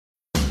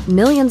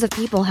Millions of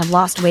people have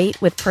lost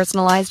weight with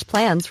personalized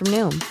plans from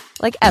Noom.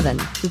 Like Evan,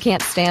 who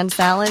can't stand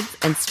salads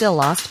and still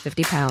lost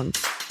 50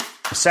 pounds.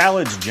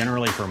 Salads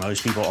generally for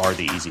most people are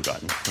the easy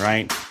button,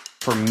 right?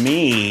 For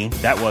me,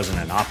 that wasn't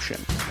an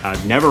option.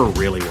 I never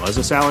really was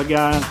a salad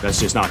guy. That's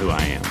just not who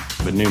I am.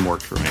 But Noom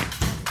worked for me.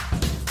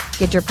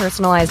 Get your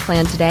personalized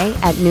plan today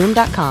at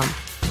Noom.com.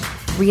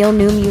 Real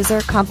Noom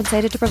user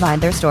compensated to provide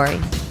their story.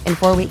 In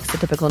 4 weeks, the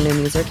typical Noom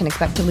user can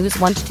expect to lose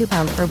 1 to 2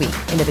 pounds per week.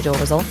 Individual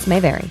results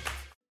may vary.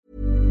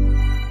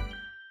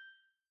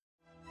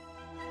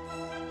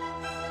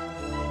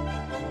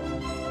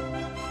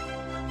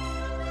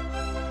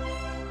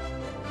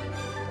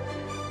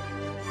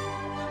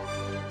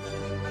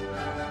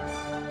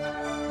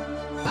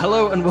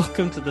 Hello and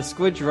welcome to the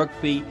Squidge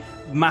Rugby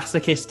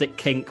Masochistic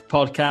Kink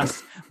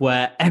podcast,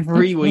 where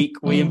every week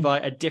we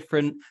invite a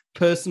different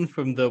person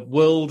from the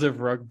world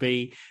of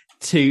rugby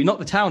to, not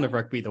the town of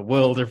rugby, the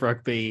world of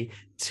rugby,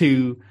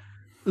 to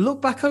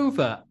look back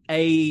over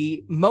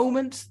a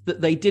moment that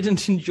they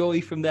didn't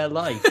enjoy from their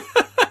life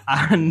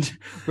and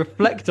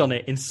reflect on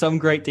it in some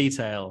great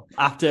detail.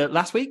 After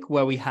last week,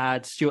 where we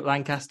had Stuart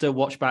Lancaster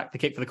watch back the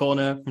kick for the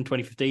corner from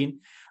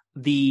 2015,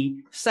 the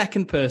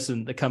second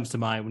person that comes to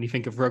mind when you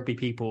think of rugby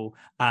people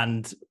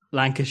and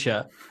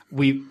Lancashire,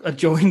 we are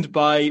joined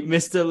by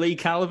Mr. Lee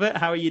Calvert.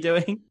 How are you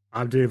doing?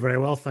 I'm doing very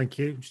well, thank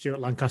you. Stuart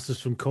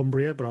Lancaster's from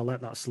Cumbria, but I'll let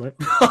that slip.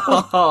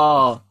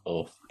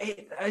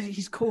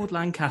 He's called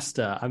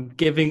Lancaster. I'm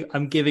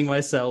giving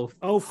myself.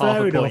 Oh,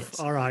 fair enough.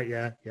 All right,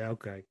 yeah,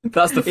 okay.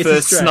 That's the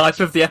first snipe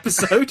of the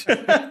episode.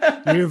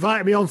 You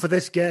invited me on for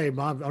this game.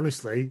 I've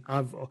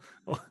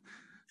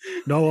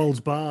no holds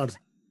barred.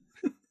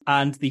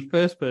 And the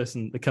first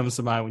person that comes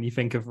to mind when you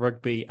think of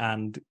rugby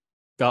and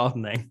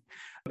gardening,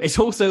 it's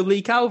also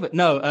Lee Calvert.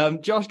 No,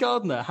 Josh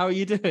Gardner. How are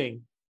you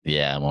doing?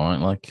 Yeah, I'm all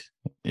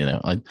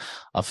right.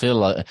 I feel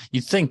like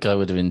you'd think I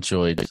would have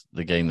enjoyed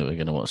the game that we're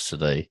going to watch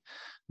today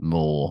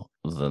more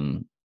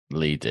than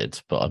Lee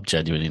did, but I'm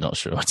genuinely not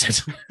sure I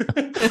did.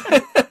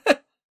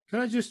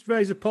 Can I just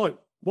raise a point?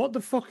 What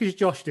the fuck is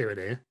Josh doing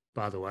here,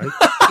 by the way?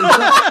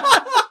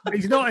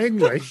 He's not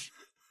English.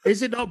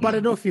 Is it not bad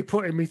enough you're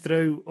putting me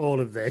through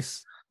all of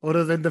this?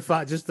 Other than the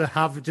fact just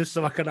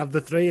so I can have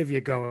the three of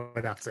you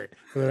going at it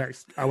for the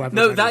next however.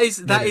 No, that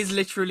is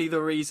literally the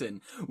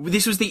reason.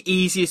 This was the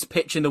easiest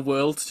pitch in the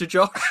world to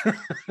Josh.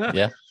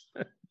 Yeah.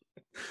 Like,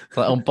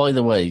 oh, by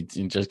the way,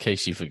 in just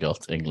case you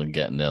forgot, England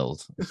get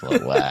nilled. It's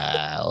like,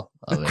 wow.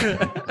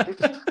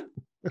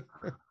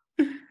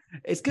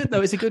 It's good,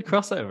 though. It's a good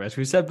crossover. As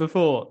we've said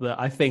before, that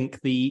I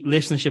think the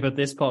listenership of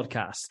this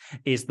podcast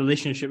is the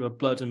listenership of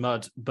Blood and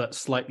Mud, but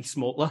slightly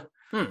smaller.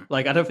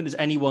 Like, I don't think there's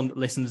anyone that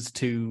listens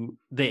to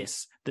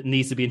this that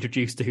needs to be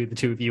introduced to who the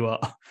two of you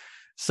are.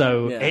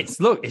 So it's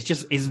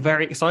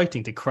very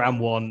exciting to cram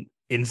one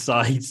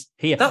inside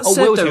here.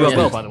 Will's here as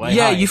well, by the way.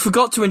 Yeah, you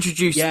forgot to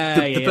introduce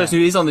the person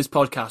who is on this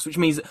podcast, which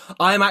means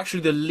I am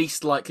actually the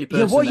least likely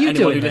person that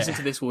anyone who listens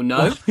to this will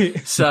know.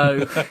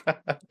 So...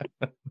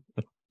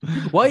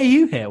 Why are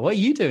you here? What are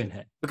you doing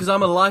here? Because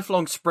I'm a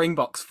lifelong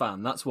Springboks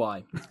fan, that's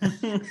why.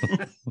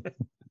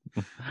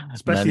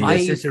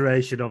 Especially this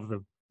iteration of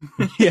them.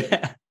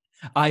 Yeah.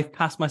 I've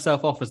passed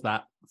myself off as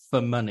that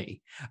for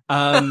money.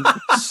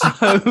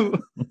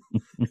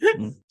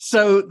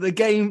 So the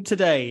game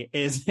today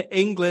is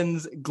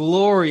England's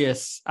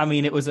glorious... I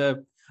mean, it was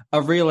a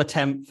real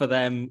attempt for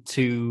them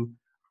to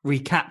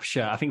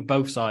recapture, I think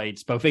both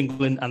sides, both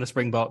England and the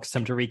Springboks,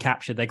 attempt to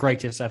recapture their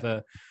greatest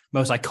ever,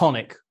 most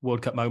iconic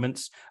World Cup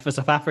moments. For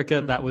South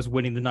Africa, that was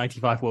winning the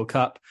 95 World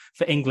Cup.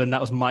 For England,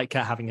 that was Mike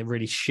Catt having a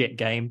really shit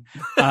game.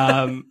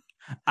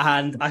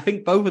 And I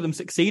think both of them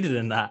succeeded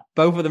in that.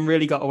 Both of them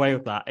really got away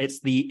with that.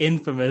 It's the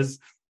infamous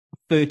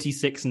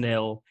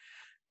 36-0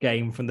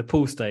 game from the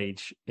pool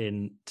stage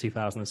in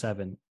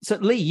 2007. So,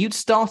 Lee, you'd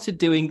started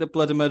doing the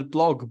Blood and Mud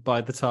blog by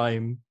the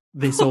time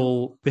this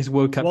World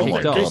Cup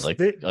kicked off.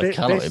 I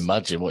cannot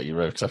imagine what you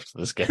wrote after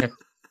this game.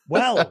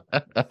 Well,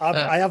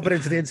 I have been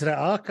into the Internet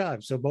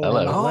Archive, so more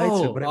later.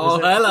 But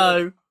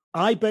hello.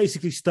 I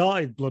basically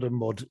started Blood and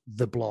Mud,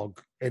 the blog,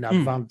 in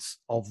advance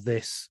of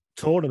this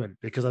tournament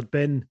because I'd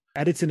been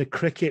editing a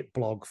cricket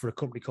blog for a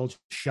company called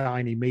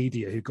Shiny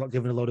Media, who got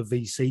given a lot of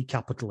VC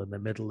capital in the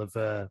middle of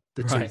the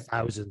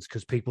 2000s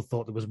because people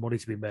thought there was money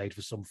to be made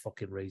for some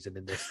fucking reason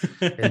in this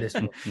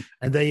book.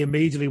 And they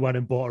immediately went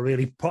and bought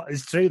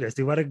it's true this,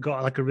 they went and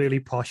got like a really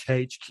posh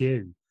HQ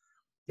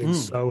in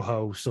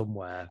Soho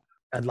somewhere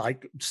and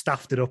like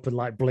staffed it up and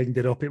like blinged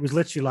it up. It was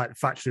literally like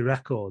factory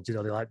records, you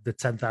know, like the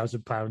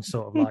 £10,000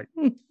 sort of like,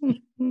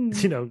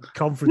 you know,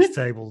 conference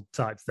table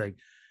type thing.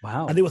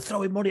 Wow. And they were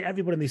throwing money at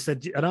everybody. And they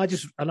said, I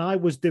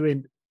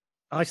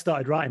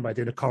started writing by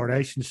doing a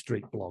Coronation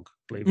Street blog,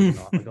 believe it or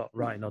not. I got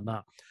writing on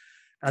that.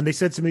 And they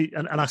said to me,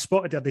 and I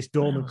spotted they had this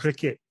dormant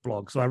cricket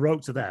blog. So I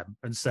wrote to them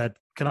and said,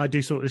 can I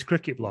do sort of this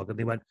cricket blog? And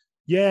they went,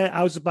 yeah,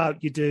 how's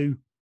about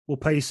we'll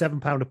pay you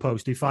 £7 a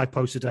post, do 5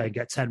 posts a day and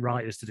get 10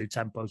 writers to do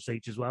 10 posts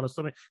each as well or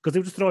something. Because they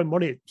were just throwing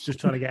money at just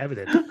trying to get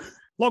everything.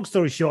 Long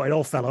story short, it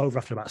all fell over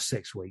after about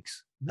 6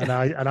 weeks.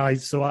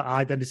 So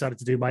I then decided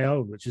to do my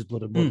own, which is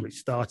Blood and Mud, which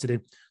started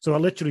in. So I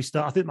literally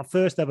I think my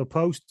first ever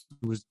post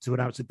was to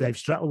announce that Dave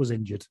Strettle was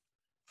injured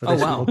for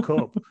this World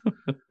Cup.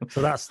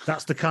 So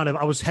that's the kind of,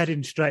 I was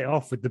heading straight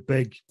off with the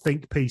big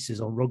think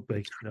pieces on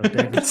rugby.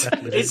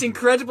 It's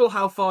incredible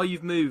how far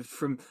you've moved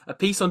from a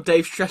piece on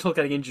Dave Strettle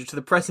getting injured to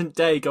the present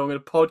day going on a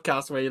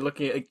podcast where you're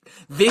looking at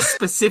this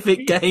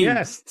specific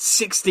game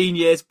 16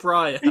 years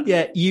prior.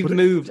 Yeah, you've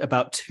moved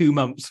about 2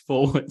 months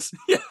forwards.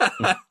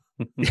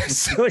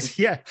 So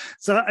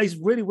it's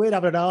really weird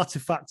having an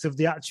artifact of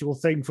the actual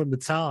thing from the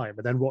time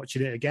and then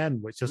watching it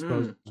again, which I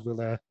suppose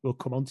we'll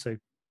come on to.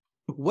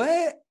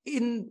 Where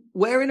in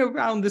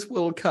around this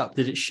World Cup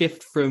did it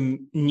shift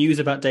from news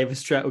about David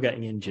Strettle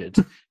getting injured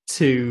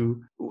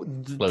to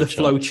the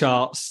flow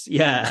charts?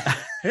 Yeah.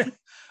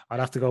 I'd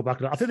have to go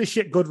back. I think the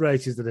shit good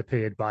races that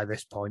appeared by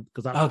this point,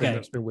 because that's the thing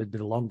that's been with me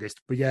the longest.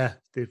 But yeah,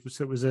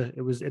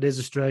 it is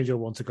a strange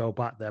one to go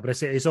back there.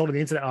 But it's all in the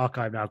Internet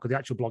Archive now, because the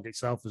actual blog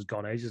itself has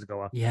gone ages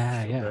ago.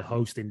 The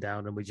hosting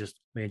down, and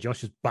me and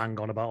Josh just bang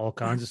on about all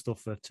kinds of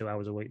stuff for 2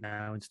 hours a week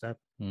now instead.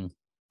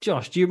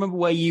 Josh, do you remember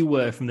where you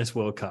were from this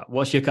World Cup?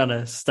 What's your kind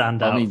of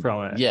standout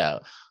from it? Yeah.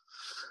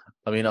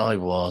 I mean, I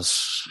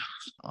was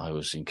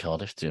in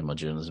Cardiff doing my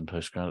journalism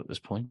postgrad at this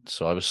point.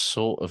 So I was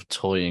sort of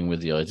toying with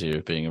the idea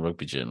of being a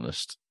rugby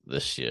journalist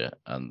this year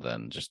and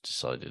then just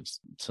decided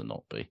to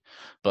not be.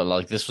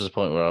 But this was a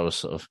point where I was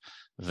sort of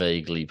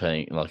vaguely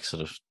paying,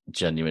 sort of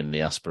genuinely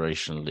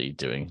aspirationally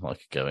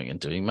going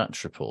and doing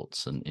match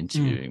reports and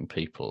interviewing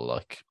people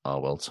like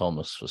Arwell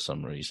Thomas for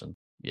some reason.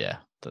 Yeah.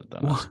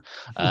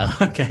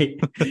 Okay.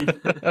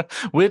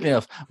 Weirdly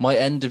enough, my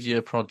end of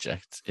year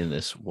project in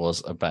this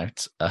was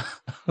about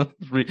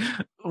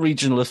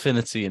regional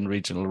affinity and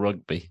regional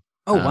rugby.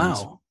 Oh,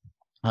 wow!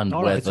 And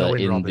whether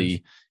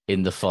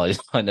in the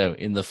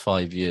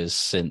 5 years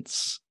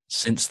since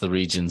the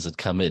regions had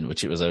come in,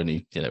 which it was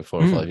only 4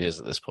 or 5 years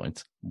at this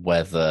point,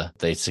 whether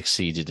they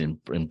succeeded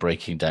in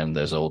breaking down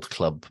those old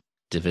club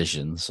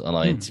divisions. And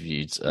I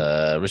interviewed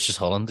Richard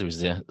Holland, who was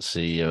the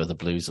CEO of the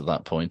Blues at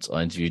that point.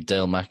 I interviewed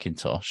Dale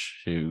McIntosh,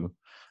 who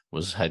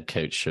was head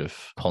coach of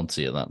Ponte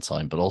at that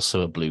time, but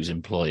also a Blues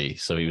employee.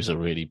 So he was a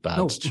really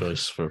bad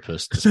choice for a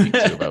person to speak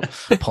to about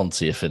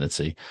Ponte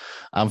affinity.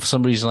 And for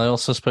some reason, I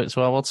also spoke to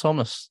Arwell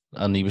Thomas,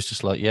 and he was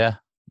just like, yeah,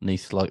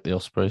 Neath liked the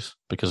Ospreys,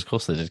 because of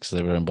course they did, because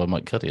they were owned by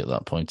Mike Cuddy at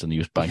that point, and he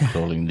was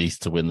bankrolling Neath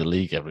to win the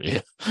league every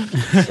year.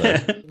 So.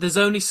 There's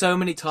only so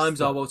many times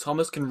Arwell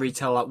Thomas can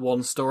retell that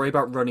one story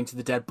about running to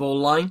the dead ball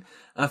line.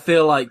 I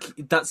feel like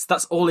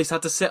that's all he's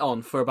had to sit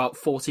on for about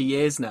 40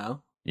 years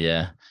now.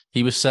 Yeah,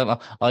 he was selling.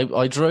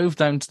 I drove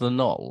down to the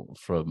Knoll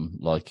from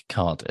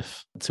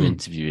Cardiff to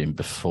interview him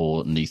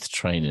before Neath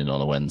training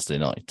on a Wednesday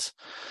night,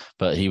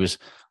 but he was.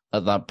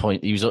 At that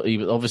point, he was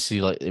obviously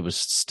it was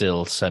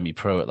still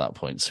semi-pro at that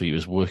point, so he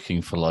was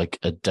working for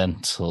a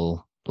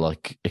dental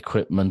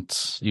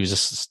equipment. He was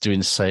just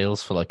doing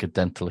sales for a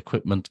dental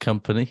equipment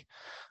company,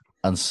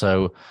 and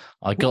so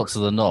I got to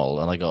the Knoll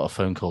and I got a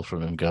phone call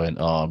from him going,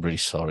 "Oh, I'm really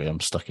sorry, I'm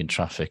stuck in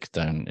traffic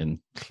down in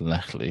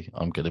Llanelli.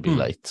 I'm going to be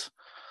late."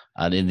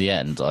 And in the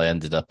end, I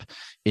ended up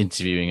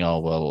interviewing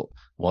Arwell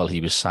while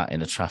he was sat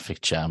in a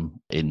traffic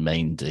jam in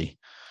Maindy,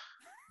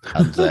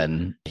 and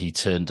then he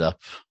turned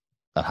up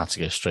and had to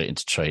go straight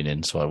into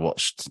training. So I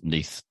watched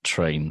Neath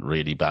train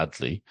really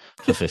badly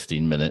for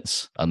 15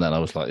 minutes. And then I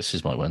was like, this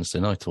is my Wednesday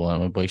night. Why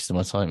am I wasting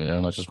my time here?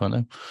 And I just went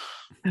home.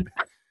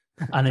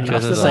 And then you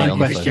asked the same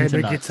question to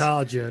a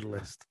guitar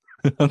journalist.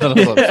 And then I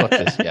was like, fuck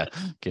this. Yeah,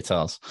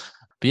 guitars.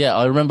 But yeah,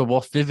 I remember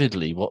because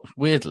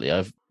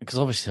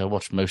obviously I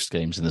watched most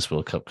games in this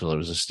World Cup because I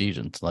was a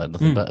student and I had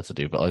nothing better to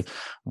do. But I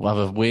have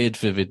a weird,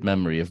 vivid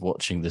memory of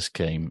watching this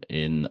game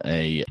in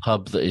a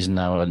pub that is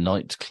now a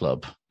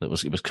nightclub. It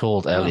was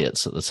called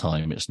Elliot's at the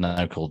time. It's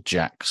now called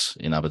Jack's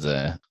in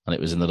Aberdare, and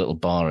it was in the little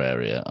bar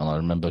area. And I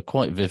remember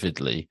quite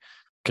vividly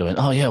going,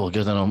 "Oh yeah, we'll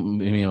go down on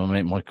me and my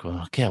mate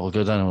Michael. Yeah, we'll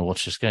go down and we'll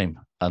watch this game."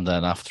 And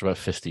then after about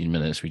 15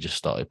 minutes, we just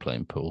started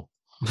playing pool.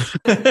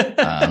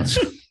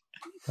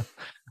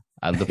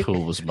 And the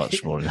pool was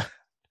much more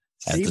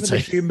entertaining. Even the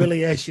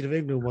humiliation of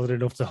England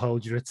wasn't enough to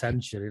hold your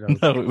attention.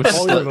 No, it was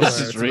this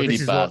is really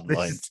bad.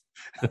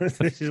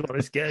 This is what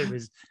this game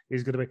is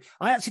going to be.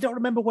 I actually don't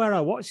remember where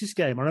I watched this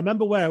game. I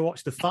remember where I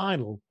watched the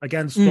final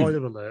against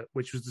spoiler alert,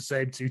 which was the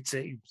same two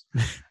teams.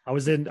 I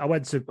was living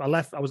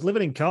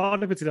in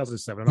Cardiff in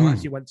 2007, and I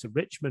actually went to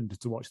Richmond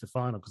to watch the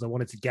final because I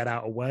wanted to get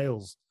out of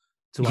Wales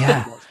to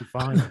actually watch the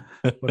final.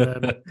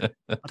 But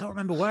I don't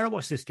remember where I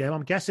watched this game.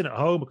 I'm guessing at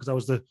home because I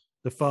was the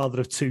father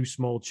of two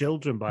small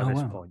children by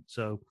this point.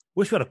 So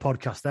wish we had a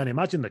podcast then.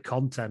 Imagine the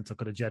content I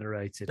could have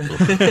generated.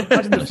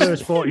 Imagine the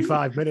first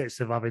 45 minutes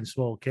of having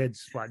small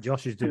kids like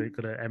Josh is doing,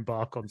 going to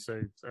embark on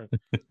soon. So.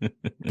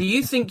 Do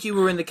you think you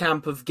were in the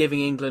camp of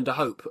giving England a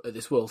hope at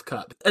this World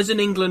Cup? As an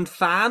England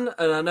fan,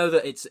 and I know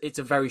that it's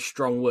a very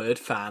strong word,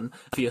 fan,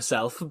 for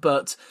yourself,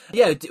 but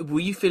yeah,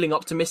 were you feeling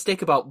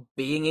optimistic about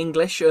being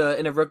English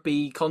in a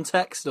rugby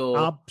context? Or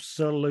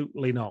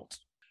Absolutely not.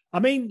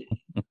 I mean...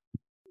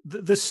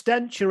 The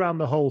stench around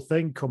the whole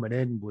thing coming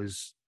in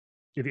was,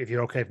 if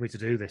you're okay for me to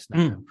do this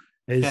now,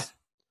 is,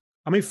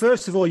 I mean,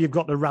 first of all, you've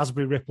got the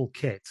Raspberry Ripple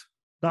kit.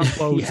 That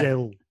bodes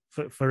ill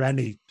for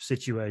any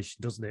situation,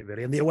 doesn't it,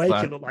 really? And the away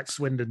kit looked like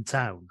Swindon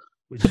Town.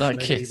 That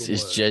kit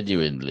is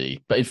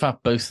genuinely, but in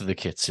fact, both of the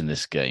kits in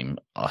this game,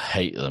 I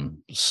hate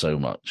them so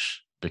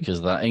much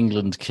because that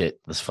England kit,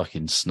 this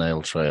fucking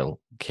snail trail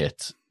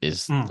kit,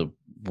 is the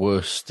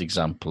worst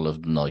example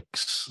of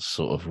Nike's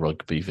sort of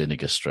rugby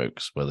vinegar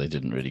strokes where they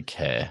didn't really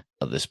care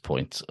at this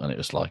point. And it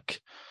was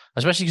like,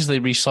 especially because they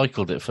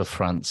recycled it for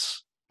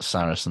France,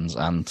 Saracens,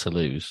 and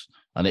Toulouse.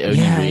 And it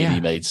only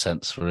really made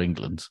sense for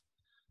England.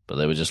 But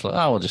they were just like,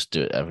 oh, we'll just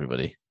do it,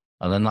 everybody.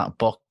 And then that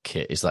Bock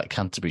kit is that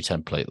Canterbury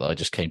template that I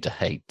just came to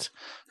hate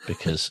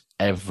because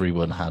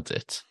everyone had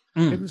it.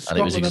 And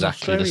it was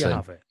exactly the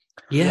same.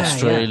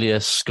 Australia,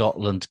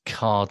 Scotland,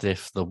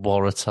 Cardiff, the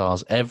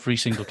Waratahs, every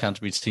single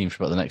Canterbury team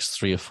for about the next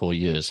 3 or 4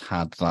 years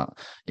had that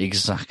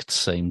exact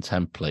same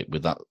template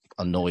with that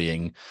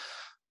annoying,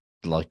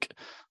 like,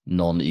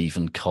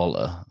 non-even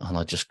collar. And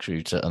I just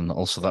grew to, and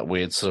also that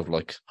weird sort of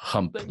like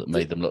hump that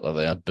made them look like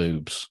they had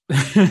boobs.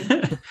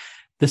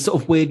 The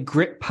sort of weird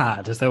grip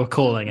pad, as they were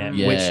calling it,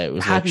 which it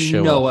was had like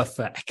no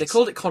effect. They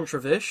called it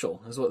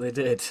controversial, is what they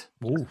did.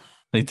 Ooh.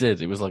 They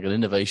did. It was like an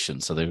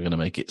innovation, so they were going to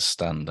make it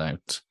stand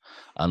out.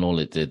 And all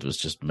it did was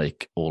just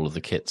make all of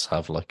the kits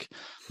have like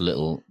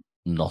little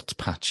knot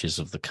patches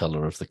of the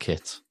colour of the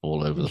kit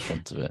all over the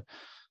front of it.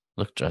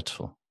 Looked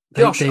dreadful.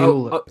 Josh,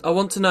 I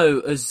want to know,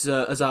 as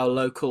our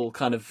local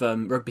kind of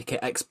rugby kit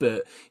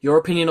expert, your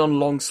opinion on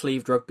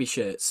long-sleeved rugby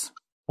shirts.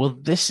 Well,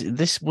 this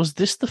was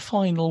the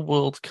final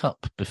World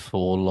Cup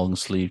before long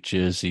sleeve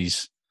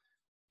jerseys,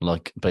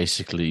 like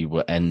basically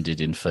were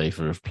ended in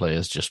favour of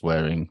players just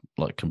wearing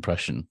like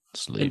compression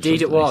sleeves.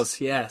 Indeed, it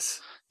was. Yes.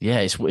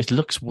 Yeah, it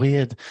looks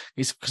weird.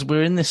 It's because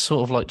we're in this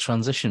sort of like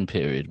transition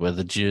period where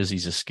the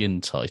jerseys are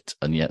skin tight,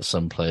 and yet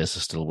some players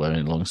are still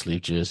wearing long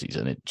sleeve jerseys,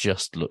 and it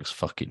just looks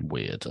fucking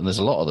weird. And there's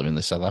a lot of them in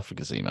the South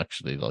Africa team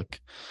actually, like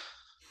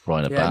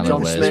Ryan Banner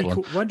wears one.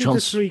 When did the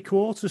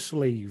 3/4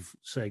 sleeve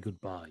say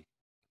goodbye?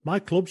 My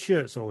club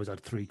shirts always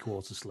had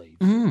 3/4 sleeves.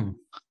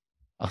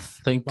 I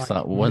think like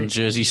that when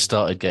jerseys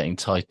started getting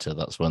tighter,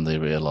 that's when they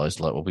realised,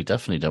 like, well, we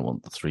definitely don't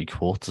want the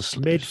 3/4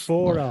 sleeves.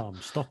 Mid-forearm.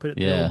 Like, stop it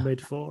at the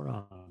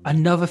mid-forearm.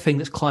 Another thing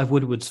that's Clive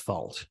Woodward's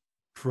fault.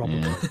 Probably.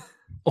 Yeah.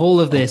 All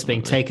of this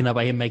being taken up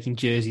by him making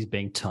jerseys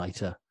being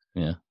tighter.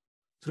 Yeah.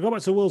 So to go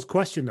back to Will's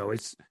question, though,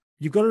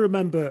 you've got to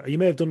remember, you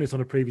may have done this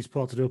on a previous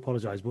pod, I do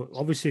apologise, but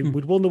obviously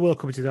we'd won the World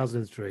Cup in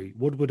 2003.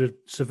 Woodward had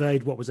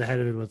surveyed what was ahead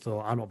of him and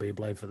thought, I'm not being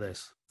blamed for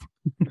this.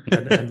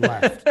 and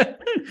left.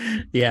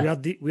 Yeah.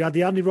 We had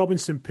the Andy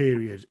Robinson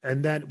period,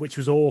 and then which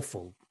was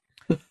awful.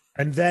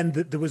 And then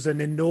there was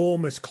an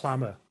enormous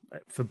clamour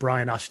for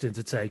Brian Ashton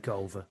to take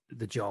over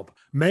the job,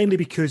 mainly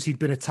because he'd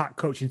been attack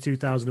coach in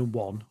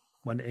 2001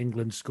 when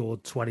England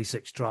scored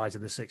 26 tries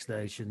in the Six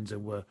Nations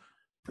and were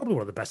probably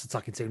one of the best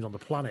attacking teams on the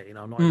planet. You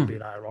know, I'm not even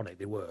being ironic,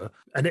 they were.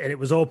 And it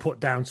was all put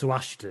down to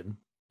Ashton,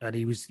 and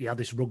he had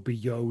this rugby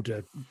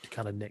Yoda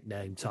kind of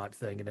nickname type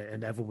thing,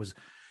 and everyone was.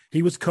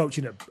 He was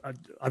coaching at.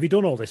 Have you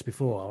done all this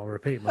before? I'll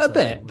repeat myself. A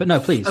bit, but no,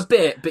 please. A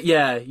bit, but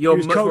yeah, you're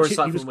much more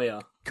insightful than we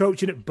are.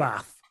 Coaching at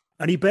Bath,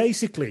 and he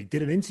basically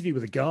did an interview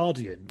with The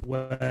Guardian,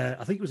 where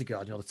I think it was The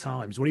Guardian or The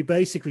Times, where he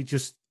basically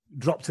just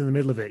dropped in the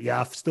middle of it. Yeah,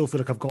 I still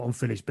feel like I've got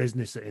unfinished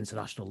business at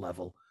international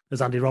level,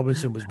 as Andy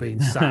Robinson was being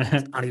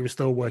sacked, and he was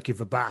still working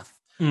for Bath.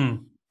 So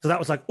that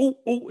was like,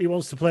 oh, he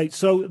wants to play.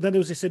 So then there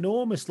was this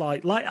enormous,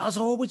 like as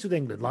always with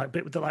England, like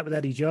with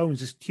Eddie Jones,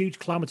 this huge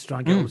clamour to try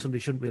and get over somebody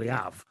he shouldn't really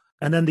have.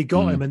 And then they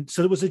got him. And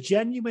so there was a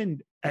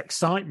genuine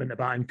excitement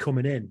about him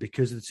coming in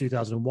because of the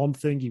 2001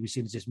 thing. He was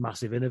seen as this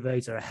massive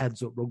innovator, a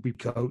heads-up rugby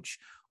coach,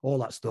 all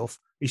that stuff.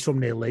 He's from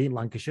near Lee in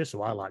Lancashire,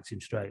 so I liked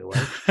him straight away.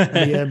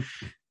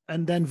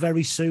 And then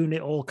very soon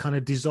it all kind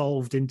of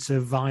dissolved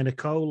into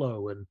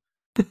Vinacolo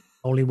and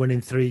only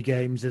winning 3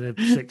 games in a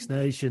Six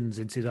Nations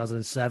in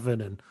 2007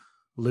 and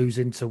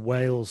losing to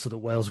Wales so that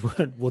Wales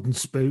weren't wooden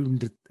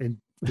spooned in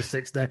the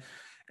Six Nations.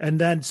 And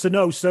then,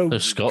 so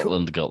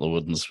Scotland got the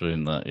wooden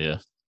spoon that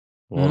year.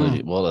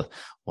 What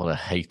a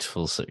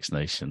hateful Six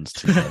Nations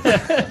team.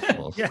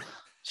 Yeah.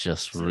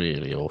 Just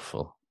really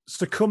awful.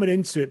 So coming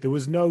into it, there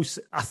was no.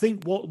 I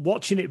think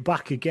watching it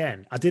back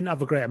again, I didn't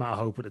have a great amount of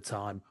hope at the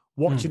time.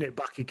 Watching it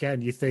back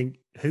again, you think,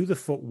 who the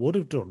fuck would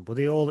have done? Were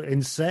they all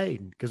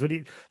insane? Because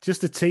just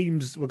the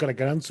teams, we're going to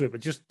get into it,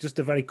 but just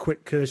a very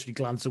quick cursory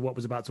glance at what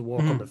was about to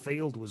walk on the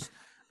field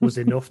was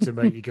enough to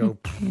make you go.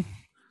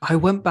 I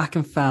went back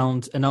and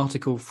found an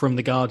article from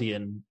The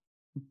Guardian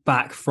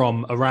back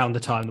from around the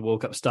time the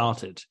World Cup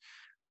started.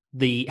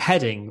 The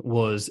heading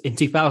was, in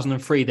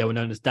 2003, they were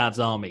known as Dad's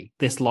Army.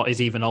 This lot is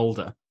even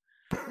older.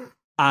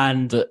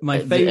 And the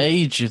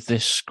age of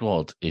this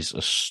squad is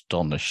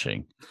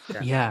astonishing.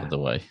 Yeah. By the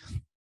way,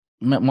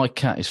 my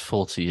cat is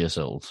 40 years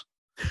old.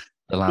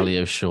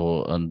 Elalio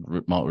Shaw and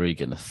Mark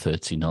Regan are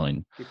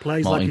 39. It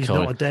plays Martin like he's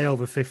Corey. not a day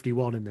over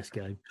 51 in this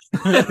game.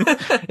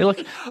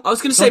 Like, I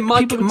was going to say,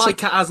 like, Mike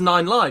has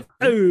 9 live.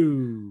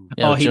 Oh,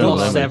 Oh, he Jonah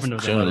lost Lomu- 7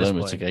 of them Jonah at this Lomu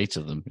point. took 8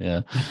 of them.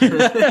 Yeah.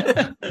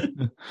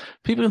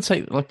 People are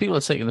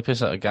taking the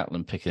piss out of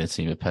Gatland picking a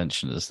team of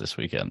pensioners this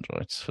weekend,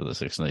 right, for the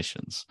Six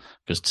Nations,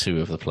 because 2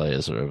 of the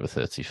players are over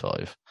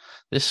 35.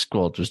 This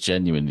squad was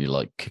genuinely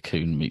like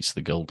Cocoon meets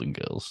the Golden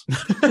Girls.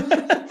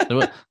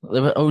 There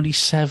were only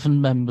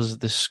 7 members of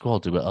this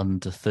squad who were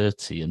under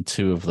 30, and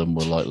 2 of them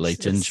were like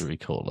late injury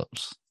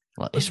call-ups.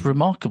 Like, it's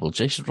remarkable.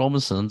 Jason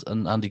Robinson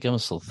and Andy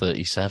Gummersall,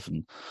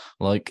 37.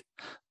 Like,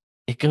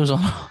 it goes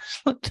on.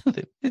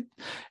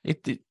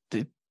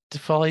 it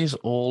defies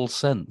all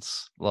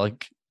sense.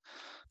 Like,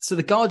 So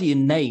the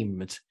Guardian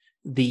named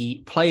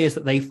the players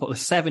that they thought, the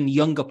 7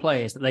 younger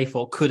players that they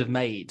thought could have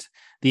made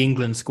the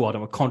England squad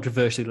and were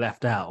controversially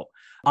left out.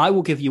 I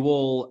will give you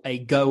all a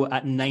go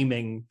at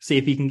naming, see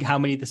if you can, how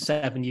many of the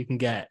 7 you can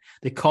get.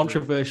 The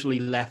controversially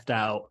left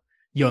out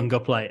younger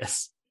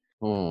players.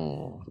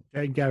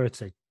 Shane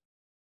Garrity.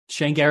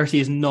 Shane Garrity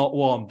is not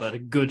one, but a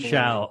good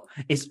shout.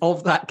 It's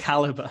of that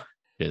caliber.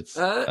 it's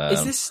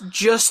Is this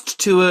just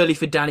too early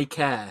for Danny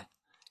Kerr?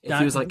 If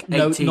he was like 18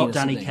 no, or not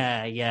Danny something.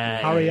 Kerr. Yeah,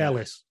 Harry yeah.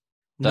 Ellis.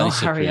 No, Danny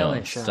Harry Cipriani.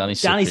 Ellis. Danny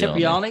Danny Cipriani.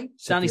 Cipriani.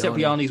 Danny Cipriani.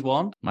 Cipriani's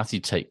one. Matthew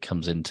Tate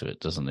comes into it,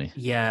 doesn't he?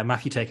 Yeah,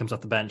 Matthew Tate comes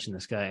off the bench in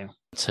this game.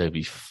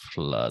 Toby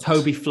Flood.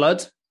 Toby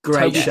Flood.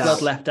 Great Toby shout.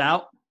 Flood left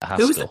out.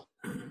 Haskell.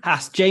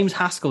 James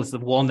Haskell is the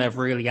one they're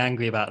really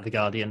angry about at The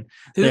Guardian.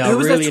 Who They are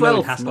was really their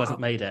annoyed 12? Haskell hasn't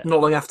made it.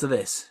 Not long after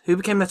this. Who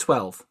became their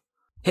 12?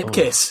 Hip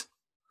Kiss.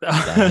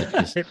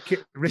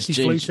 Ricky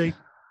James- Fleety.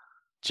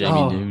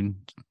 Jamie Noon.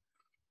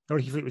 No,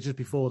 Ricky Fleety was just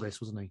before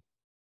this, wasn't he?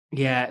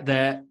 Yeah,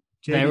 they're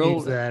Jamie all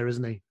Noon's there,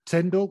 isn't he?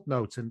 Tyndall?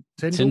 No, Tyndall.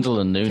 Tyndall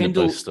and Noon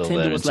Tyndall- are both still Tyndall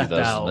there in was left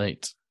out.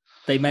 2008.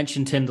 They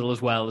mentioned Tyndall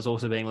as well as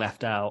also being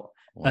left out,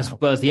 Wow. as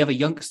well as the other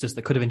youngsters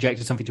that could have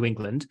injected something to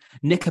England.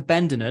 Nick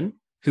Bendinen,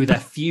 who they're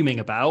fuming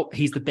about.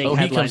 He's the big He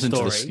headline comes into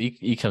story. this.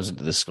 He comes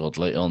into this squad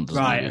late on,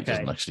 doesn't Right, he? He okay.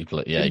 doesn't actually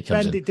play. Yeah, he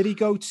comes in. Did he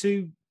go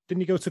to?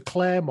 Didn't he go to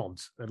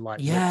Claremont and like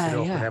mix Yeah, it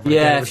up yeah. and everything?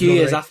 Yeah, It a was few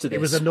another- years after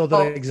It was this. another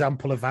Oh.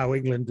 example of how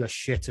England are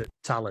shit at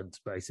talent,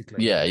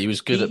 basically. Yeah, he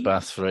was good He- at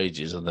Bath for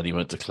ages, and then he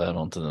went to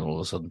Claremont, and then all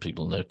of a sudden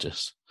people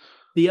noticed.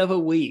 The other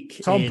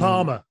week, Tom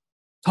Palmer.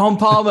 Tom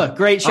Palmer,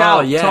 great shout.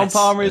 Oh, yes. Tom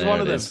Palmer is There one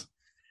of it them. is.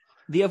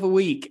 The other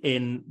week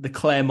in the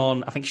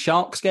Claremont, I think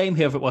Sharks game,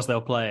 whoever it was they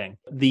were playing,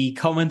 the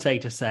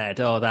commentator said,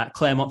 that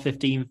Claremont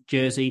 15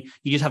 jersey,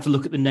 you just have to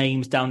look at the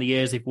names down the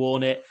years they've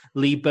worn it.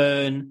 Lee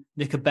Byrne,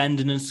 Nick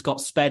Bendon and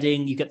Scott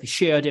Spedding. You get the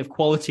sheer idea of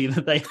quality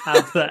that they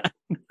have there.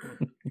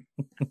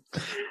 I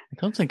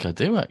don't think I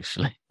do,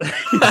 actually.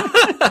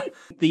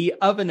 The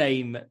other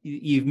name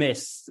you've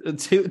missed,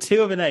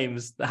 two other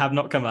names that have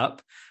not come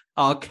up,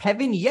 are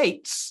Kevin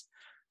Yates,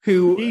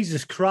 who...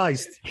 Jesus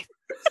Christ.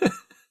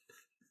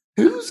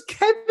 Who's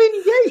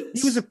Kevin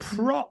Yates? He was a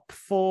prop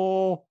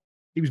for...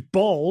 He was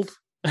bald.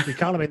 He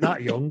can't have been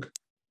that young.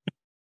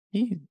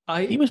 He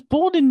was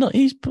born in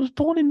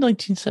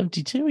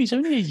 1972. He's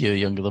only a year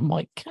younger than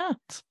Mike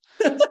Catt.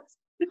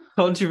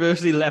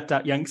 Controversially left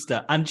out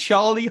youngster. And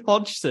Charlie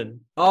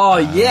Hodgson. Oh,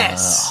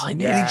 yes. I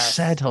nearly Yes.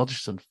 said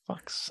Hodgson.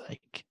 Fuck's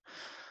sake.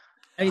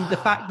 I mean, the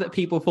fact that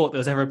people thought there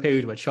was ever a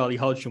period where Charlie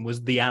Hodgson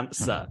was the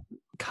answer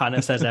kind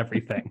of says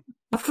everything.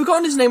 I've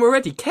forgotten his name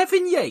already.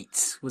 Kevin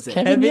Yates, was it?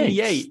 Kevin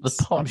Yates.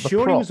 The pop, I'm the sure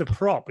he prop. was a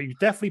prop, but he was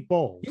definitely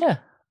bald. Yeah.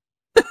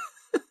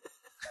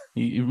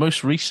 He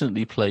most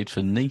recently played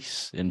for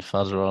Nice in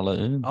Fadra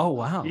Al-Aoun. Oh,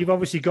 wow. You've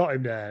obviously got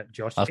him there,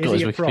 Josh. I've Is got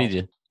his he a prop?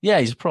 Wikipedia. Yeah,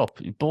 he's a prop.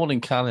 He's born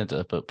in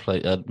Canada, but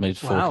made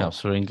 4 Wow. caps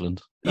for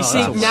England. You Oh, see,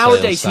 that's-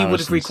 nowadays he would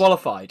have Saracens.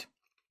 requalified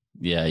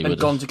Yeah, he and would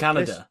gone have. to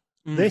Canada.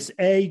 This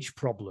age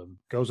problem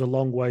goes a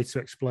long way to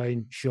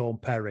explain Sean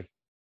Perry.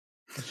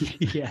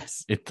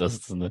 Yes. It does,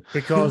 doesn't it?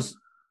 Because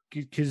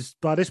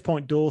by this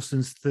point,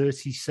 Dawson's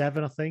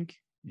 37, I think.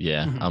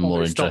 Yeah, Mhm. I'm Not more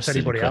that it stops interested in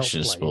anybody else question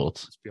of playing, sport.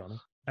 let's be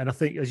honest. And I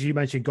think, as you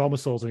mentioned,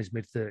 Gomersall's in his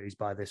mid-30s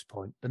by this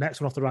point. The next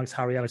one off the ranks,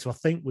 Harry Ellis, who I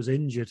think was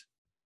injured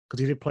because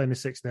he did play in the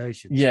Six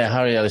Nations. Yeah,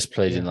 Harry Ellis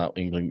played in Yeah. that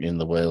England in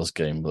the Wales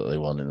game that they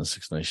won in the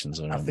Six Nations.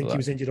 I I remember think that. he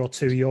was injured or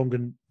too young,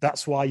 and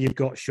that's why you've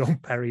got Sean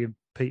Perry and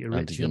Peter Andy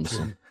Richards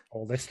Gimson. and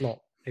all this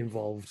lot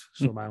involved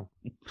somehow.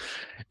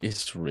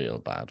 It's real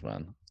bad,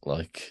 man.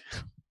 Like,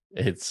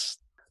 it's.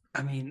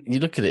 I mean, You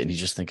look at it and you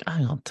just think,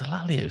 hang on,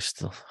 Delalio's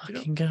still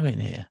fucking going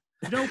here.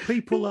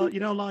 People are,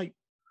 like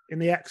in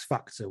the X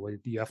Factor where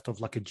you have to have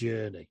like a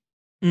journey.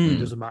 mm, It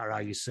doesn't matter how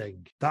you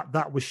sing.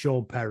 That was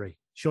Sean Perry.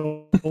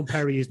 Sean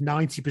Perry is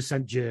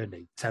 90%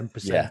 journey,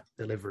 10% Yeah.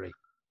 delivery.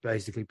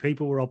 Basically,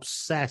 people were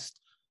obsessed,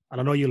 and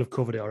I know you'll have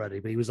covered it already,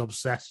 but he was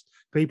obsessed.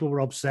 People were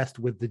obsessed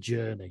with the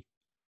journey.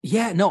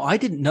 yeah, no, I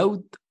didn't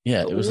know.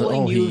 Yeah, it was All I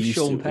all knew he of used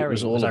Sean to. Perry It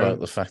was all was about our-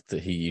 the fact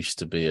that he used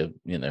to be a,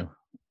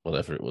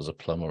 whatever it was, a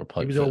plumber or a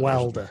pipe He was a fitter,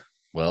 wasn't welder. he?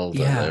 Welder,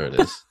 Yeah. there it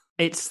is.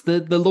 It's the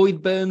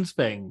Lloyd Burns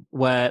thing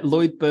where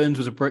Lloyd Burns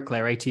was a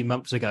bricklayer 18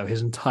 months ago,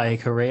 his entire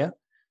career.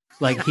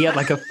 Like, he had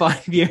like a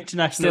 5-year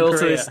international Still to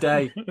career. this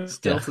day.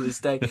 Still Yeah. to this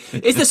day.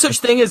 Is there such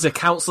thing as a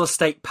council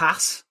estate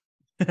pass?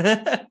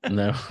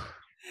 No.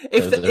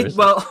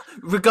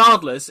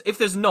 Regardless, if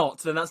there's not,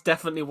 then that's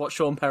definitely what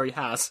Sean Perry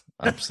has.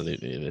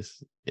 Absolutely, it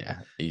is. Yeah,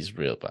 he's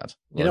real bad.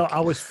 You know, I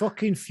was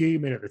fucking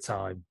fuming at the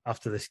time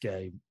after this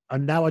game,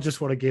 and now I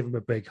just want to give him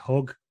a big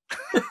hug.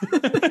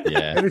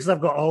 Yeah, maybe because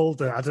I've got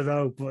older, I don't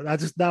know, but I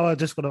just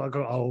want to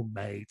go, oh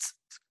mate,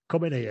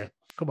 come in here,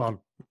 come on.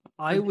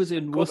 I was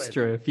in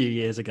Worcester a few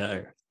years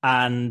ago,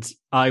 and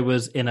I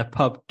was in a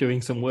pub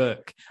doing some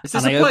work. Is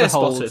this and a player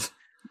spotted?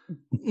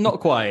 Not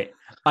quite.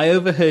 I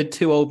overheard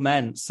two old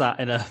men sat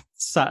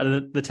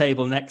at the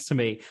table next to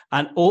me,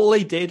 and all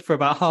they did for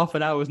about half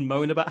an hour was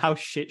moan about how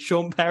shit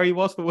Sean Perry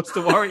was for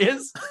Worcester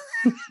Warriors.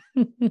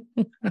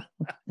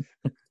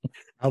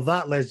 Now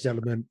that, ladies and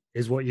gentlemen,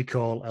 is what you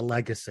call a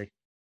legacy.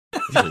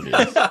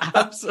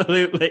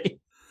 Absolutely.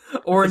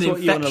 Or an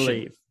infection. You want to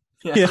leave.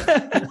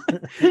 Yeah.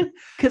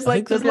 Because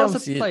there's lots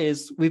of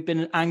players we've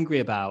been angry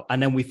about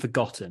and then we've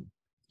forgotten.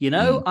 You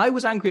know, I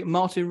was angry at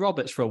Martin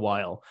Roberts for a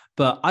while,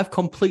 but I've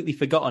completely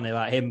forgotten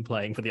about him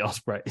playing for the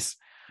Ospreys.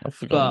 I've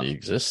forgotten he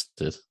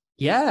existed.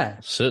 Yeah.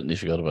 Certainly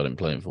forgot about him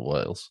playing for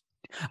Wales.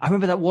 I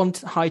remember that one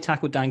high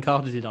tackle Dan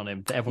Carter did on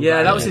him. That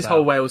was his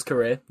whole Wales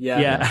career.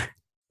 Yeah.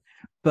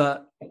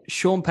 But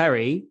Sean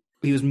Perry,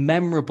 he was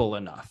memorable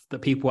enough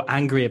that people were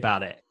angry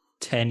about it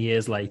 10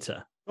 years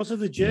later. Because of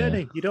the journey.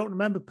 Yeah. You don't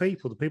remember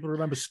people. The people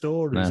remember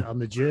stories on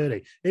the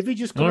journey. If he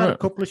just got a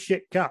couple of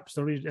shit caps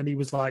and he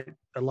was like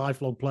a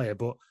lifelong player,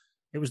 but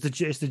it's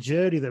the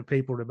journey that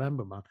people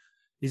remember, man.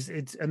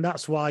 And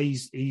that's why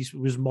he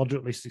was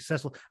moderately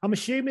successful. I'm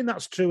assuming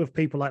that's true of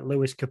people like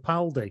Lewis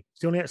Capaldi.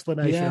 It's the only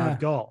explanation I've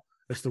got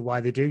as to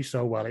why they do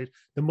so well.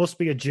 There must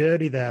be a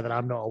journey there that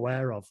I'm not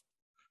aware of.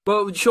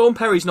 Well, Sean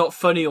Perry's not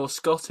funny or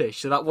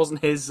Scottish, so that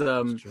wasn't his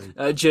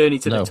journey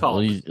to the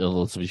top.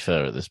 Well, to be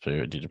fair, at this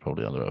period, he'd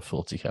probably under about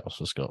 40 caps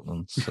for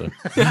Scotland. So.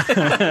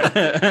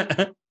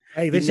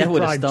 Hey, this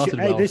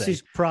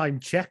is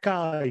prime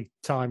Checkeye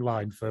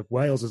timeline for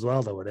Wales as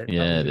well, though, isn't it?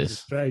 Yeah, it is.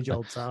 Strange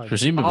old time.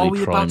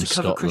 Presumably prime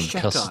Scotland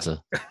Custer.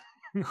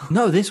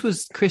 No, this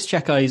was Chris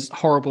Checkeye's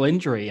horrible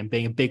injury and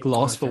being a big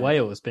loss for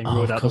Wales, being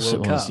ruled out of the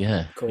World Cup.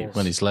 Yeah,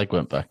 when his leg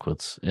went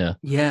backwards. Yeah.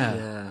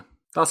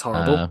 That's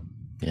horrible.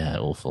 Yeah,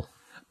 awful.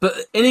 But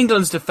in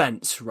England's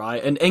defence,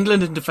 right, and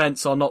England and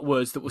defence are not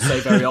words that we'll say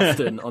very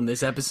often on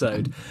this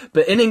episode,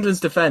 but in England's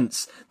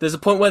defence, there's a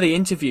point where they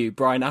interview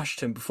Brian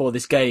Ashton before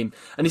this game,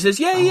 and he says,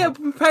 we're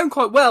preparing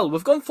quite well.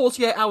 We've gone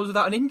 48 hours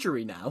without an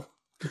injury now.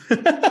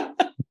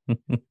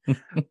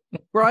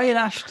 Brian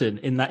Ashton,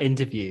 in that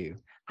interview,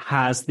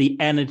 has the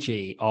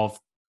energy of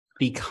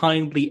the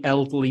kindly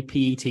elderly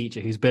PE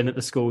teacher who's been at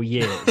the school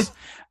years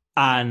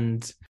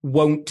and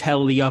won't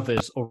tell the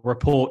others or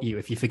report you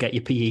if you forget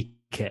your PE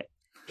kit.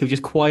 He'll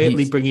just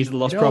quietly bring you to the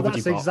lost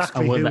property box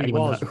exactly and won't let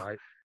anyone know. Right?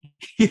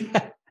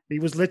 Yeah. He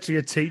was literally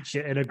a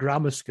teacher in a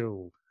grammar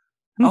school.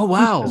 Oh,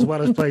 wow. As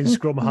well as playing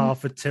scrum half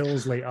for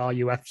Tilsley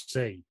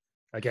RUFC,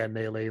 again,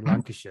 nearly in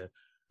Lancashire.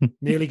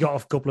 Nearly got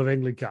off a couple of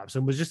England caps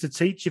and was just a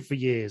teacher for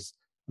years.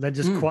 And then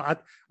just I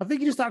think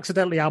he just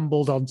accidentally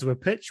ambled onto a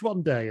pitch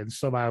one day and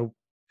somehow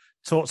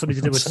taught somebody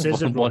to do a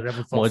scissor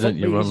run. Why don't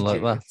you run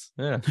like that?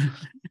 Yeah.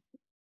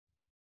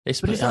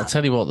 I'll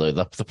tell you what, though,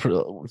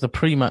 the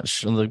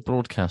pre-match and the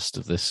broadcast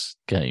of this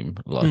game,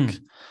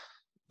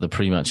 the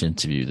pre-match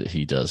interview that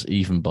he does,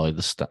 even by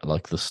the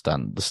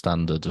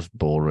standard of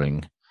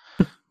boring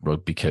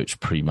rugby coach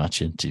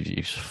pre-match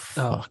interviews,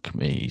 fuck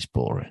me, he's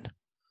boring.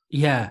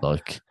 Yeah,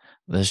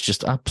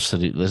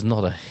 there's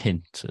not a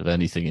hint of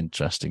anything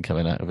interesting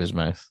coming out of his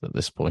mouth at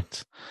this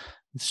point.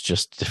 It's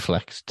just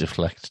deflect,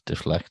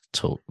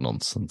 talk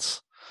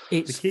nonsense.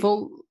 It's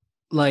full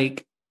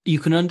you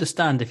can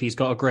understand if he's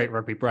got a great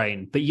rugby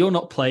brain, but you're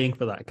not playing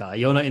for that guy.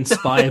 You're not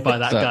inspired by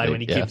that guy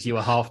when he gives you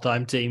a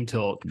half-time team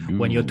talk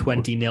when you're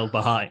 20-0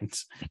 behind.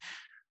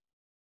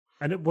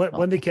 And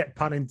when they kept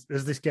panning,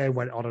 as this game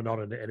went on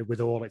and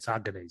with all its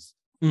agonies,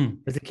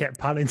 as they kept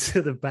panning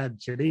to the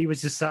bench, and he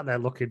was just sat there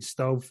looking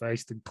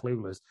stone-faced and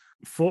clueless.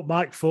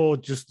 Mike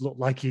Ford just looked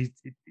like he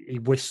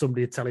wished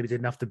somebody had told him he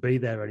didn't have to be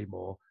there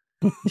anymore.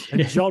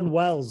 And John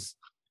Wells,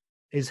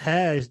 his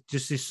hair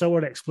is so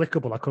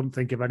inexplicable, I couldn't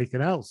think of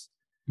anything else.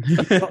 He's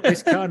got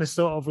this kind of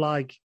sort of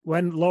like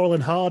when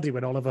Oliver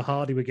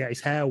Hardy would get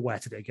his hair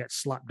wet and it gets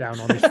slapped down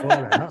on his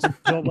forehead. That's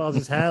what John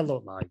Wells' hair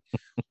looked like.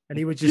 And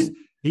he was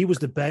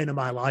the bane of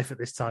my life at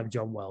this time,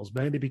 John Wells,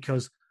 mainly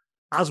because,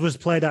 as was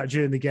played out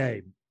during the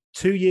game,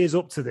 2 years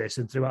up to this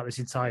and throughout this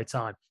entire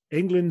time,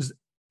 England's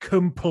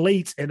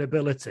complete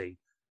inability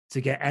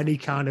to get any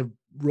kind of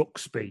ruck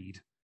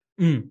speed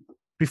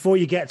before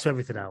you get to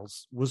everything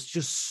else was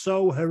just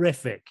so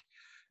horrific.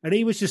 And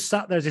he was just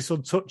sat there as this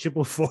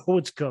untouchable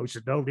forwards coach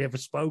that nobody ever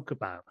spoke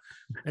about.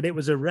 And it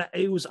was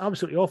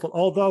absolutely awful.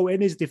 Although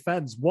in his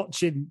defense,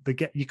 watching the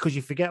game, because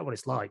you forget what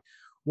it's like,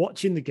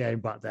 watching the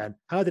game back then,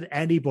 how did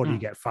anybody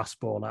get fast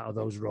ball out of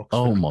those rucks?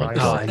 Oh my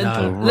God.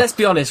 And let's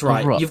be honest,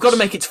 right? You've got to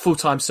make it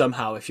full-time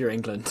somehow if you're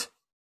England.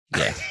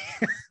 Yeah.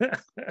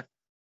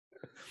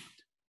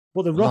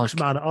 Well, the rucks,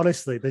 man,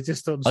 honestly, they're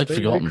just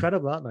unspeakable.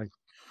 Incredible, aren't they?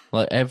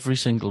 Like every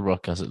single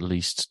ruck has at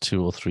least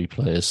 2 or 3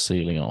 players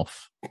sealing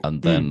off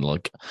and then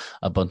like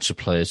a bunch of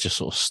players just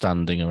sort of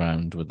standing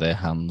around with their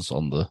hands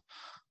on the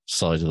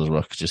side of the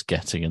ruck, just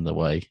getting in the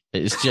way.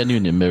 It's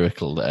genuinely a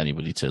miracle that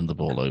anybody turned the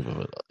ball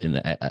over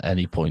at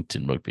any point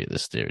in rugby at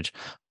this stage.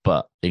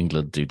 But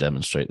England do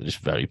demonstrate that it's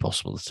very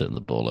possible to turn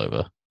the ball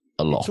over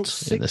a lot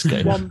in this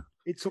game.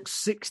 It took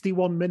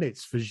 61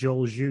 minutes for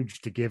Jules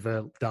Huge to give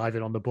a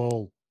diving on the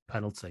ball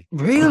penalty.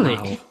 Really?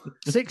 Wow.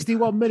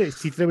 61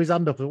 minutes. He threw his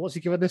hand up. And what's he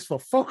giving this for?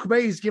 Fuck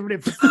me, he's giving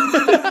it for...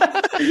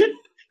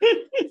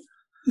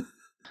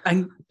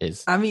 And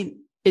I mean,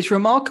 it's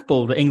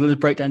remarkable that England's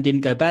breakdown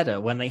didn't go better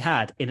when they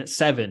had in at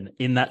 7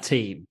 in that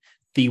team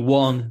the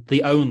one,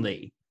 the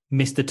only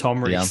Mr.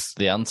 Tom Rees.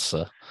 The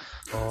answer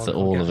to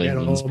all of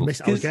England's.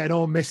 I was getting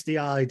all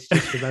misty-eyed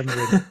just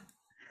remembering.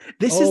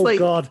 This is like,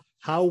 God,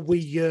 how we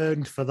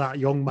yearned for that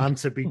young man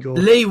to be good.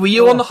 Lee, were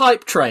you on the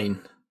hype train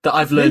that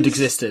I've learned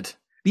existed?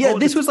 Yeah,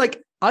 this was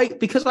like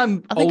because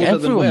I'm I think older than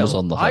everyone Will. was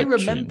on the hype I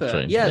remember,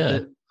 train.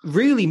 the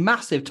really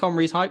massive Tom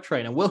Rees hype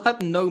train, and Will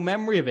had no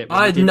memory of it.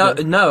 I had no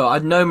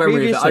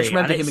memory of it. I just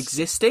remember and him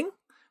existing,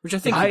 which I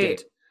think he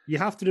did. You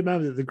have to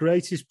remember that the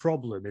greatest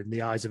problem in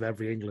the eyes of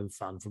every England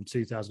fan from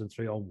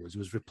 2003 onwards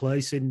was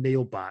replacing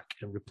Neil Back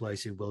and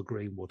replacing Will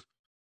Greenwood.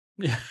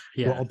 Yeah.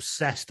 We're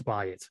obsessed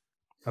by it.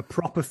 A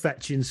proper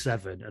fetching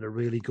 7 and a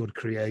really good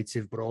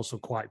creative, but also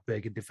quite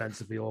big and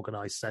defensively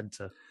organised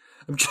centre.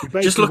 I'm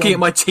just looking at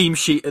my team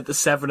sheet at the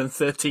 7 and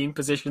 13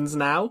 positions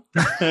now.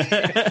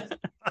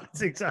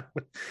 That's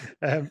exactly.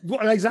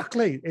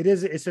 Exactly.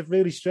 It's a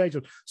really strange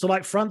one. So,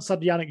 like, France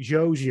had Yannick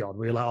Joji on.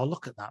 We were like, oh,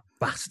 look at that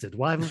bastard.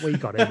 Why haven't we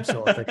got him?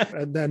 Sort of thing.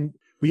 And then,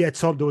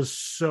 Tom, there was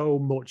so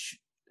much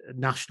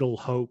national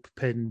hope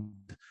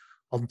pinned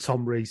on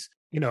Tom Rees.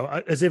 You know,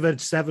 as if a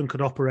 7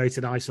 could operate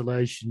in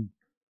isolation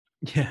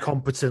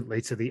competently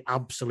to the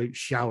absolute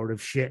shower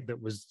of shit that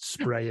was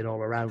spraying all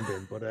around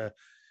him. But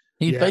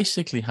he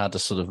basically had a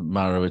sort of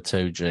Maro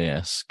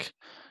Itoje-esque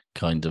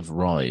kind of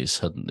rise,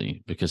 hadn't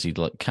he? Because he'd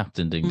like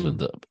captained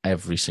England at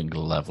every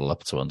single level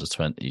up to under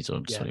 20s or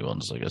under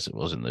 21s, I guess it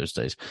was in those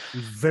days.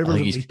 He's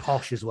virulently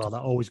posh as well.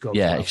 That always goes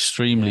well.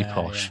 Extremely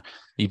posh. Yeah.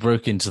 He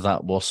broke into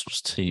that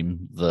Wasps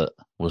team that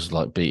was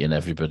like beating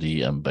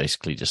everybody and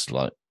basically just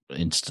like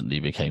instantly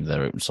became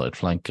their open side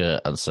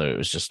flanker. And so it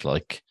was just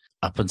like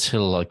up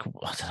until like,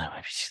 I don't know,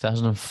 maybe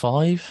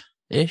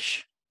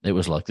 2005-ish. It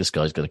was like, this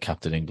guy's going to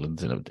captain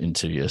England in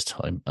 2 years'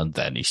 time. And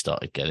then he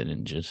started getting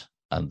injured.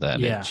 And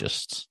then it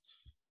just...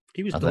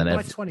 He was done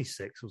by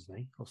 26, wasn't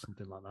he? Or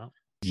something like that.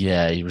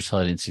 Yeah, he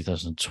retired in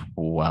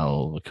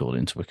 2012,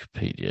 according to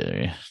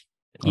Wikipedia.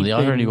 And the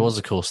irony was,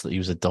 of course, that he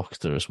was a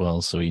doctor as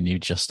well, so he knew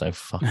just how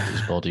fucked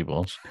his body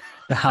was.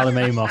 The Hallam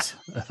Amos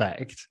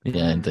effect.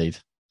 Yeah, indeed.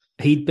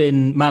 He'd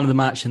been man of the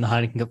match in the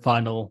Heineken Cup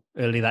final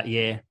early that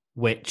year,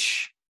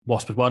 which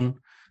Wasps had won.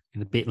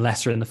 A bit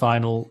lesser in the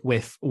final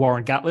with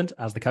Warren Gatland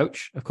as the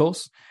coach, of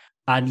course.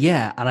 And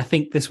I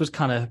think this was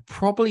kind of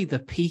probably the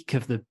peak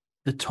of the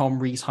Tom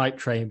Rees hype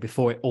train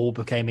before it all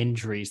became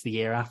injuries the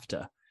year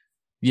after.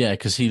 Yeah,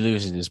 because he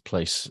loses his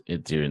place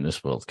during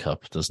this World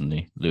Cup, doesn't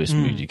he? Lewis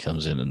Moody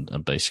comes in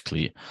and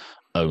basically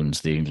owns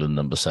the England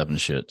number 7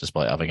 shirt,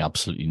 despite having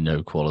absolutely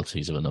no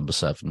qualities of a number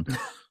 7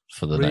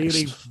 for the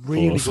next 4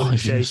 really or 5 good at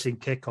years. chasing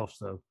kickoffs,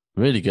 though.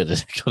 Really good.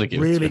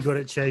 Really good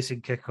at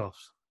chasing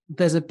kickoffs.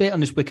 There's a bit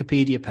on this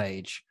Wikipedia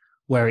page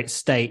where it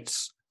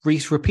states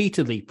Rees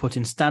repeatedly put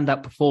in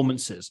standout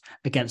performances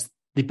against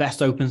the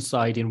best open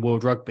side in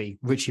world rugby,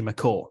 Richie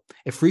McCaw.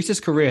 If Rees's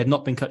career had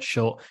not been cut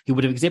short, he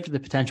would have exhibited the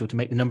potential to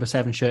make the number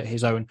 7 shirt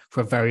his own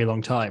for a very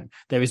long time.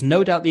 There is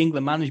no doubt the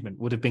England management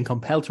would have been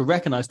compelled to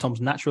recognise Tom's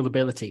natural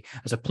ability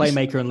as a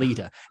playmaker and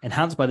leader,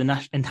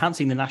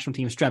 enhancing the national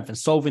team's strength and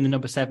solving the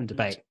number 7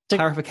 debate.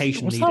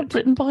 Clarification was needed. Was that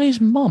written by his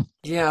mum?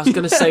 Yeah, I was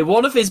going to say,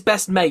 one of his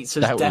best mates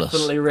has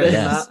definitely written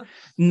that.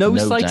 No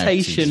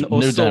citation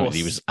or source. No doubt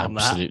he was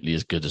absolutely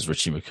as good as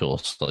Richie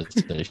McCaw's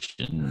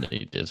citation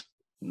needed.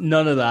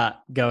 None of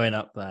that going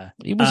up there.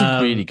 He was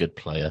a really good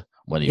player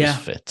when he was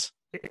fit.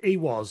 He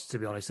was, to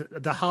be honest.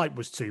 The hype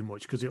was too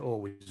much because it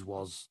always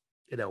was.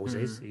 It always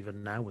is,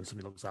 even now when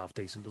something looks half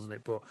decent, doesn't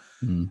it? But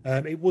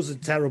it was a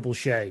terrible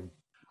shame.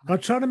 I'm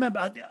trying to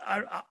remember.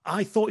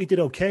 I thought he did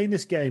okay in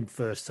this game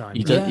first time.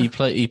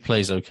 He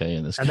plays okay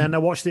in this game. And then I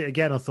watched it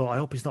again. I thought, I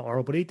hope he's not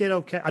horrible. But he did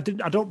okay. I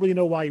don't really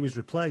know why he was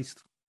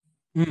replaced.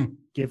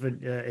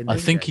 Given, I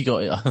think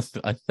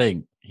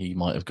he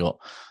might have got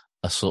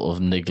a sort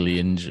of niggly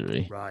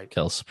injury, right?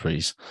 Kel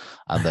Surprise,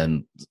 and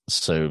then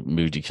so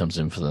Moody comes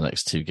in for the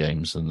next 2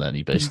 games, and then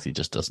he basically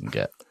just doesn't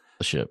get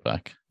the shirt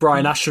back.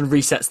 Brian Ashton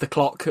resets the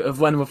clock of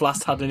when we've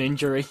last had an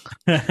injury.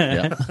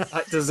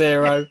 Back to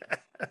 0.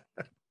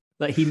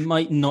 Like, he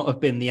might not have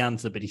been the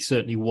answer, but he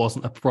certainly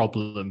wasn't a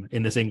problem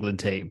in this England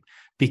team.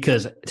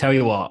 Because tell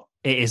you what,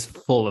 it is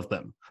full of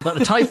them. Like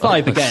the type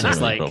 5 again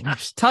is like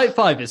type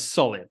 5 is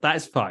solid. That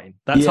is fine.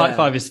 Type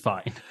 5 is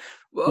fine.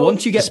 Well,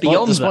 once you get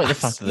beyond despite that, the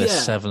fact that they're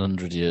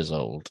 700 years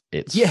old,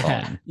 it's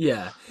fine.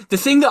 Yeah. The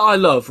thing that I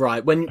love,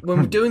 right, when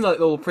we're doing like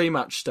all the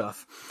pre-match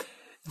stuff,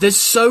 There's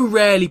so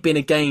rarely been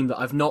a game that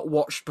I've not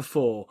watched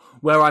before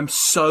where I'm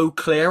so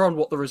clear on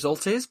what the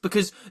result is,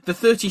 because the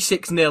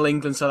 36-0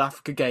 England-South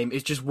Africa game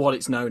is just what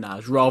it's known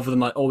as, rather than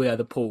like, oh yeah,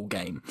 the pool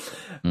game.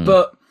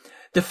 But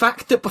the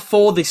fact that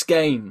before this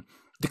game,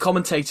 the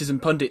commentators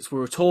and pundits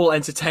were at all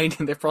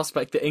entertaining the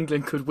prospect that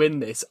England could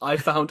win this, I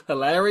found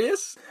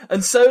hilarious.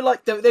 And so,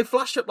 like, they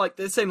flash up, like,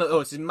 they're saying, like,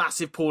 oh, it's a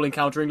massive pool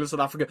encounter, England-South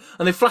Africa,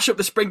 and they flash up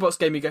the Springboks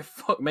game, and you go,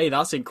 fuck me,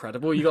 that's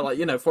incredible. You've got,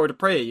 like, Florida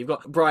Prayer, you've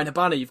got Brian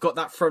Habana, you've got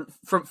that front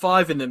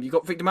five in them, you've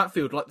got Victor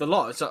Matfield, like, the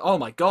lot. It's like, oh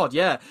my God,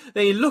 yeah.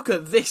 Then you look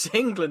at this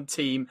England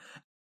team.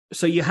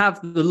 So you have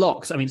the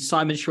locks. I mean,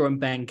 Simon Shaw and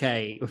Ben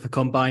Kay with a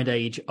combined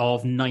age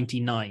of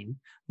 99.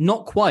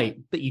 Not quite,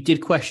 but you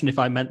did question if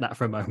I meant that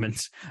for a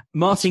moment.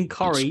 Martin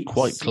Corrie,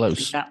 quite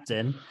close.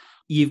 Captain.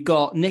 You've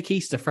got Nick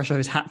Easter, fresh off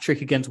his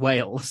hat-trick against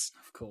Wales.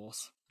 Of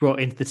course. Brought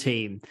into the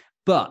team.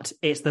 But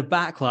it's the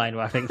back line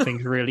where I think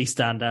things really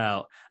stand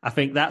out. I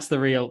think that's the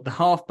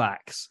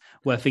halfbacks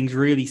where things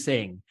really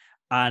sing.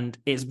 And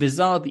it's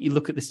bizarre that you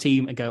look at this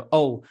team and go,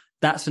 oh,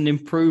 that's an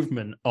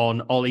improvement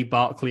on Ollie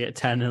Barkley at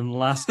 10 in the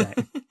last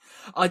game.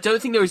 I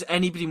don't think there is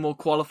anybody more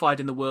qualified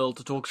in the world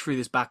to talk through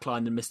this back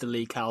line than Mr.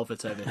 Lee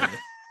Calvert over here.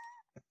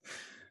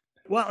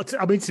 Well,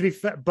 I mean, to be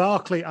fair,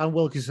 Barkley and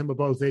Wilkinson were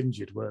both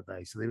injured, weren't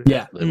they? So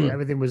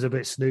everything was a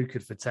bit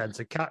snookered for 10.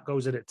 So Cat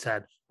goes in at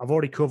 10. I've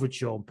already covered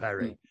Sean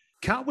Perry.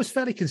 Cat was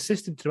fairly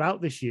consistent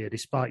throughout this year,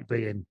 despite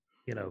being,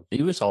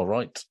 He was all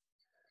right.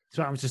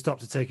 So having to stop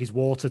to take his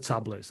water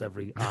tablets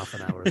every half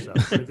an hour or so.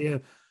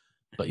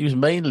 But he was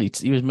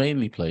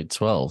mainly played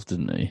 12,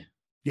 didn't he?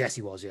 Yes,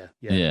 he was,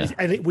 yeah.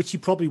 And which he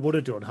probably would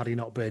have done had he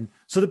not been.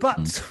 So the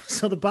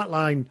back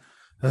line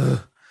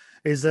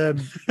is the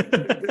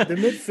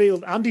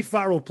midfield. Andy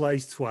Farrell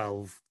plays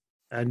 12,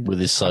 and with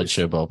his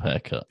sideshow bob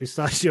haircut.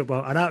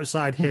 And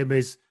outside him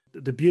is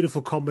the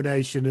beautiful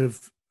combination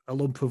of a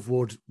lump of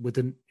wood with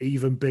an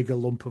even bigger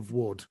lump of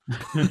wood.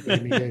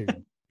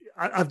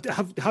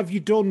 Have you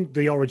done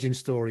the origin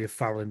story of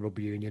Farrell in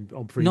rugby union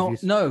on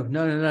previous?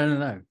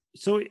 No.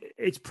 So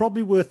it's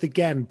probably worth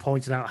again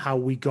pointing out how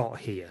we got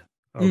here.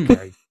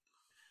 Okay,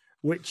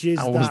 which is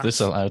how was this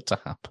allowed to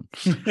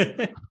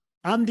happen?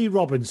 Andy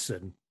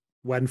Robinson,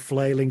 when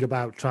flailing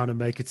about trying to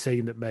make a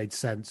team that made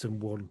sense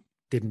and won,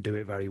 didn't do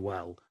it very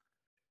well,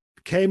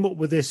 came up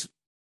with this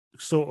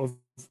sort of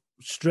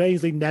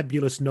strangely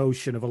nebulous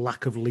notion of a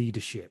lack of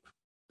leadership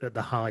at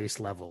the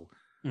highest level.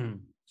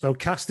 So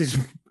cast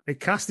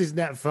his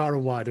net far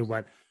and wide and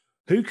went,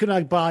 who can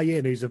I buy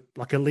in who's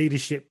like a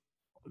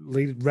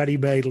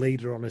ready-made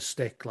leader on a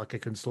stick, like a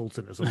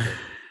consultant or something?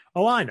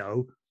 Oh, I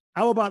know.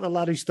 How about the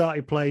lad who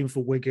started playing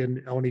for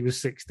Wigan when he was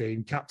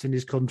 16, captained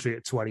his country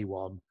at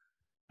 21,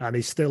 and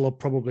he's still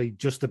probably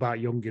just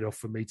about young enough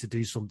for me to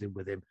do something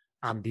with him,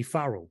 Andy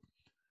Farrell.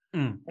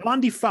 Well,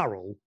 Andy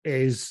Farrell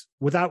is,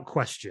 without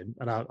question,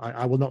 and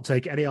I will not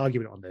take any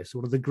argument on this,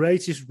 one of the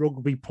greatest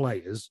rugby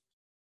players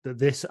that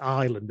this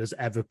island has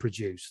ever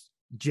produced.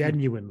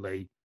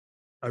 Genuinely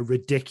a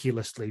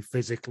ridiculously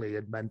physically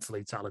and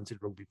mentally talented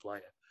rugby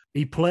player.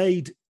 He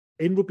played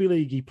in rugby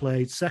league, he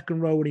played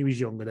second row when he was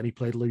young, and then he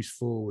played loose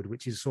forward,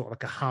 which is sort of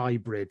like a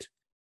hybrid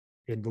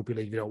in rugby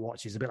league. If you don't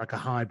watch, it's a bit like a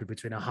hybrid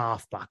between a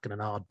halfback and an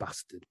hard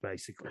bastard,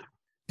 basically.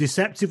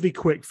 Deceptively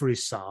quick for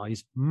his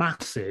size,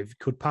 massive,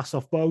 could pass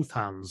off both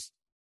hands.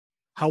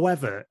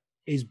 However,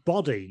 his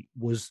body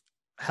was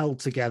held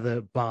together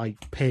by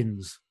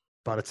pins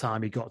by the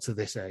time he got to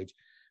this age.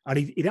 And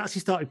he'd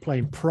actually started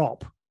playing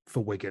prop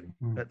for Wigan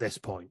at this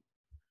point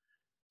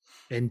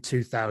in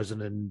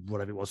 2000 and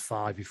whatever it was,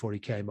 5, before he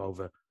came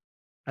over.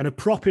 And a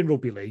prop in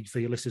rugby league, for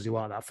your listeners who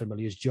aren't that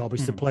familiar, his job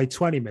is to play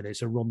 20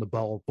 minutes and run the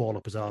ball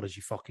up as hard as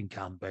you fucking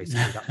can,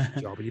 basically. That's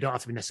the job. And you don't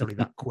have to be necessarily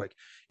that quick.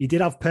 He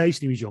did have pace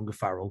when he was younger,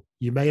 Farrell.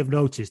 You may have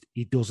noticed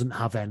he doesn't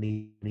have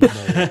any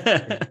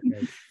anymore.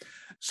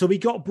 So he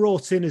got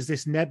brought in as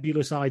this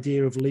nebulous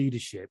idea of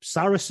leadership.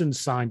 Saracens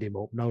signed him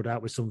up, no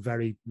doubt, with some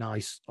very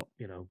nice,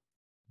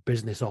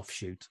 business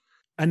offshoot.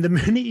 And the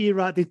minute he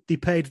arrived, they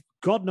paid,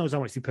 God knows how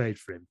much they paid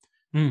for him.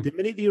 The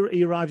minute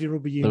he arrived in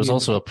rugby union, there was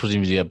also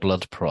presumably a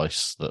blood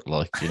price that,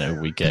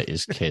 we get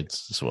his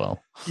kids as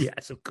well.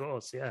 Yes, of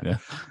course, yeah.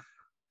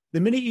 The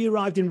minute he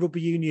arrived in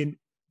rugby union,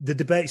 the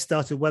debate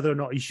started whether or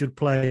not he should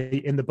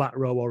play in the back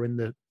row or in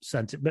the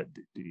centre. But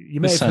you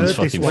may have heard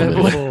this one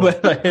before. Where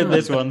have I heard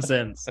this one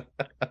since?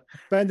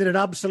 Spending an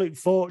absolute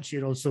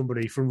fortune on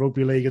somebody from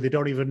rugby league, and they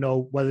don't even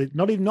know whether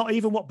not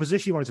even what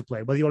position you wanted to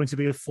play, whether you wanted to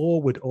be a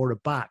forward or a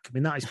back. I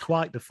mean, that is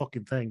quite the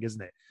fucking thing,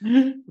 isn't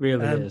it?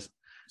 Really is.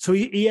 So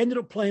he ended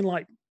up playing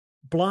like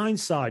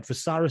blindside for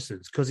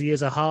Saracens because he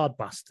is a hard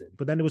bastard.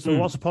 But then there was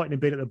lots of point in him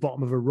being at the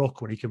bottom of a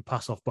ruck when he can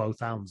pass off both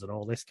hands and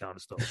all this kind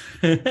of stuff.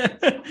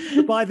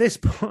 But by this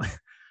point,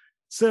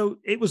 so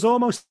it was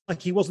almost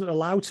like he wasn't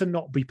allowed to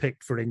not be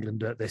picked for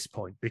England at this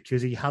point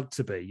because he had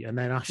to be. And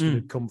then Ashton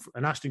had come,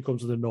 and Ashton comes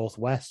to the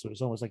Northwest, so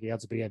it's almost like he had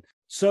to be in.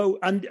 So,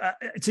 and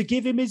to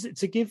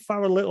give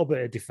Farrell a little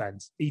bit of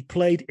defence, he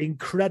played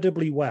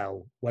incredibly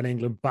well when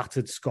England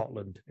battered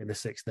Scotland in the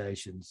Six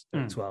Nations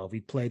at 12.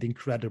 He played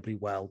incredibly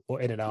well,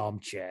 but in an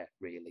armchair,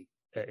 really,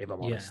 if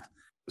I'm honest.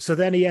 So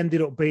then he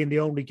ended up being the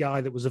only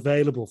guy that was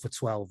available for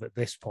 12 at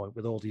this point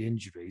with all the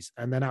injuries.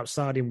 And then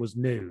outside him was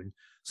Noon.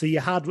 So you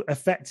had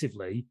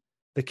effectively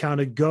the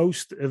kind of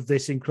ghost of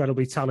this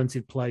incredibly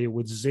talented player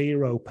with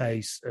zero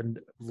pace and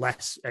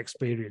less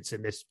experience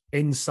in this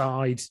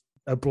inside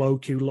a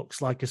bloke who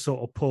looks like a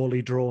sort of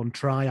poorly drawn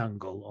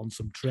triangle on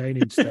some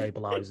training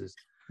stabilizers.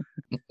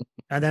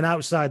 And then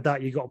outside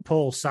that, you got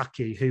Paul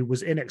Saki, who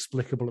was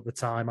inexplicable at the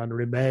time and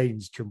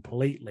remains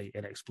completely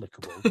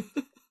inexplicable.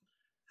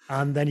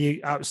 And then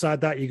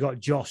outside that, you got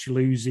Josh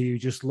Lucy, who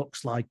just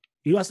looks like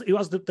he has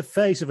the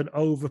face of an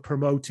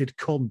over-promoted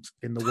cunt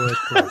in the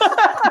workplace.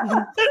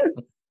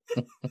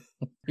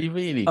 He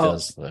really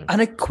does, though.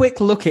 And a quick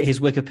look at his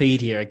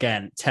Wikipedia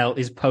again,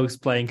 his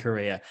post-playing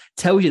career,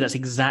 tells you that's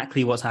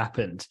exactly what's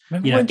happened.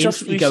 Remember when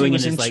Josh Lucy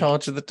was in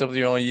charge of the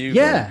WRU?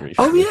 Yeah.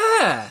 Oh,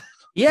 yeah.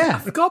 Yeah. I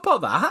forgot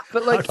about that.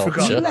 But like,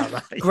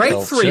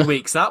 great 3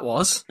 weeks that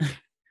was.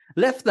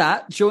 Left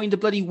that, joined a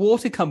bloody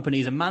water company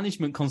as a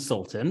management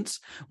consultant,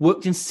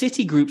 worked in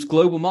Citigroup's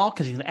global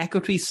marketing as an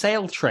equity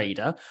sale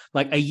trader,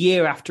 like a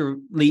year after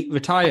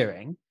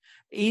retiring.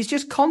 He's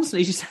just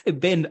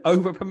been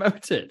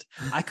over-promoted.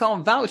 I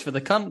can't vouch for the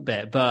cunt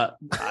bit, but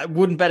I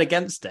wouldn't bet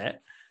against it.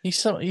 He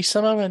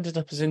somehow ended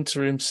up as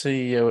interim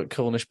CEO at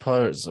Cornish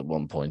Pirates at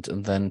one point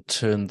and then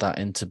turned that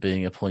into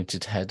being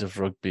appointed head of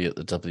rugby at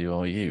the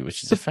WRU,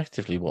 which is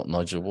effectively what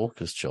Nigel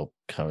Walker's job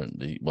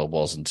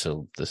was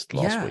until this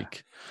last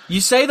week.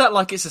 You say that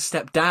like it's a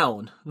step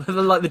down, like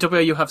the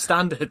WRU have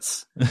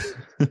standards.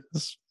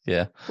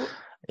 Yeah.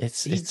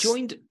 He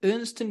joined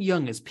Ernst &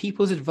 Young as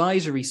People's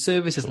Advisory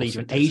Services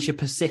Leader in Asia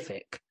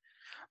Pacific.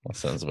 That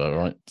sounds about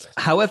right.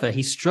 However,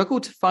 he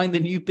struggled to find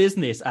the new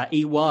business at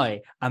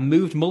EY and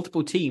moved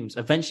multiple teams,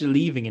 eventually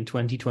leaving in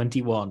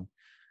 2021,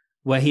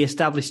 where he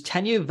established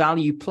Tenure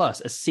Value Plus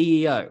as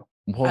CEO.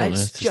 What on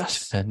earth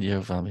is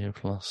Tenure Value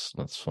Plus?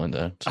 Let's find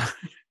out.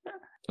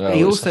 He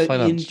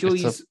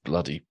enjoys... It's a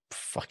bloody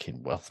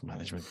fucking wealth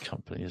management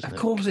company, isn't it? Of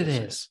course it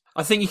is.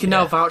 I think you can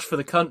now vouch for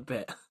the cunt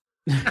bit.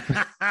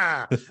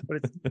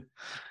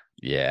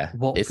 Yeah.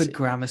 Watford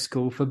Grammar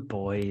School for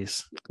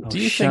Boys.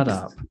 Shut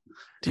up.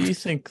 Do you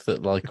think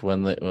that, like,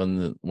 when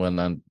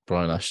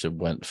Brian Ashton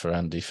went for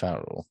Andy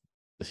Farrell,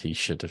 he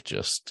should have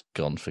just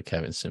gone for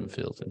Kevin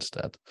Sinfield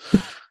instead,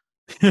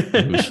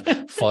 who's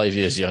 5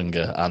 years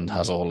younger and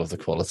has all of the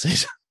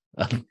qualities?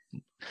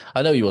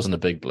 I know he wasn't a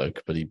big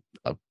bloke, but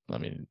I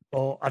don't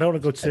want to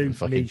go too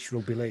niche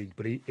rugby league,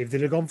 but if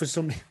they'd have gone for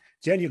somebody,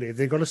 genuinely, if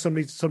they'd gone to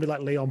somebody like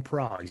Leon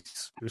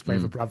Price, who was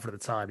playing for Bradford at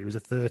the time, he was a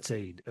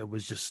 13 and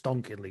was just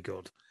stonkingly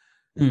good.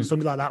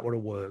 Something like that would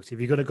have worked if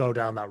you're going to go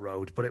down that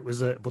road, but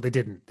but they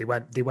didn't. They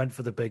went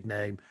for the big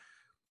name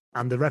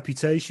and the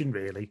reputation,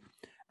 really.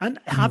 And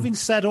having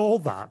said all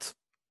that,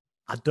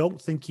 I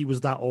don't think he was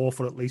that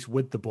awful, at least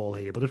with the ball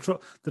here. But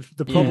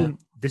the problem,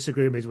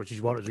 disagreeing as much as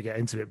you wanted to get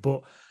into it,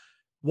 but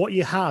what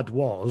you had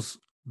was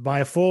my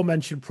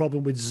aforementioned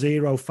problem with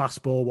zero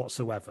fastball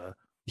whatsoever,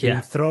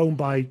 being thrown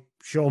by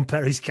Sean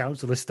Perry's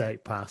council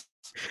estate pass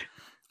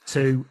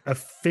to a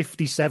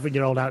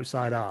 57-year-old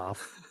outside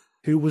half.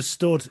 Who was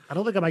stood, I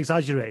don't think I'm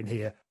exaggerating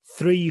here,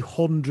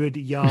 300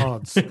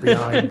 yards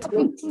behind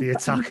the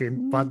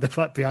attacking,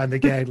 behind the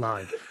gain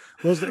line.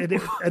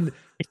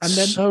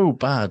 It's so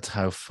bad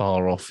how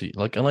far off he,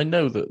 and I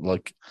know that,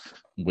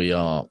 we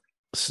are,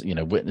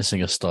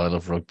 witnessing a style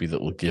of rugby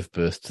that will give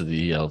birth to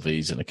the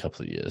ELVs in a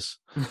couple of years.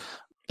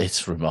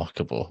 It's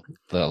remarkable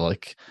that,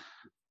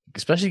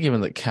 especially given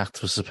that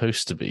Cat was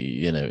supposed to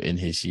be, in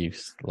his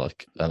youth,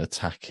 an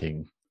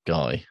attacking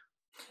guy.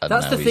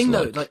 That's the thing,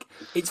 though.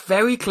 It's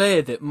very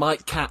clear that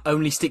Mike Catt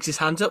only sticks his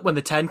hands up when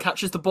the 10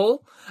 catches the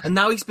ball, and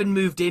now he's been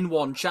moved in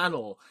one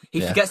channel. He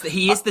forgets that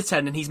he is the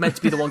 10 and he's meant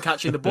to be the one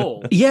catching the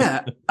ball.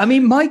 Yeah, I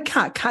mean, Mike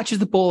Catt catches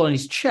the ball on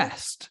his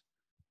chest,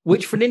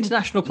 which for an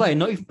international player,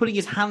 not even putting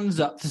his hands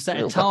up to set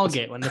a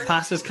target when the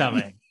pass is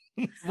coming.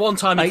 One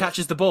time he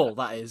catches the ball,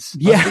 that is.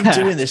 Yeah. I've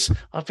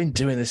been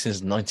doing this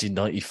since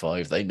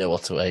 1995. They know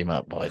what to aim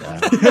at by now.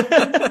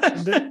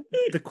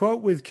 The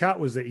quote with Cat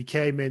was that he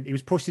came in, he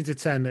was pushed into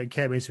 10 and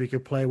came in so he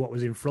could play what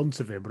was in front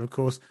of him. But of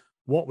course,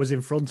 what was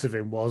in front of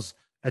him was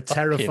a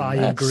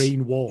terrifying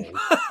green wall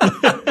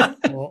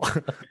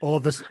or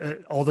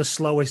the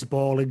slowest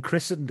ball in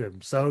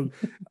Christendom. So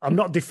I'm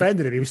not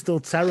defending him. He was still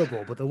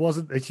terrible, but there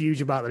wasn't a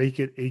huge amount that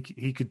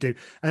he could do.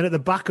 And at the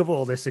back of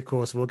all this, of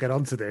course, we'll get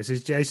onto this,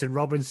 is Jason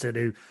Robinson,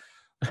 who,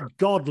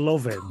 God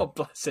love him. God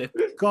bless him.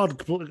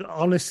 God,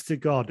 honest to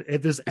God,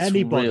 if there's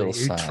anybody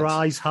who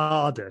tries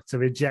harder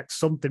to inject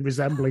something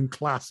resembling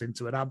class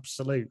into an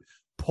absolute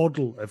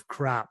puddle of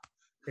crap,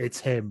 it's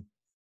him.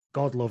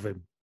 God love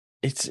him.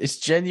 It's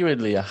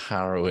genuinely a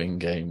harrowing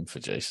game for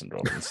Jason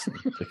Robinson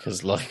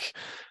because,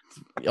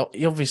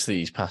 obviously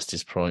he's past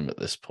his prime at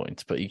this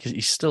point, but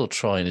he's still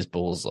trying his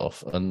balls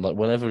off, and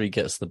whenever he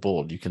gets the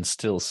ball, you can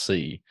still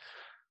see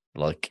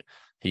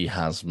he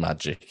has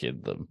magic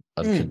in them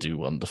and can do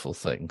wonderful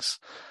things.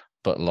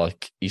 But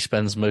he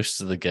spends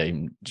most of the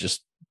game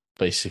just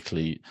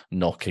basically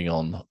knocking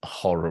on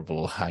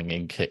horrible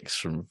hanging kicks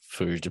from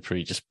Fourie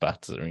Dupree, just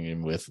battering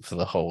him with for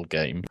the whole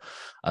game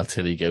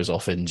until he goes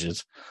off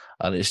injured.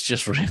 And it's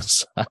just real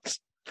sad.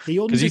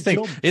 Because you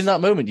think, in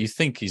that moment, you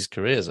think his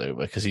career's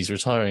over because he's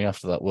retiring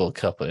after that World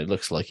Cup and it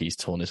looks like he's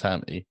torn his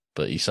hammy,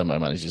 but he somehow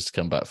manages to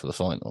come back for the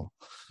final.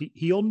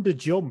 He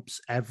underjumps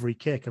every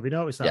kick. Have you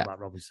noticed that about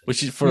Robinson?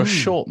 Which is, for a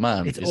short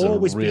man, it's is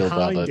always a real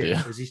behind bad idea.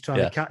 him as he's trying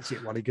to catch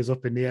it while he goes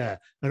up in the air.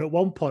 And at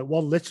one point,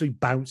 one literally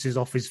bounces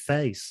off his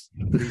face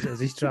as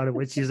he's trying to,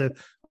 which is a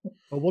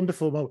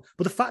wonderful moment.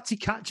 But the fact he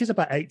catches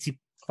about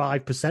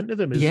 85% of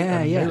them is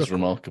It's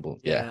remarkable.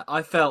 Yeah,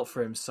 I felt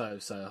for him so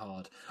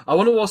hard. I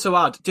want to also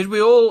add, did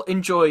we all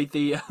enjoy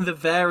the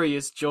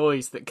various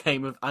joys that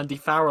came of Andy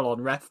Farrell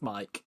on ref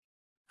mic?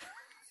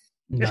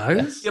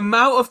 No. The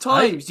amount of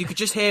times you could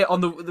just hear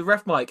on the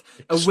ref mic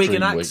a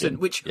Wigan accent,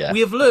 which we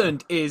have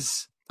learned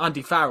is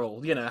Andy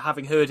Farrell,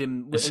 having heard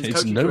him.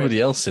 It's nobody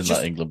else in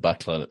that England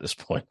backline at this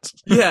point.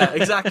 Yeah,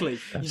 exactly.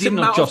 The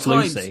amount of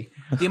times Lucy.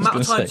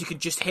 You could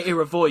just hear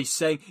a voice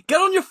saying,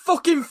 "Get on your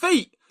fucking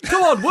feet!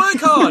 Come on, work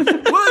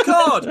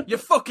hard, you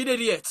fucking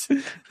idiot!"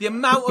 The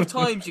amount of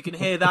times you can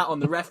hear that on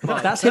the ref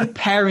mic. That's him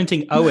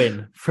parenting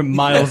Owen from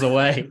miles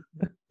away.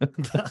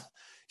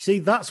 See,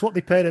 that's what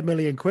they paid £1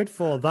 million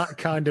for. That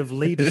kind of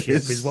leadership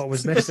is what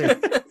was missing.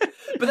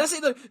 But that's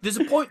it though. There's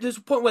a point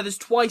where there's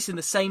twice in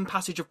the same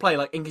passage of play,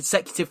 like in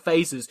consecutive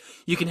phases,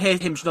 you can hear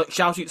him like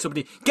shouting at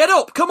somebody, "Get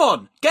up! Come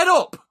on! Get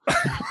up!"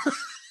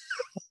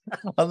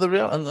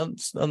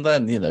 and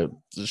then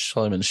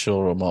Simon Shaw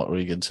or Mark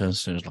Regan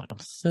turns to him and is like, "I'm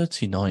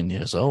 39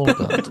 years old,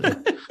 Andy.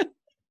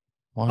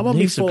 My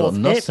knees have got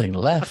nothing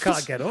left. I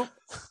can't get up."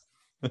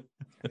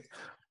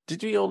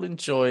 Did we all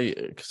enjoy?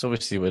 Because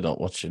obviously we're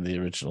not watching the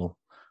original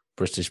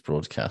British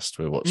broadcast.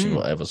 We're watching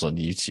whatever's on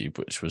YouTube,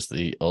 which was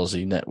the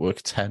Aussie Network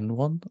 10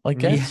 one, I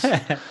guess.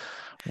 Yeah.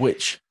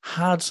 Which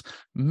had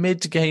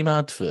mid-game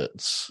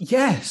adverts.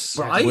 Yes.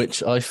 Right.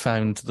 Which I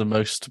found the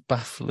most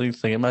baffling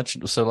thing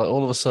imaginable. So, like,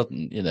 all of a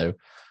sudden,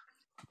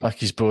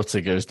 Becky's daughter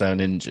goes down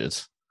injured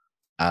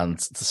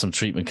and some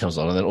treatment comes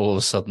on, and then all of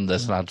a sudden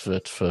there's an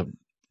advert for,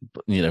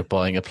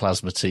 buying a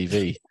plasma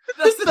TV.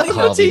 That's the thing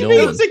about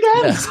TVs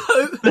again. Yeah.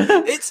 So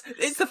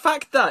it's the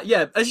fact that,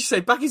 as you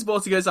say, Becky's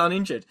daughter goes down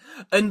injured,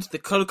 and the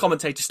colour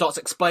commentator starts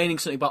explaining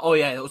something about,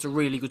 that was a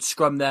really good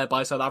scrum there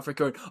by South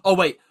Africa, and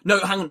wait, no,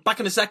 hang on, back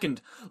in a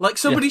second. Like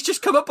somebody's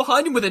just come up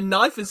behind him with a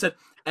knife and said,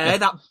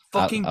 that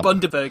fucking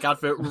Bundaberg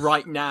advert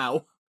right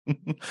now.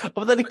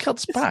 But then it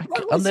cuts back,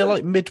 and they're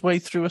like midway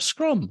through a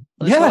scrum.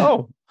 And it's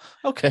like,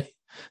 okay.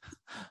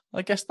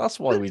 I guess that's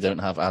why we don't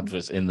have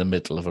adverts in the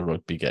middle of a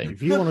rugby game.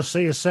 If you want to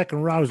see a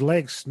second row's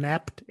leg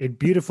snapped in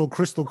beautiful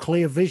crystal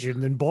clear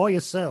vision, then buy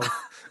yourself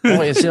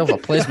a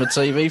plasma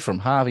TV from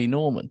Harvey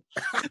Norman.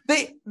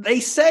 They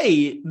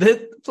say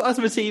that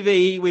plasma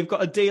TV, we've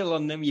got a deal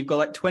on them. You've got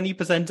like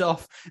 20%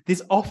 off.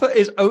 This offer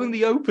is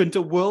only open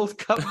to World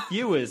Cup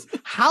viewers.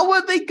 How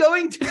are they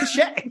going to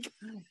check?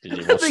 Did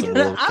you watch the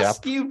World Cup?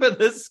 Ask you for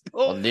the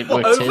score.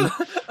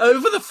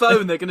 Over the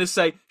phone, they're going to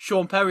say,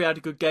 "Sean Perry had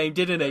a good game,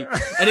 didn't he?"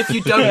 And if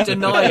you don't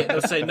deny it,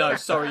 they'll say, "No,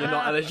 sorry, you're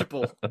not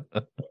eligible."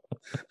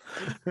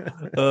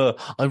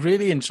 I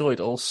really enjoyed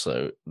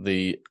also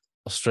the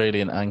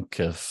Australian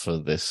anchor for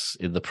this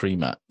in the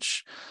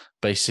pre-match.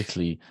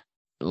 Basically,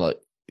 like,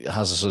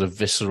 has a sort of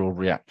visceral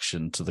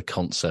reaction to the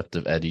concept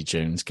of Eddie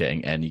Jones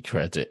getting any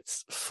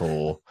credit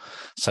for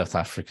South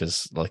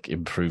Africa's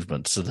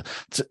improvement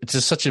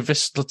to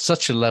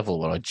such a level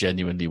where I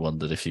genuinely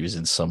wondered if he was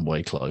in some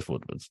way Clive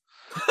Woodward.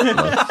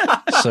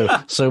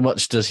 So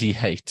much does he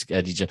hate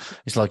Eddie Jones.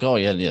 It's like,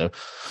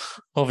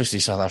 obviously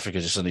South Africa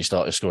just suddenly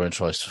started scoring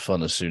tries for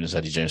fun as soon as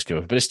Eddie Jones came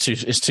over, but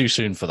it's too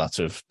soon for that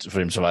for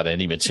him to have had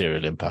any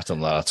material impact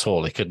on that at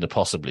all. It couldn't have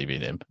possibly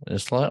been him. And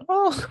it's like,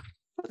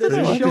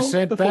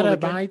 30% better,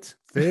 mate.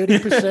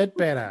 30%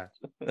 better.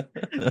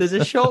 There's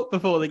a shot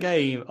before the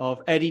game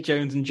of Eddie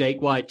Jones and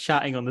Jake White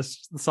chatting on the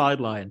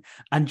sideline,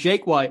 and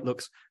Jake White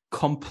looks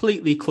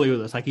completely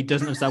clueless, like he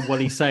doesn't understand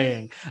what he's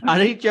saying.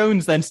 And Eddie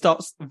Jones then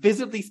starts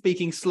visibly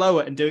speaking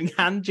slower and doing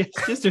hand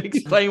gestures to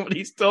explain what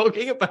he's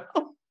talking about.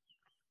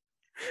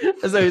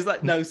 So he's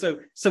like, no, so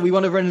we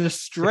want to run in a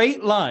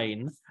straight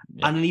line,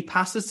 and then he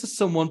passes to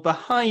someone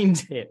behind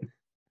him.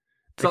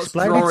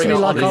 Explain it to me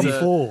like I'm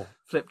 4.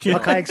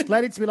 Okay,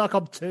 explain it to me like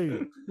I'm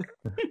 2.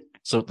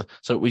 So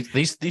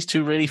these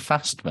two really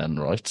fast men,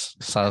 right,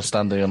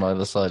 standing on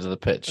either side of the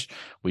pitch,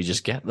 we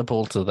just get the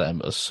ball to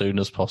them as soon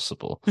as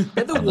possible.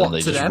 Get the and what then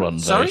they to just them? run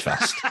Sorry? very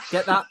fast.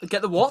 Get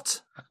the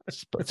what?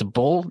 It's a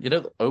ball,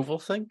 the oval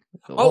thing.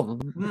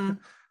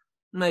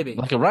 Maybe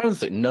like a round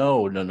thing.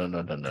 No,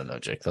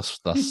 Jake. That's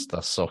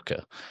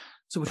soccer.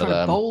 So we're trying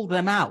to bowl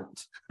them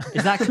out.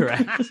 Is that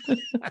correct?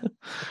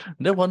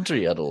 No wonder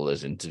he had all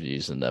those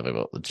interviews and never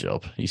got the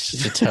job. He's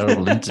such a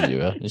terrible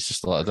interviewer. He's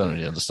just like, I don't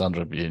really understand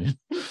rugby union.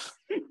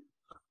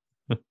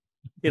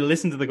 He'll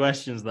listen to the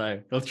questions,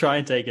 though. He'll try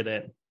and take it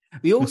in.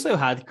 We also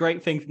had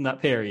great thing from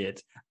that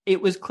period. It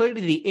was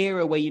clearly the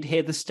era where you'd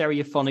hear the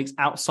stereophonics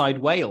outside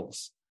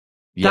Wales.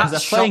 Yeah. That They're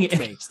playing shocked it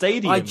me. in a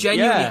stadium. I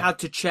genuinely Yeah. had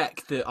to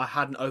check that I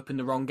hadn't opened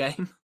the wrong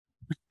game.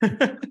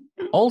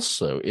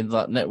 Also, in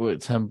that Network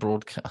 10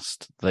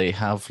 broadcast, they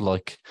have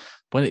like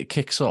when it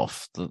kicks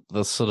off,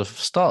 the sort of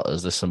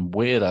starters. There's some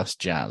weird ass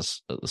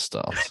jazz at the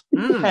start,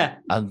 Yeah.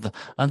 and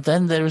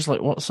then there is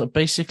like what's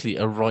basically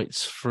a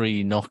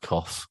rights-free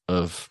knockoff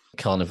of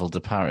Carnival de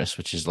Paris,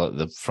 which is like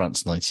the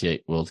France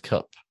 '98 World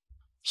Cup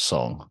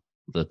song.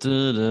 The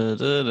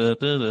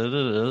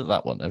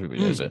that one,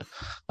 everybody knows it,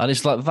 and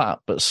it's like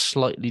that, but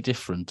slightly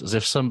different, as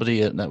if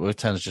somebody at Network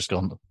 10 has just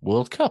gone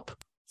World Cup,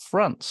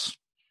 France.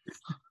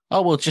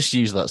 Oh, we'll just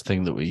use that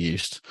thing that we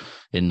used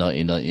in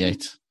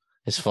 1998.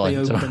 It's fine. They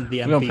opened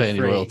the We won't pay any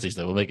MP3. royalties,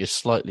 though. We'll make it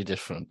slightly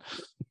different.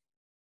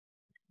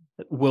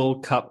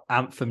 World Cup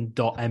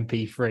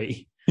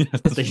anthem.mp3.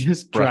 They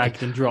just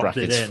dragged and dropped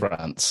it brackets in.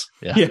 France.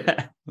 Yeah.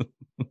 Yeah.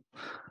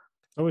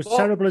 So as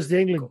terrible as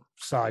the England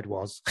side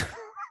was,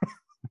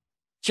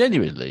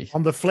 Genuinely.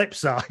 on the flip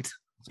side,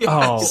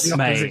 Oh, the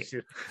mate.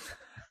 opposition.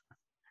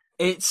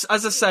 It's,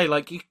 as I say,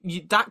 like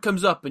you that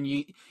comes up and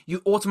you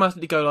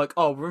automatically go like,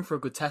 oh, we're in for a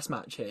good test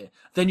match here.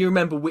 Then you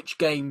remember which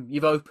game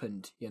you've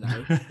opened, you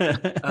know,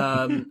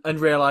 and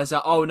realise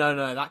that, oh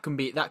no, that can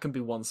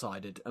be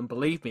one-sided. And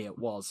believe me, it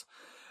was.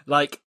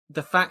 Like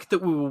the fact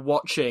that we were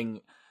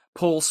watching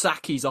Paul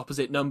Sackey's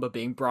opposite number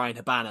being Brian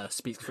Habana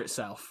speaks for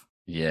itself.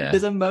 Yeah.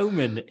 There's a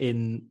moment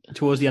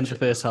towards the end of the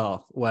first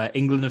half where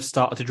England have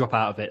started to drop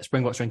out of it.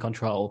 Springboks are in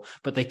control,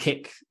 but they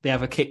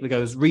have a kick that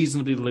goes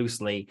reasonably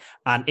loosely,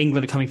 and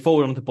England are coming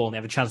forward on the ball and they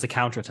have a chance to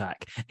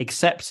counterattack.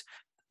 Except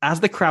as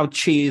the crowd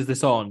cheers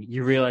this on,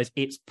 you realise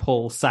it's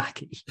Paul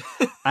Sackey.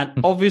 And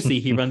obviously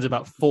he runs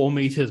about 4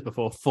 meters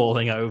before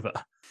falling over.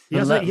 He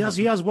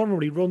has one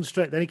where he runs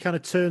straight, then he kind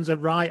of turns a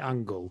right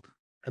angle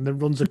and then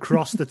runs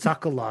across the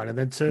tackle line and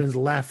then turns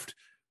left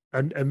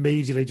and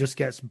immediately just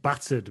gets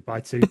battered by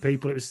 2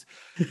 people.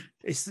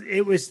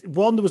 It was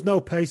one, there was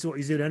no pace to what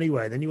he's doing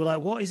anyway. Then you were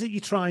like, what is it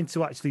you're trying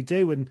to actually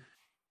do? And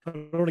I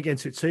don't want to get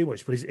into it too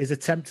much, but his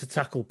attempt to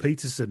tackle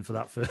Peterson for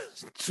that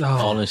first.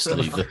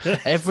 Honestly,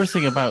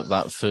 everything about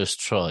that first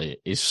try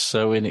is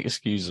so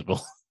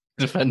inexcusable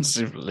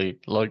defensively.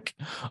 Like,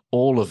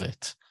 all of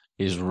it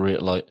is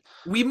real. Like,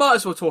 we might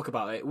as well talk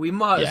about it. We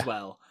might as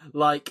well.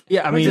 Like,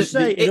 yeah, I mean,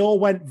 it all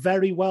went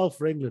very well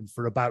for England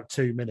for about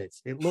 2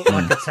 minutes. It looked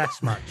like a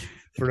test match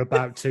for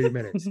about 2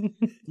 minutes,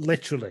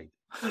 literally.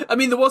 I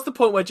mean, there was the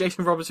point where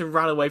Jason Robinson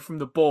ran away from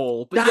the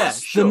ball, but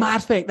that's sure. the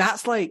mad thing.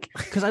 That's like,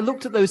 because I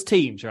looked at those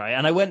teams, right,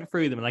 and I went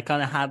through them, and I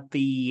kind of had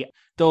the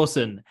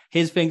Dawson,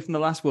 his thing from the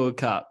last World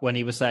Cup when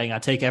he was saying, I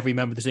take every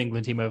member of this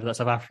England team over that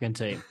South African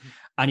team.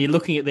 And you're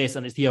looking at this,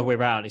 and it's the other way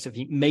around. It's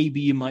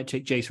maybe you might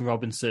take Jason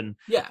Robinson,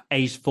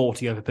 aged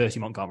 40, over Percy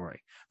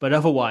Montgomery. But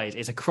otherwise,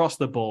 it's across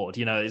the board.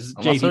 You know, it's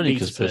that's only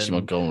because Percy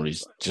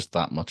Montgomery's just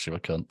that much of a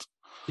cunt.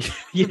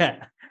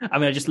 Yeah. I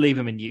mean, I just leave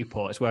him in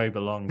Newport. It's where he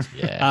belongs.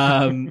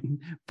 Yeah.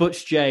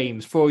 Butch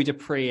James, Floyd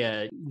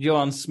Aprea,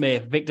 John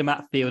Smith, Victor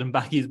Matfield, and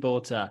Bakis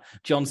Borta.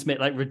 John Smith,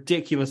 like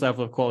ridiculous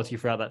level of quality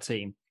throughout that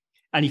team.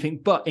 And you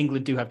think, but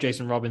England do have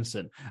Jason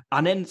Robinson.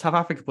 And then South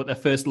Africa put their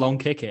first long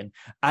kick in.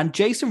 And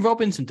Jason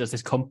Robinson does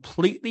this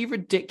completely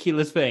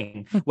ridiculous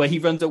thing where he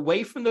runs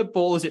away from the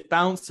ball as it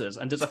bounces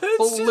and does a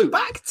full loop.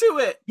 Back to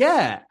it.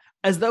 Yeah.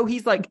 As though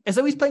he's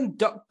playing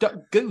duck, duck,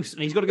 goose.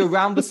 And he's got to go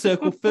round the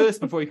circle first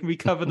before he can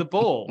recover the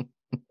ball.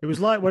 It was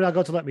like when I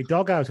got to let my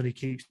dog out and he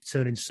keeps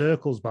turning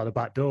circles by the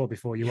back door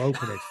before you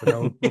open it for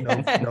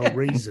no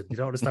reason. You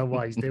don't understand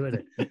why he's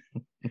doing it.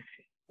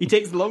 He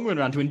takes the long run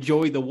around to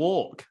enjoy the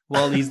walk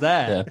while he's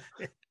there.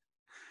 Yeah.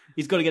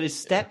 He's got to get his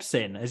steps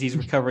in as he's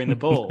recovering the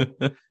ball.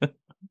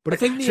 But I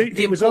think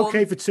it was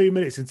okay for 2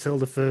 minutes until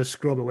the first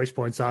scrub, at which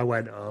point I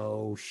went,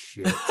 oh,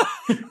 shit.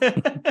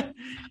 The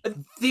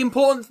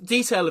important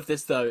detail of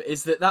this, though,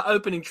 is that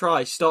opening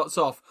try starts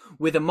off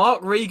with a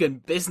Mark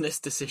Regan business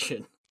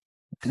decision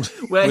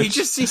where he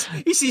sees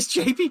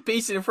JP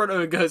Peterson in front of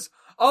him and goes,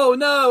 oh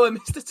no, I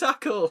missed a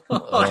tackle.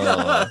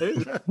 Oh,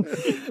 no.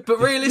 But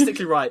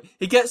realistically, right,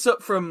 he gets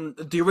up from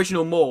the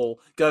original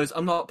maul, goes,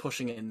 I'm not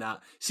pushing it in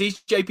that.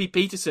 Sees JP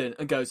Peterson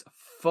and goes,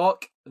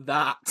 fuck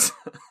that.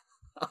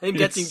 I'm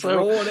getting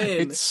drawn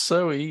in. It's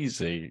so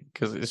easy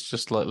because it's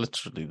just like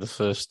literally the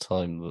first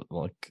time that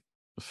like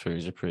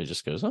Fury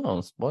just goes,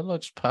 oh, why don't I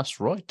just pass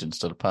right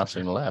instead of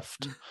passing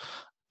left?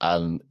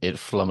 And it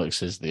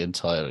flummoxes the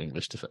entire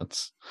English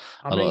defence.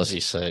 As you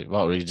say,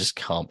 Mark Regan just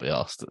can't be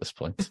asked at this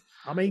point.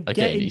 I mean,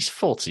 again, he's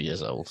 40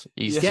 years old.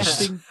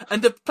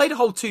 And they've played a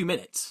whole 2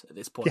 minutes at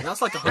this point.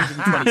 That's like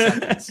 120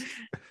 seconds.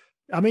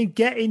 I mean,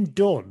 getting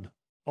done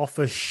off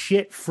a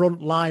shit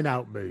front line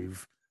out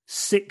move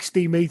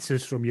 60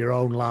 metres from your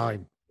own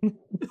line.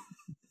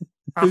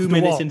 2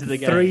 minutes into the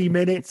game. 3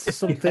 minutes or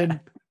something.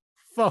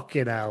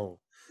 Fucking hell.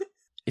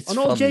 It's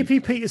all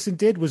JP Peterson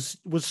did was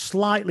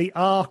slightly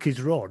arc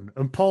his run,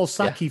 and Paul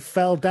Sackey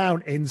fell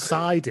down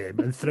inside him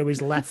and threw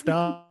his left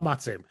arm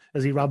at him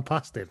as he ran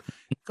past him.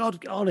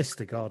 God, honest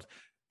to God.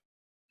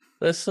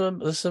 There's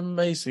some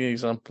amazing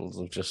examples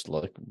of just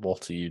like,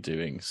 what are you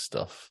doing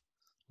stuff.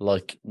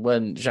 Like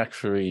when Jacques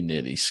Ferry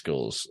nearly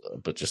scores,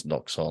 but just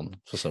knocks on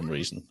for some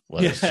reason.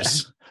 When it's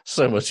just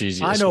so much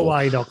easier. I to know score.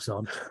 why he knocks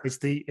on. It's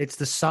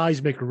the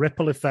seismic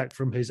ripple effect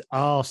from his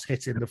arse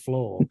hitting the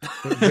floor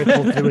that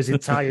rippled through his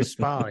entire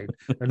spine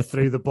and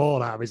threw the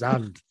ball out of his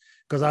hand.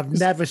 Because I've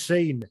never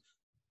seen,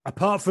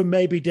 apart from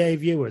maybe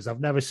Dave Ewers,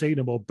 I've never seen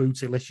a more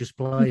bootylicious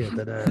player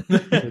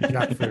than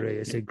Jacques Ferry.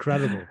 It's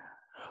incredible.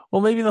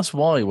 Well, maybe that's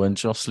why when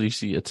Josh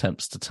Lucy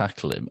attempts to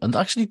tackle him and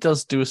actually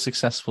does do a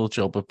successful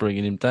job of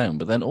bringing him down,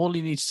 but then all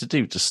he needs to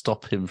do to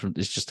stop him from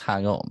is just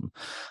hang on.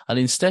 And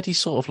instead he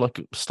sort of like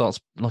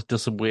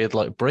does a weird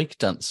like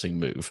breakdancing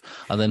move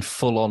and then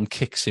full on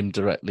kicks him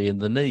directly in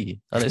the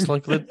knee. And it's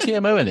like the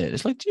TMO in it.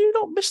 It's like, do you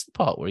not miss the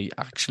part where he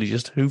actually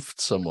just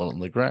hoofed someone on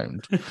the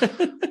ground?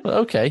 But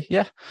okay,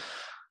 yeah.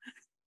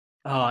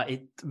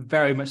 It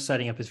very much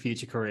setting up his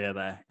future career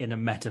there in a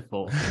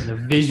metaphor, in a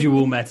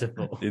visual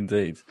metaphor.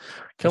 Indeed.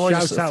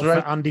 Shout out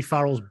for Andy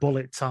Farrell's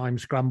bullet time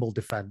scramble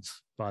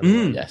defence, by the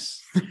way.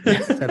 Yes.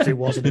 Except it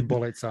wasn't in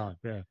bullet time,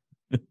 yeah.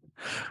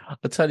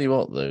 I tell you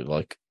what, though,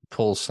 like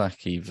Paul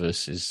Saki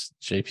versus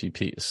JP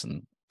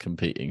Peterson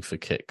competing for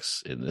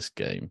kicks in this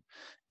game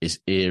is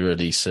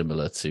eerily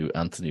similar to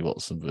Anthony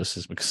Watson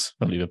versus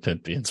Oliver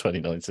Pimpy in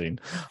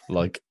 2019.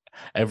 Like,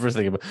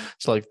 everything,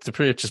 it's like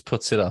Dupree just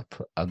puts it up,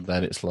 and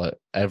then it's like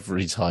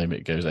every time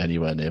it goes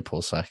anywhere near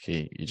Paul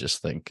Saki, you just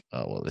think,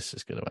 oh well, this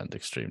is going to end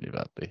extremely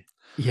badly.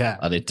 Yeah,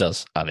 and it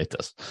does.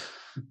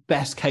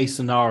 Best case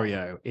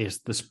scenario is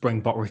the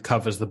Springbok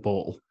recovers the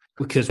ball,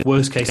 because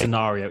worst case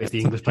scenario is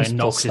the English player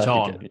knocks it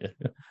on.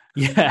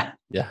 Yeah.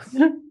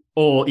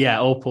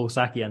 Or Paul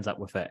Saki ends up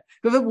with it.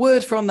 But a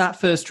word from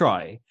that first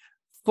try.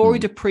 Forey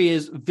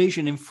Dupree's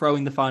vision in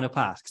throwing the final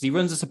pass, because he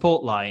runs a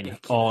support line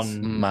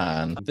on...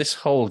 Man, this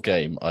whole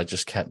game, I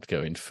just kept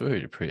going, Forey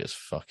Dupree is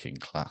fucking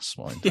class,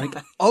 man.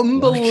 Like,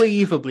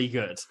 unbelievably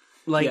good.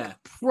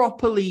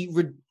 Properly,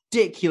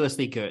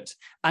 ridiculously good.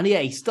 And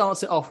he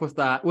starts it off with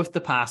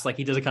the pass, like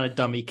he does a kind of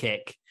dummy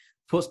kick,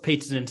 puts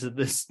Peterson into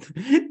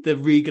the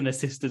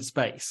Regan-assisted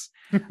space.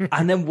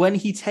 And then when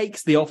he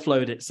takes the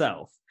offload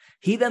itself,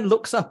 he then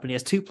looks up and he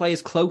has two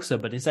players closer,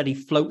 but instead he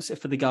floats it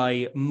for the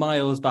guy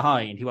miles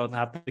behind who won't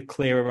have the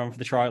clearer run for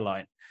the try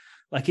line.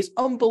 Like, it's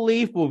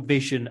unbelievable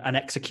vision and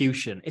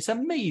execution. It's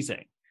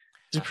amazing.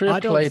 Dupree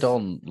played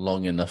on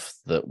long enough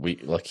that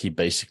he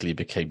basically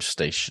became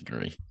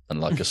stationary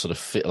and like a sort of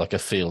field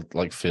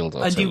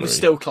artillery. And he was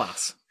still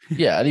class.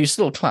 Yeah, and he was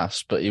still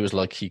class, but he was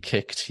like, he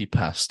kicked, he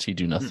passed, he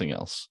do nothing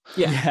else.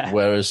 Yeah.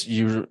 Whereas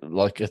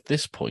at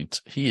this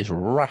point, he is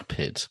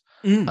rapid.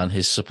 And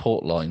his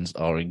support lines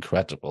are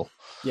incredible.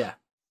 Yeah.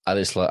 And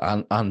it's like,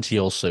 and he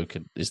also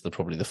is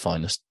probably the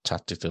finest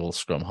tactical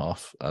scrum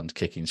half and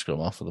kicking scrum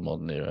half of the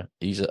modern era.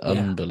 He's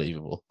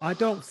unbelievable. I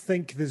struggle to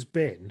think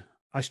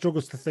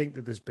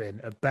that there's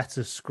been a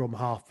better scrum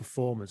half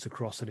performance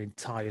across an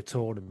entire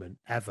tournament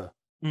ever.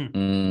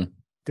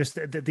 Just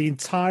the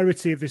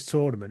entirety of this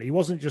tournament. He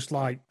wasn't just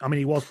like, I mean,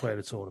 he was playing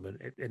a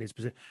tournament in his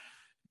position,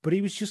 but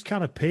he was just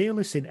kind of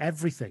peerless in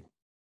everything.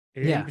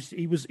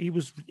 It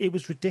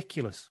was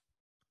ridiculous.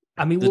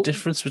 I mean, the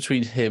difference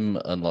between him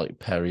and like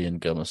Perry and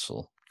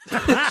Gummersall,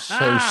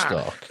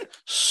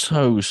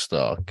 so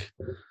stark.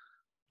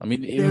 I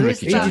mean, even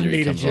Ricky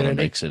Junior comes on and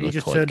makes it look quite good. He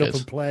just turned up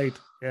and played.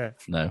 Yeah.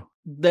 No.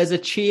 There's a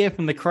cheer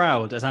from the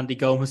crowd as Andy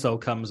Gummersall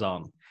comes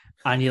on,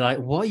 and you're like,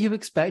 what are you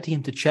expecting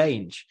him to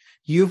change?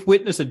 You've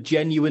witnessed a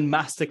genuine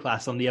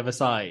masterclass on the other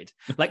side.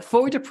 Like,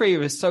 Forey Dupree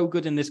is so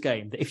good in this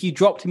game that if you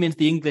dropped him into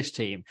the English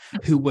team,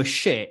 who were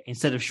shit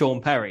instead of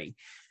Sean Perry,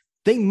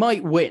 they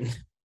might win.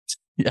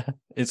 Yeah,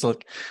 it's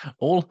like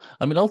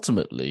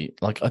ultimately,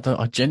 like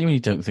I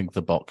genuinely don't think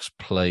the Boks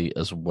play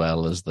as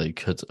well as they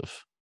could have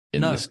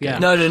in this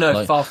game. No,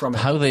 like, far from it.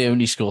 How they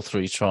only score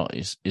 3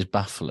 tries is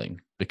baffling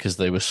because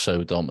they were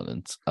so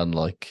dominant, and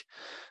like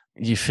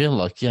you feel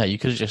like you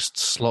could have just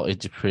slotted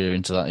Dupree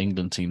into that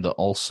England team that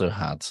also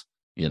had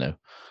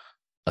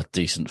a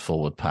decent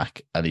forward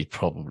pack, and he'd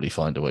probably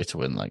find a way to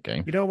win that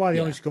game. You know why they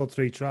only scored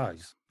 3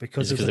 tries?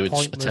 Because they were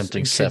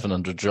attempting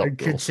 700 drop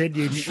goals.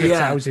 Continued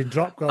shithousing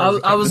drop goals.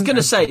 I was going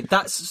to say,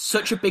 that's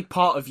such a big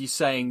part of you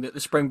saying that the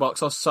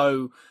Springboks are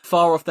so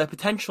far off their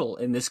potential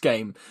in this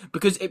game,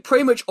 because it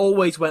pretty much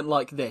always went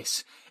like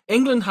this.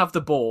 England have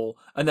the ball,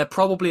 and they're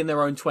probably in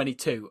their own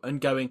 22,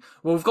 and going,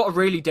 well, we've got a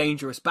really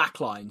dangerous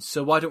backline,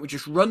 so why don't we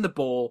just run the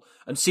ball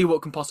and see what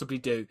we can possibly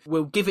do?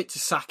 We'll give it to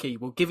Saki,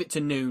 we'll give it to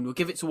Noon, we'll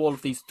give it to all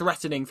of these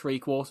threatening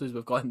 3/4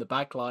 we've got in the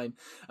backline,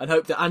 and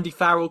hope that Andy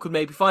Farrell could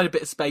maybe find a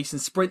bit of space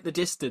and sprint the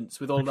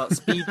distance with all that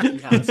speed that he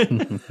has.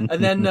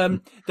 And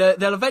then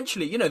they'll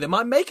eventually, they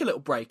might make a little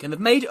break, and they've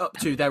made it up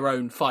to their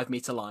own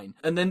 5-metre line,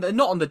 and then they're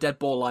not on the dead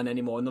ball line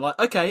anymore, and they're like,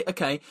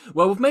 okay,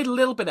 well, we've made a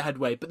little bit of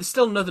headway, but there's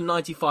still another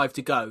 95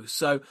 to go.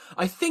 So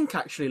I think,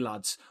 actually,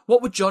 lads,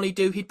 what would Johnny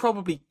do? He'd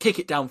probably kick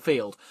it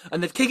downfield.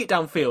 And they'd kick it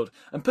downfield.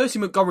 And Percy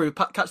Montgomery would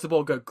catch the ball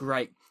and go,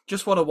 great,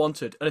 just what I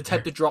wanted, and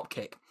attempt a drop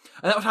kick.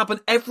 And that would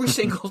happen every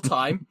single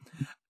time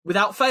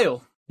without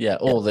fail. Yeah,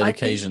 or they'd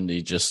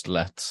occasionally just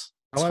let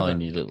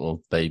tiny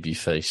little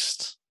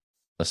baby-faced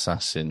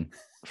assassin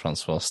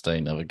Francois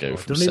Steyn have a go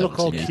from Doesn't he look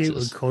all 70 cute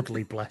metres. and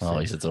cuddly, bless him? Oh,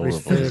 he's With adorable.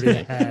 his furry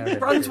hair and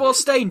Francois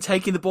Steyn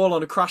taking the ball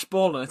on a crash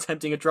ball and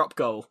attempting a drop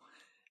goal.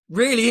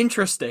 Really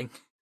interesting.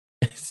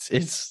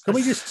 It's Can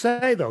we just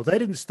say, though, they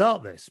didn't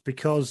start this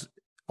because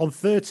on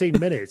 13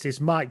 minutes, it's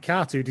Mike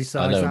Catt who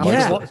decides I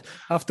know,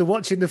 after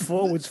watching the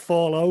forwards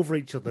fall over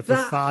each other for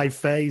That- 5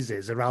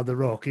 phases around the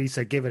ruck, he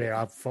said, give it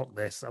here, fuck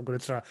this, I'm going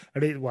to try.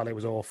 And it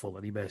was awful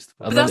and he missed.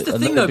 But that's the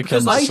thing, it though,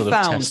 becomes because a I sort of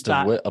found test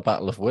that- of a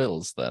battle of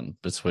wills then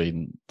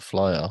between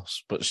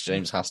fly-offs, but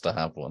James has to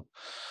have one.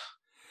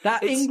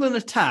 That England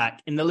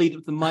attack in the lead up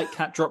to the Mike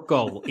Catt drop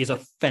goal is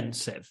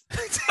offensive.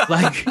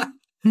 Like,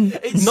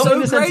 It's not so in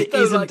the sense great, it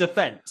though, isn't like,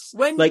 defense.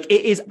 when- Like,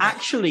 it is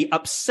actually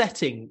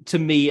upsetting to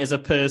me as a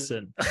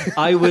person.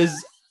 I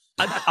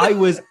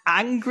was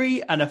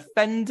angry and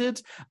offended,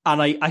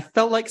 and I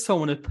felt like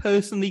someone had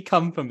personally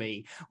come for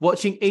me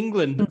watching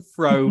England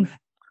throw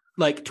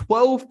like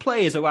 12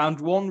 players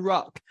around one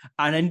ruck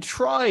and then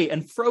try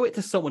and throw it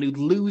to someone who'd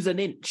lose an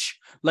inch.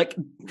 Like,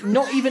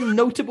 not even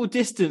notable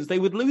distance. They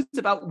would lose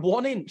about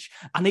 1 inch.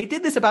 And they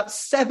did this about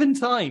 7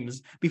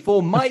 times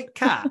before Mike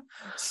Catt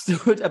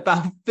stood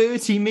about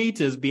 30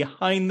 meters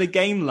behind the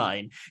game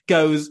line,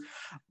 goes,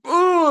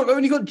 oh, I've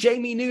only got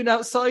Jamie Noon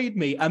outside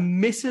me,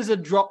 and misses a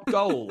drop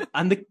goal.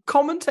 And the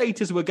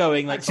commentators were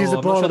going like, She's oh, a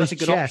I'm ball not sure on that's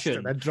his a good chest option.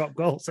 and then drop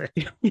goals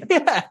in.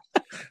 Yeah.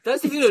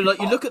 That's the thing, though, like,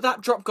 you look at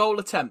that drop goal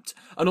attempt,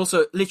 and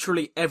also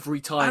literally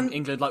every time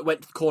England like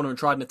went to the corner and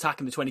tried an attack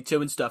in the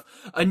 22 and stuff,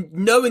 and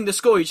knowing the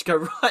score, you just go,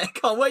 right, I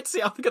can't wait to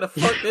see how they're going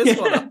to fuck this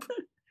one up.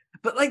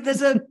 But like, there's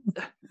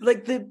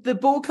the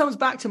ball comes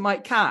back to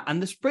Mike Catt,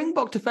 and the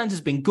Springbok defense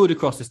has been good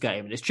across this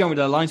game, and it's shown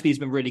their line speed's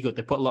been really good.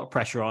 They put a lot of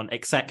pressure on,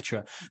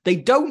 etc. They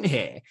don't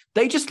here.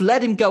 They just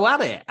let him go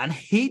at it, and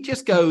he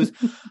just goes,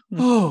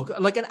 oh,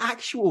 like an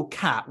actual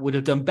cat would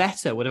have done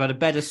better, would have had a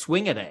better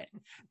swing at it.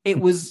 It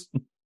was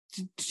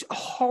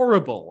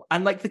horrible.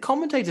 And like the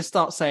commentators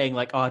start saying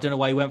like, oh, I don't know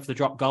why he went for the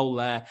drop goal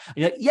there. And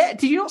you're like, yeah,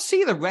 did you not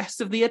see the rest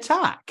of the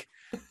attack?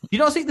 You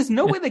don't see there's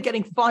no way they're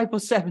getting 5 or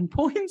 7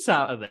 points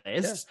out of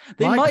this. Yeah.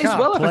 They Mike might Catt as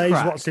well have plays a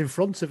crack. what's in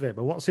front of him,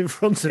 and what's in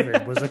front of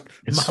him was a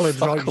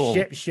maladroit all.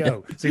 shit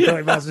show. So he thought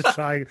he might as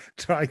well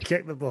try and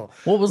kick the ball.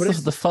 What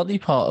was the funny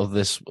part of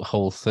this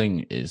whole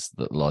thing is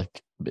that,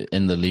 like,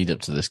 in the lead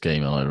up to this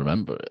game, and I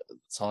remember it at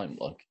the time,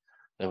 like,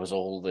 there was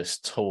all this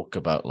talk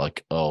about,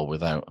 like, oh,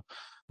 without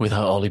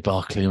Ollie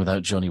Barkley and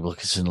without Johnny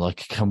Wilkinson,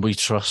 like, can we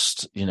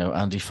trust,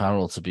 Andy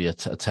Farrell to be a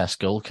test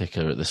goal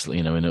kicker at this,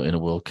 in a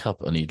World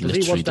Cup? And he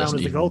literally he was down doesn't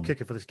as the even goal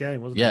kicker for this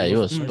game, wasn't he? Yeah, he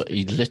was, but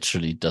he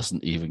literally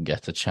doesn't even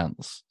get a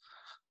chance.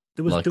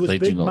 There was they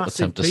big do not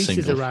massive attempt a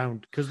pieces single.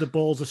 around because the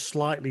ball's a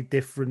slightly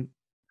different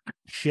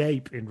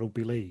shape in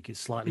rugby league. It's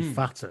slightly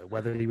fatter.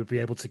 Whether he would be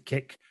able to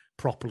kick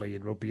properly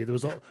in rugby, there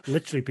was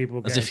literally people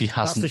were As getting, if he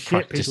that's the hasn't shit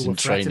practiced people in were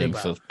fretting training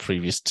about. for the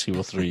previous 2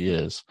 or 3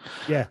 years.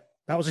 Yeah.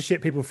 That was the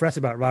shit people fret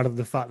about, rather than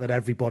the fact that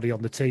everybody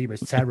on the team is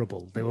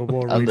terrible. They were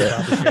more and worried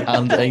about the shape.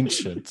 and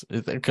ancient.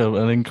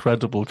 An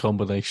incredible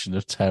combination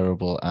of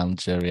terrible and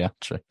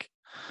geriatric.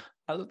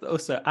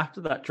 Also,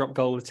 after that drop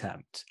goal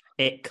attempt,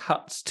 it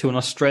cuts to an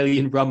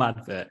Australian rum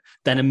advert,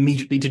 then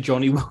immediately to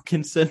Johnny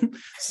Wilkinson,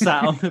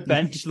 sat on the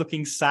bench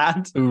looking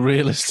sad. Who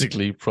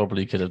realistically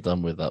probably could have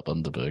done with that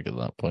Bundaberg at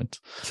that point.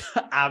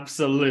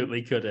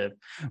 Absolutely could have.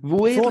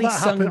 Before Weirdly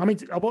that happened, I mean,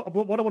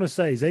 what I want to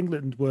say is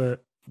England were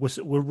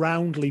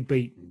roundly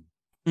beaten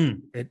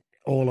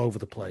all over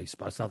the place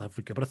by South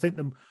Africa. But I think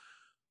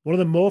one of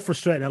the more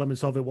frustrating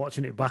elements of it,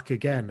 watching it back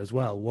again as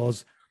well,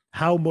 was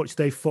how much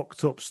they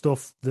fucked up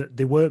stuff that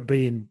they weren't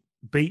being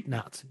beaten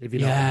at, if you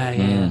know what I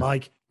mean. Yeah.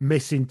 Like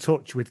missing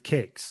touch with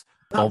kicks.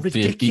 That Obvious,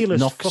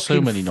 ridiculous fucking so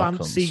many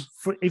fancy...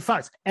 knock-ons. In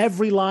fact,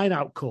 every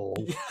line-out call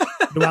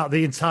throughout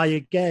the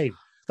entire game.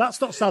 That's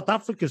not South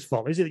Africa's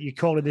fault, is it, that you're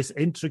calling this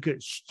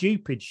intricate,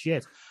 stupid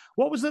shit?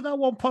 What was it at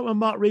one point when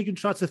Mark Regan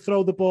tried to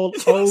throw the ball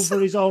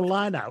over his own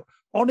line-out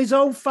on his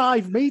own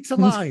 5-metre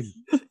line?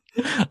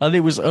 And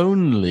it was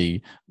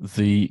only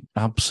the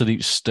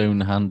absolute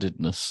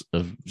stone-handedness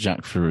of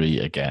Jacques Ferry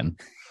again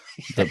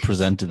that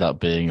presented that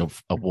being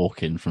a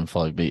walk-in from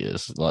 5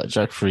 metres. Like,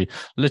 Jacques Ferry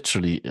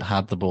literally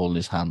had the ball in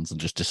his hands and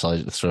just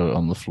decided to throw it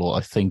on the floor,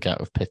 I think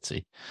out of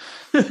pity.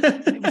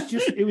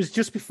 It was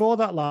just before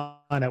that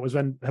line-out was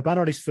when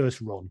Habana had his first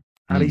run.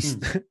 And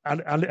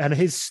and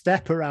his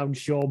step around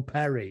Sean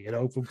Perry in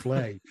open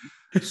play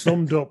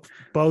summed up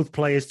both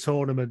players'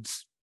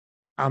 tournaments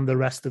and the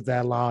rest of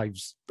their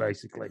lives,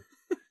 basically.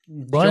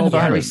 Sean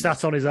Perry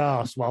sat on his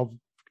arse while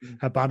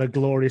Habana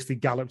gloriously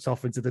galloped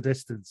off into the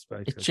distance.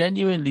 Basically. It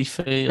genuinely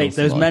feels Mate,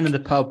 those like... men in the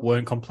pub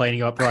weren't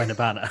complaining about Brian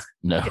Habana.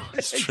 No,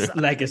 it's true.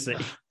 Legacy.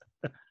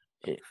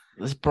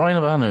 There's Brian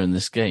Habana in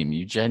this game.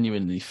 You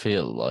genuinely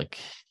feel like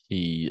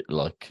he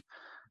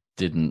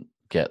didn't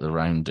get the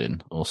round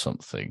in or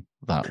something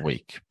that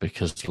week,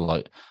 because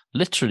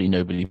literally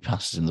nobody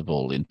passes him the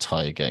ball the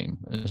entire game.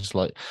 It's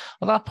like,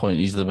 at that point,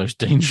 he's the most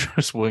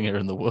dangerous winger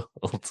in the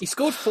world. He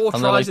scored 4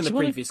 tries in the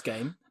previous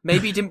game.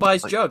 Maybe he didn't buy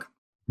his jug.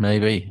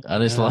 Maybe.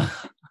 And it's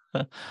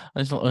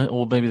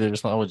or maybe they're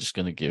just like, we're just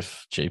going to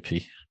give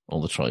JP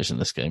all the tries in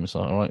this game. It's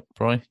like, all right,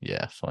 Brian?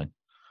 Yeah, fine.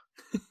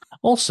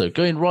 Also,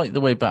 going right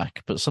the way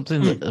back, but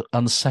something that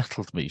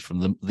unsettled me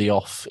from the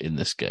off in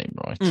this game,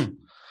 right?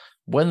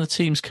 When the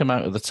teams come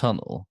out of the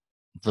tunnel,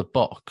 the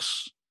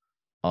box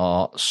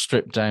are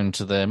stripped down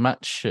to their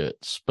match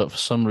shirts, but for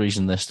some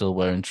reason they're still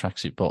wearing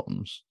tracksuit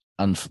bottoms.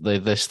 And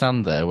they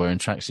stand there wearing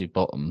tracksuit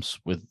bottoms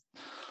with,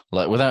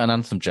 like, without an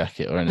anthem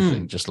jacket or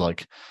anything, just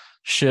like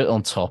shirt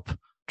on top,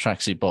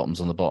 tracksuit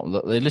bottoms on the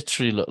bottom. They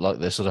literally look like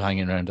they're sort of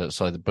hanging around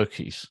outside the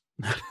bookies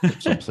or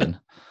something.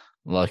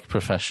 Like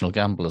professional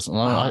gamblers. And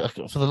I,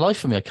 for the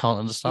life of me, I can't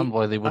understand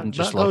why they wouldn't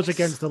just that goes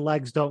against the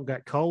legs don't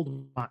get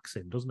cold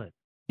maxim, doesn't it?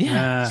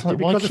 Yeah. It's like,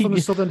 because they're from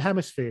the southern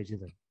hemisphere, do you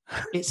think?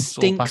 It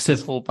stinks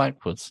of fall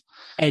backwards.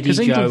 Eddie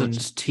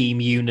Jones,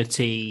 team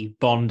unity,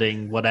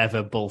 bonding,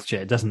 whatever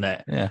bullshit, doesn't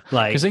it? Yeah.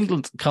 Like, because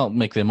England can't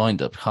make their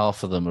mind up.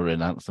 Half of them are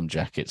in anthem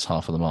jackets,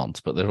 half of them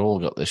aren't, but they've all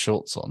got their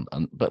shorts on.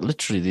 But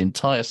literally the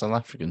entire South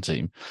African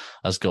team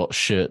has got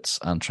shirts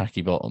and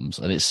tracky bottoms,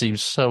 and it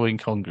seems so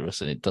incongruous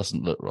and it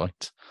doesn't look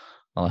right.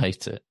 I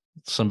hate it.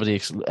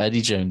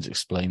 Eddie Jones,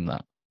 explain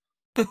that.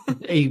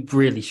 He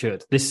really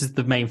should. This is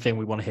the main thing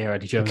we want to hear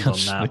Eddie Jones on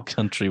now. The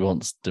country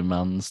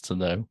demands to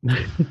know.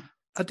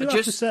 I do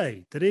have to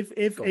say that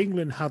if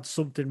England had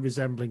something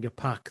resembling a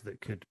pack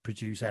that could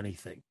produce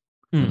anything,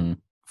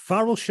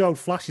 Farrell showed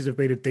flashes of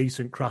being a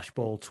decent crash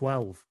ball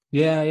 12.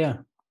 Yeah.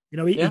 You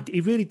know, he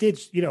really did.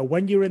 You know,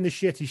 when you were in the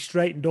shit, he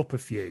straightened up a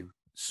few,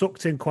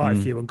 sucked in quite a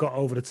few, and got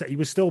over the. He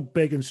was still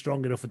big and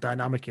strong enough and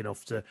dynamic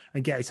enough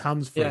and get his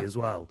hands free as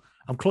well.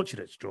 I'm clutching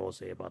at straws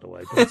here, by the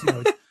way. But,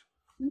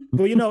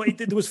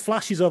 there was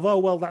flashes of,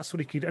 that's what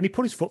he could. And he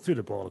put his foot through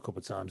the ball a couple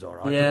of times, all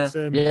right.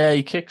 Yeah,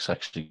 he kicks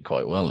actually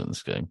quite well in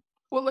this game.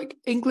 Well, like,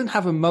 England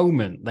have a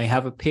moment, they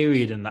have a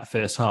period in that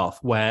first half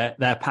where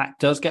their pack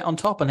does get on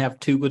top and they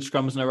have two good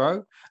scrums in a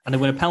row, and they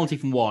win a penalty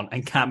from one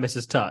and can't miss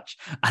his touch.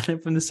 And then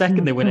from the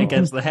second, they win it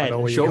against the head.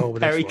 Sean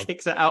Perry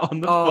kicks it out on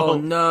the full. Oh,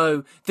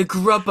 no. The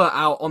grubber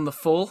out on the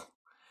full,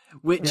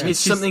 which is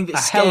something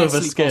that's a hell of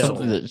a skill.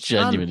 Something that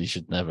genuinely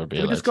should never be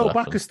allowed to just go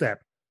happen. back a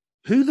step.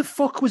 Who the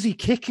fuck was he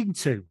kicking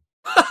to?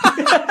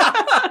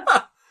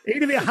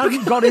 Even if it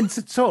hadn't got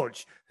into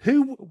touch,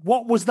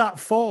 what was that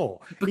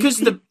for? Because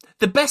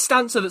the best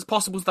answer that's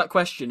possible to that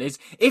question is,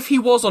 if he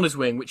was on his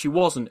wing, which he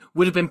wasn't,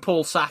 would have been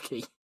Paul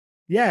Saki.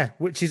 Yeah,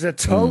 which is a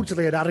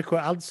totally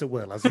inadequate answer,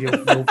 Will, as you're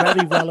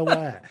very well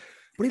aware.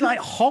 But he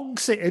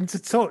honks it into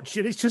touch,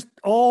 and it's just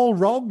all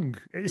wrong.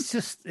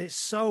 It's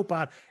so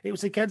bad. It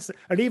was against,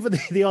 and even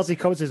the Aussie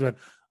commentators went,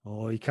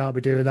 "Oh, you can't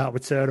be doing that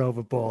with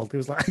turnover ball." It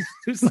was like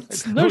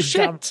no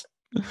shit.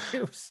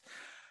 It was,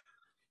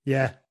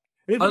 yeah.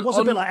 It was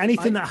a bit like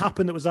anything that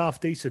happened that was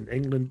half decent.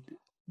 England,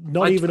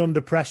 even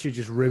under pressure,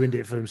 just ruined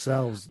it for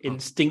themselves.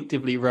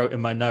 Instinctively wrote in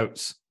my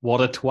notes,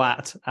 "What a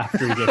twat!"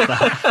 after he did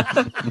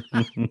that.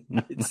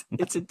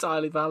 It's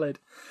entirely valid.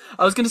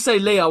 I was going to say,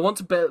 Lee, I want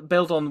to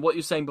build on what you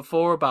were saying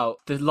before about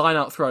the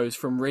line-out throws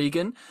from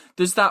Regan.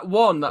 There's that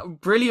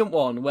brilliant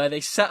one where they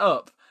set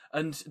up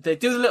and they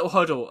do the little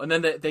huddle, and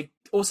then they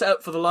all set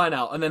up for the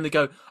line-out, and then they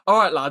go, "All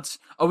right, lads,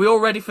 are we all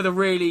ready for the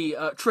really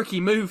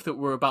tricky move that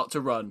we're about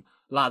to run?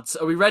 Lads,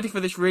 are we ready for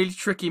this really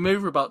tricky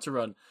move we're about to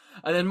run?"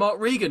 And then Mark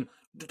Regan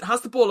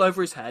has the ball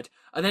over his head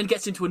and then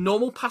gets into a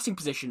normal passing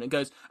position and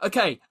goes,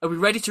 "Okay, are we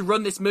ready to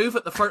run this move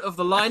at the front of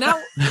the line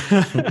out?"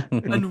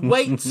 and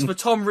waits for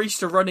Tom Rees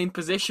to run in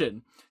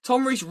position.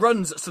 Tom Rees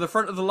runs to the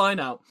front of the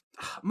line out.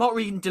 Mark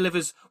Regan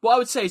delivers what I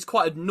would say is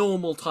quite a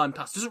normal timed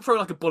pass. Doesn't throw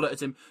like a bullet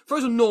at him.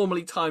 Throws a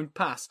normally timed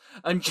pass.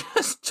 And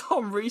just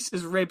Tom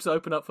Rees's ribs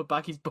open up for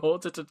Baggy's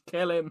Border to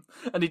kill him.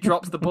 And he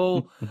drops the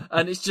ball.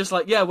 And it's just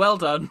like, yeah, well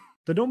done.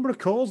 The number of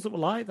calls that were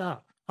like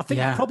that. I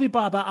think probably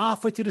by about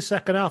halfway through the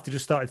second half, they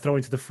just started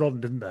throwing to the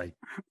front, didn't they?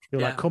 They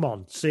were like, come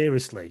on,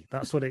 seriously.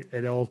 That's what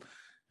it all...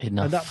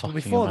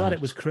 Before that,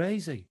 it was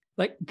crazy.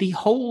 Like, the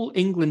whole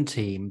England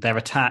team, their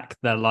attack,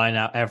 their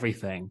line-out,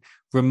 everything,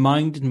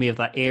 reminded me of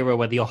that era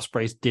where the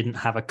Ospreys didn't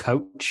have a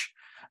coach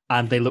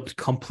and they looked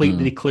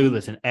completely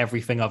clueless in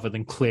everything other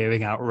than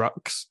clearing out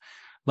rucks.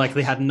 Like,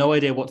 they had no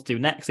idea what to do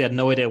next. They had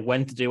no idea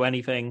when to do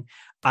anything.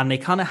 And they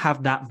kind of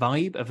have that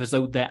vibe of as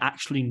though they're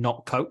actually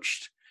not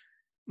coached.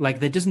 Like,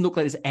 there doesn't look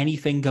like there's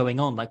anything going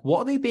on. Like, what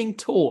are they being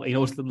taught in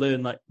order to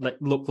learn, like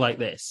look like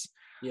this?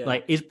 Yeah.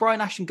 Like, is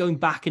Brian Ashton going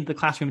back into the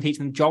classroom and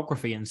teaching them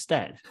geography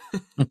instead?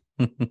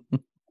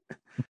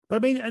 But I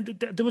mean,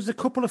 there was a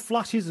couple of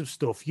flashes of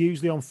stuff,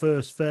 usually on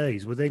first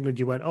phase, with England.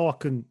 You went, I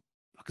can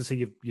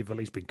see you've at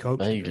least been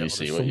coached. You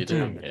see what you're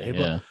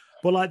doing.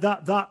 But like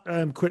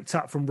that quick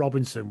tap from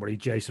Robinson, where he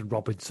Jason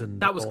Robinson,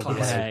 that was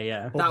class.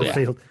 Up the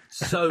field,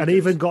 and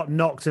even got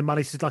knocked and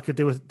managed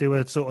to do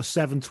a sort of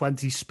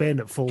 720 spin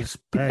at full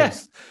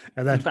pace,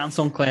 and then bounce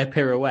on Claire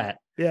pirouette.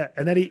 Yeah,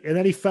 and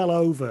then he fell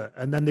over,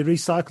 and then they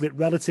recycled it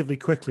relatively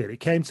quickly, and it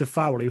came to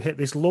Farrell, who hit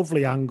this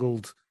lovely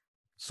angled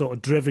sort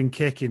of driven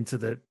kick into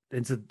the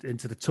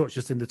touch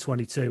just in the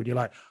 22, and you're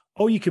like,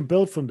 oh, you can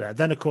build from there.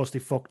 Then of course they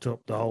fucked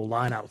up the whole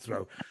line out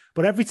throw,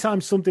 but every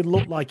time something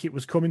looked like it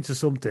was coming to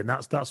something,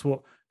 that's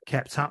what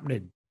kept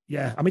happening.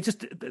 Yeah, I mean,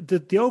 just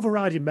the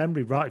overriding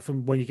memory right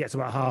from when you get to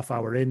about half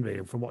hour in,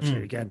 really, from watching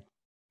it again.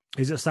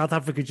 is that South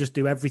Africa just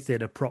do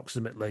everything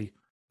approximately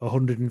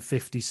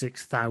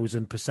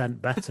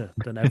 156,000% better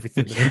than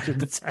everything that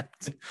England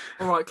attempt.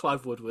 All right,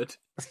 Clive Woodward.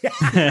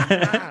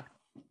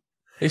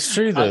 It's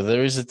true though.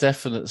 There is a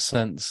definite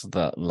sense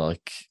that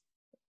like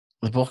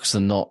the Boks are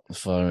not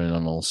firing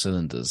on all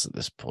cylinders at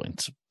this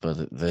point,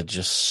 but they're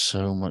just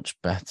so much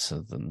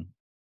better than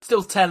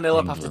Still 10-0 up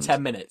England. after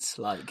 10 minutes.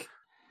 Like,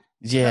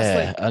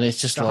 yeah, and it's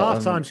just the like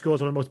half-time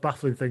scores are one of the most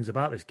baffling things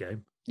about this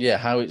game. yeah,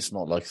 how it's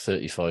not like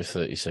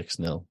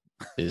 35-36-0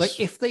 is Like,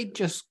 if they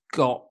just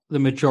got the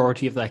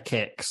majority of their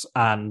kicks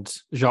and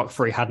Jacques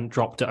Free hadn't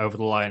dropped it over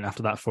the line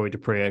after that Foy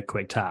Dupree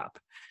quick tap,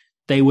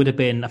 they would have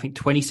been, I think,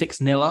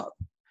 26-0 up,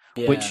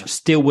 which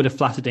still would have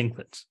flattered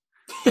England.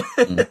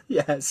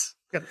 Yes.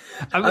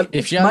 I mean,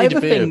 if Yanni De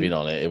Beer had been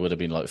on it, it would have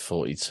been like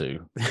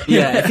 42.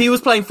 Yeah, if he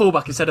was playing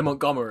fullback instead of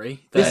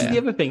Montgomery. This is the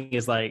other thing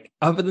is like,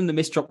 other than the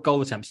missed drop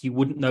goal attempts, you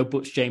wouldn't know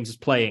Butch James is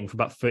playing for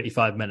about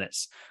 35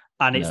 minutes.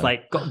 And it's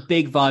like got a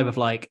big vibe of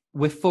like,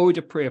 with Foy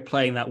Dupree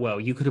playing that well,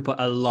 you could have put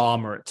a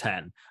Llama at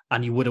 10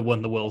 and you would have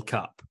won the World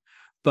Cup.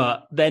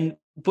 But then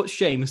Butch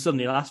James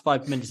suddenly, the last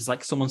 5 minutes, is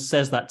like someone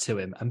says that to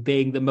him, and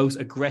being the most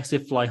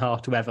aggressive fly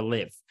half to ever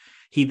live,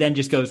 he then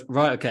just goes,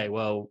 right, okay,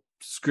 well,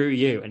 screw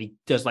you. And he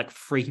does like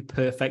 3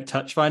 perfect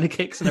touch finder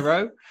kicks in a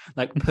row,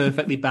 like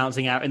perfectly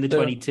bouncing out in the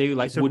 22,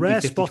 like it's a would rare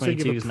be 50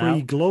 spotting of a 22s now.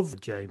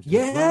 pre-glove, James.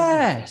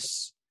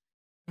 Yes.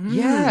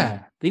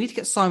 Yeah. They need to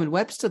get Simon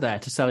Webster there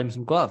to sell him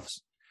some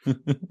gloves.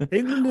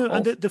 England are,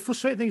 and the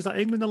frustrating thing is that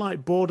England are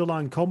like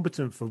borderline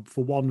competent for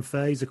one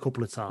phase a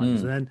couple of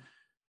times, and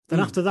then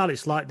after that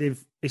it's like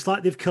they've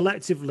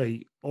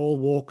collectively all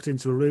walked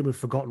into a room and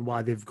forgotten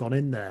why they've gone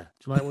in there.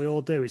 It's like we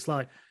all do. It's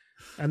like,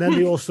 and then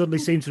they all suddenly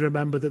seem to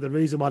remember that the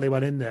reason why they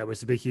went in there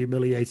was to be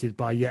humiliated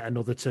by yet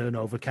another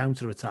turnover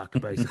counter attack.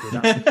 Basically,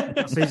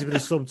 that seems to be the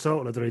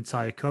subtotal of their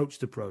entire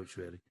coached approach.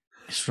 Really,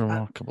 It's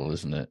remarkable,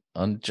 isn't it?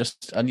 And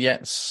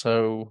yet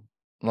so.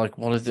 Like,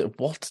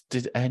 what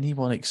did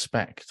anyone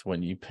expect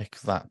when you pick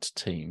that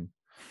team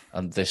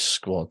and this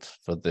squad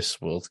for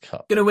this World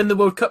Cup? Going to win the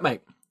World Cup,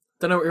 mate.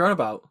 Don't know what you're on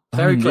about.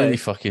 Very clear. Really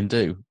fucking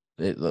do.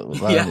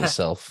 That in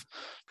itself.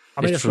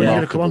 I mean, we're going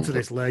to come on to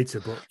this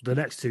later, but the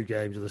next 2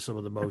 games are some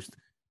of the most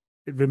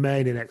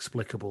remain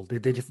inexplicable.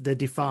 They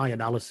defy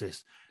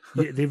analysis.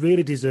 They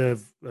really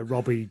deserve a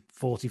Robbie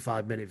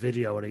 45-minute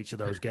video on each of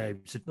those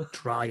games to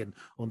try and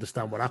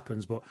understand what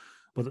happens. But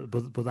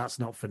that's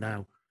not for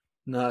now.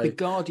 No. The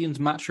Guardian's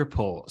match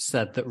report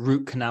said that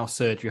root canal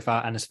surgery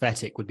without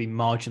anaesthetic would be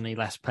marginally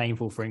less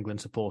painful for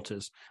England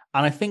supporters.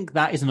 And I think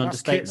that is an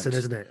understatement. Kitson,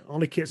 isn't it?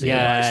 Only Kitson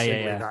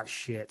that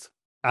shit.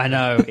 I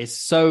know. It's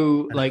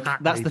so, like,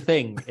 that's the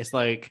thing. It's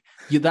like,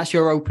 that's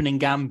your opening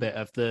gambit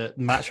of the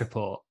match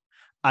report.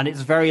 And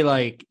it's very,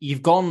 like,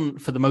 you've gone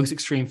for the most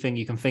extreme thing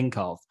you can think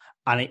of,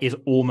 and it is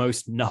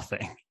almost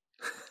nothing.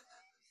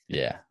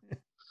 Yeah.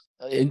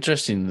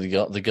 Interesting,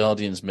 the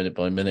Guardian's minute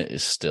by minute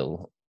is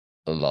still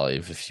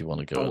alive if you want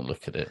to go and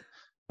look at it,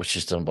 which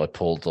is done by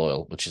Paul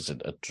Doyle, which is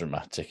a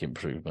dramatic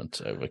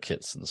improvement over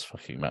Kitson's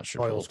fucking match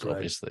report,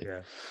 obviously. Yeah.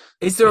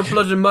 Is there a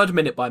blood and mud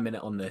minute by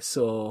minute on this,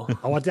 or?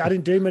 I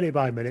didn't do minute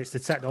by minutes. The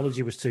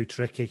technology was too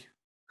tricky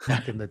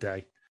back in the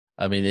day.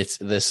 I mean,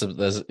 it's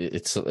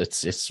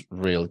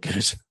real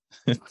good.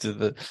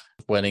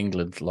 When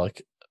England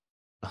like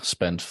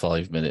spend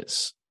 5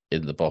 minutes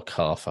in the Bok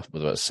half after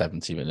about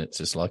 70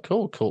 minutes, it's like,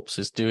 oh,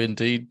 corpses do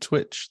indeed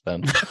twitch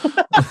then.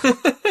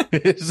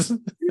 That's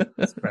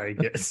very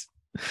good.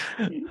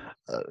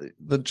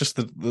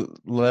 The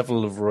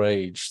level of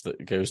rage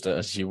that goes down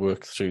as you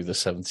work through the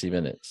 70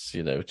 minutes,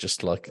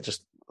 just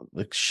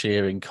the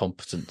sheer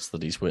incompetence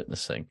that he's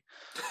witnessing.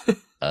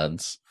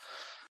 And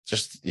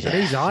just, yeah.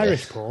 And he's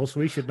Irish, Paul, so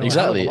we should know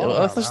exactly.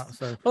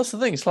 That's the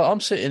thing. It's like I'm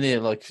sitting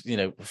here like,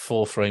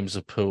 4 frames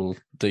of pool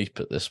deep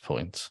at this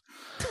point.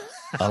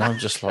 And I'm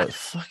just like,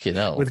 fucking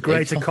hell. With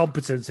greater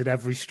competence in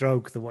every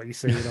stroke than what you're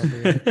seeing on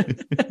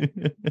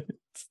the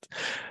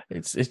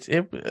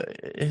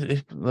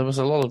there was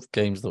a lot of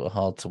games that were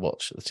hard to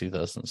watch at the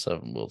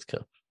 2007 World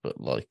Cup,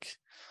 but like,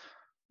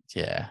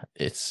 yeah,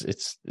 it's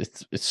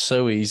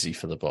so easy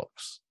for the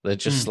Boks. They're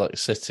just like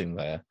sitting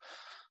there.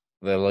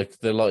 They're like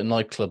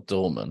nightclub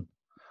doormen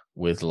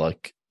with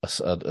like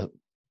a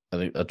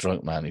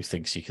drunk man who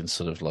thinks he can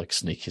sort of like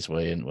sneak his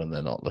way in when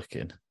they're not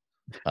looking,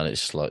 and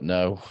it's just like,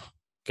 no.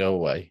 Go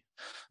away.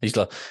 It's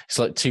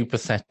like too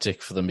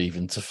pathetic for them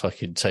even to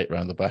fucking take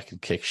round the back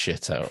and kick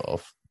shit out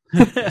of.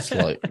 It's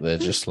like they're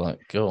just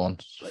like, go on,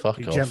 fuck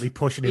off. Gently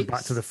pushing him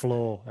back to the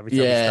floor every time.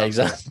 Yeah,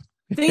 exactly.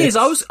 The thing is,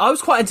 I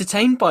was quite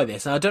entertained by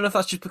this, and I don't know if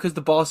that's just because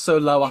the bar's so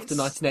low after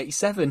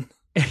 1987.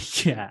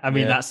 Yeah, I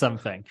mean, that's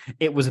something.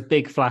 It was a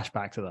big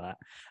flashback to that.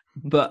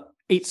 But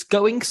it's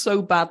going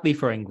so badly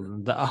for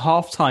England that at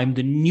halftime,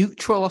 the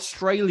neutral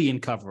Australian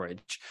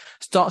coverage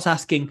starts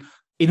asking,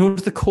 in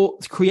order to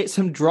create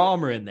some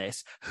drama in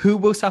this, who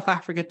will South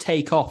Africa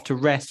take off to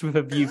rest with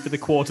a view for the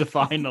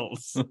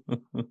quarterfinals?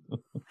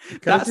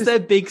 That's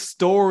their big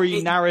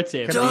story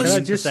narrative. Can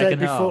I just say,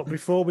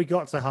 before we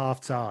got to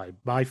half time,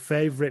 my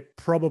favourite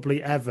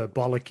probably ever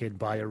bollocking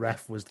by a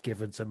ref was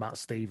given to Matt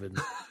Stevens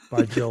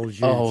by Joel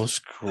Hughes. Oh, it's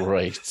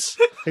great.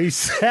 He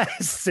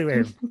says to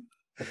him,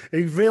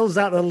 he reels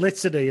out a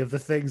litany of the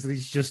things that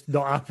he's just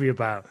not happy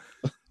about.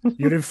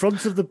 You're in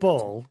front of the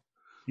ball,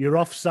 you're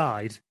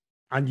offside,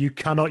 and you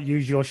cannot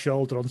use your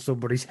shoulder on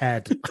somebody's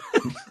head.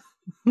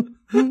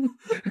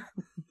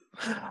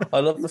 I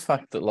love the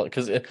fact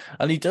that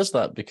and he does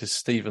that because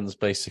Stevens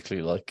basically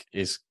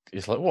is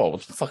like,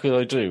 what the fuck did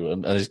I do?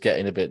 And is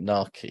getting a bit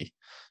narky.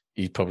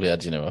 He probably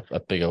had, a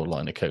big old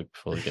line of coke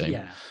before the game.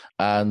 Yeah.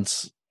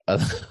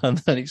 And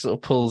then he sort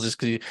of pulls his,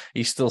 because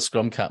he's still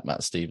scrum cap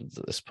Matt Stevens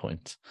at this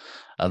point.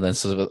 And then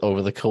sort of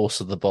over the course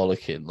of the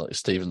bollocking,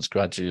 Stevens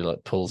gradually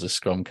pulls his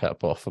scrum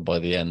cap off, and by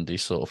the end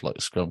he's sort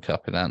of scrum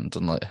cap in hand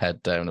and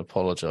head down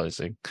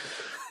apologising.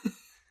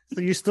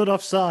 So you stood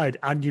offside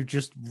and you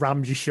just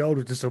rammed your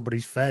shoulder to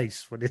somebody's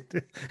face. When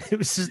it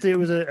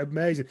was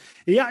amazing.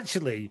 He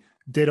actually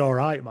did all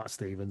right, Matt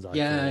Stevens.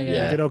 Yeah. He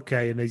did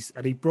okay,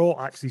 and he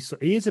brought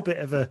he is a bit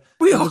of a.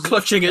 We are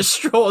clutching at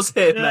straws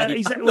here, mate.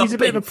 He's a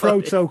bit of a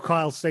proto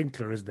Kyle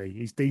Sinclair, isn't he?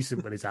 He's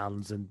decent with his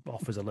hands and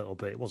offers a little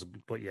bit. It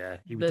wasn't, but yeah,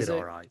 he did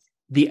all right.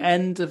 The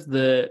end of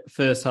the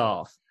first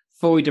half,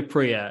 Foy de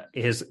Priya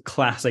is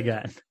class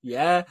again.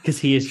 Yeah, because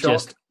he is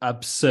just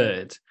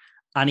absurd.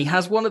 And he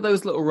has one of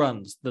those little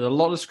runs that a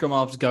lot of scrum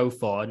halves go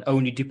for and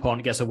only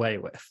Dupont gets away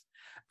with.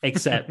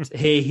 Except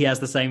here he has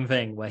the same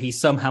thing where he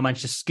somehow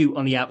managed to scoot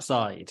on the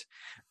outside.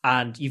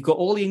 And you've got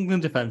all the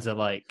England defenders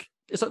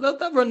it's like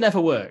that run never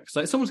works.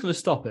 Someone's going to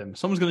stop him.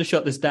 Someone's going to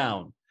shut this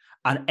down.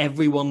 And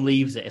everyone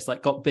leaves it. It's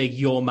got big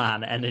your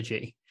man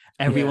energy.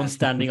 Everyone's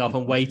standing up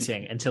and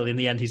waiting until in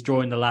the end he's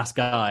drawing the last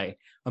guy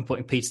and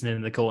putting Peterson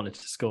in the corner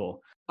to score.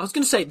 I was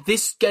going to say,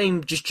 this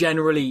game just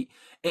generally,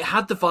 it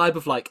had the vibe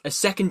of a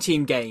second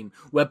team game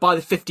where by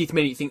the 50th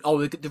minute you think,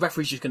 oh, the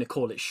referee's just going to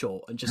call it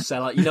short and just say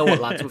you know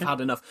what, lads, we've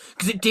had enough.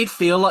 Because it did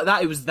feel like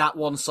that. It was that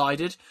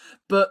one-sided.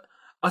 But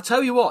I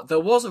tell you what, there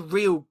was a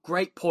real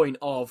great point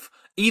of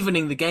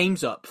evening the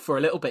games up for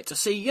a little bit to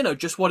see,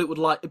 just what it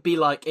would be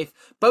like if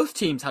both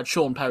teams had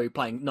Sean Perry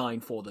playing 9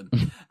 for them.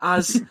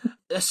 As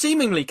a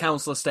seemingly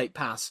council estate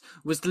pass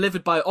was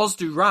delivered by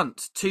Osdu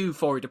Rant to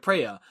Foy de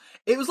Priya.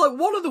 It was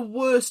one of the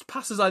worst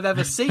passes I've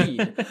ever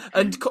seen.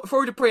 And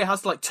Foy de Priya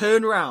has to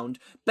turn around,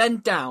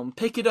 bend down,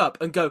 pick it up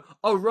and go,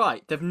 oh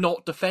right, they've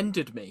not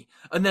defended me.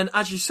 And then,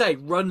 as you say,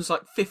 runs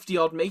 50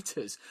 odd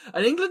metres.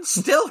 And England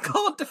still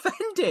can't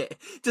defend it.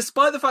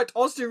 Despite the fact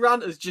Osdu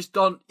Rant has just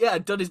done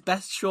his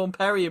best Sean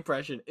Perry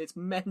impression. It's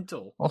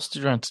mental.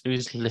 Osdu Rant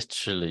is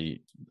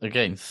literally,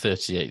 again,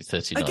 38,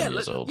 39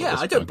 years old. Yeah,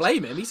 I don't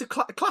blame him. He's a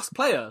class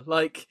player.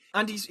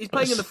 And he's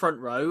playing in the front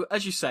row.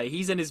 As you say,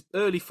 he's in his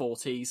early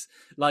 40s.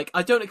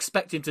 I don't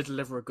expect him to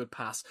deliver a good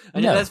pass.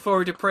 And there's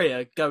Foy de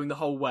Priya going the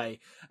whole way.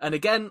 And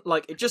again,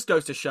 it just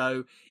goes to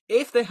show,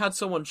 if they had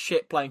someone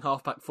shit playing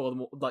halfback for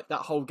them,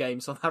 that whole game,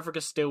 South Africa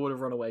still would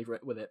have run away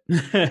with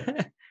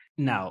it.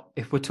 Now,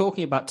 if we're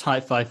talking about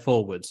type 5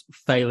 forwards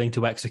failing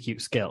to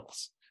execute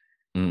skills,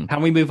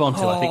 can we move on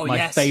to, I think,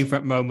 my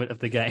favourite moment of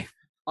the game?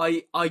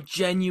 I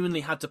genuinely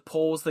had to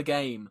pause the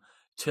game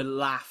to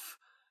laugh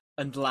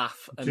and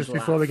laugh and just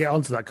laugh. Before we get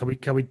onto that, can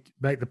we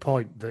make the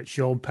point that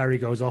Sean Perry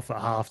goes off at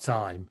half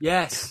time?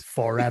 Yes,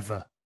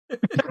 forever. He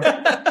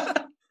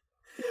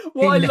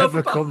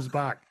never comes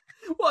back.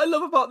 What I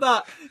love about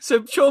that,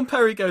 so Sean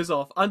Perry goes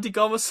off, Andy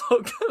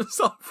Gomersall goes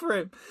off for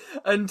him,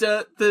 and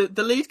the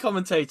lead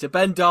commentator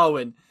Ben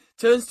Darwin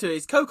turns to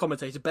his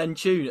co-commentator Ben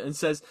Tune and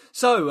says,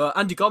 "So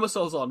Andy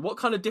Gomersall's on. What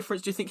kind of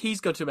difference do you think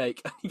he's going to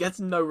make?" And he gets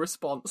no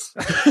response.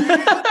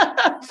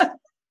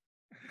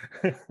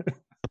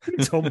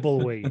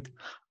 Tumbleweed.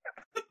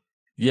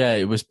 Yeah,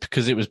 it was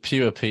because it was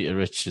pure Peter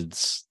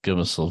Richards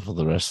Gomersall for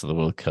the rest of the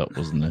World Cup,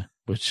 wasn't it?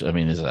 Which, I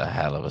mean, is a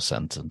hell of a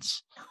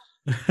sentence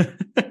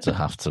to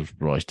have to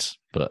write,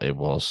 but it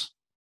was.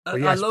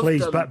 Yes,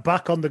 please,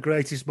 back on the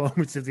greatest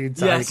moments of the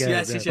entire game.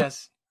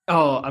 Yes.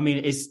 Oh, I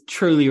mean, it's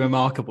truly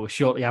remarkable.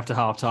 Shortly after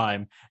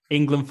half-time,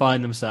 England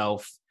find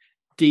themselves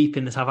deep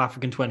in the South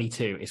African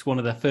 22. It's one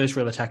of their first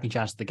real attacking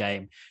chances of the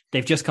game.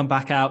 They've just come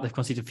back out. They've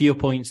conceded fewer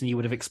points than you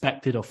would have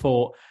expected or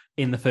thought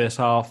in the first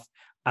half.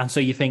 And so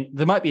you think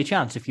there might be a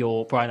chance if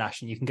you're Brian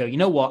Ashton, you can go, you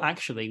know what,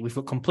 actually, we've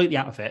got completely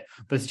out of it,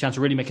 but there's a chance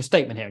to really make a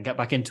statement here and get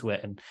back into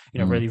it and,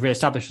 really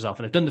reestablish yourself.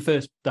 And they've done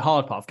the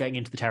hard part of getting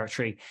into the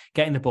territory,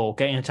 getting the ball,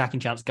 getting an attacking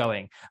chance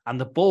going. And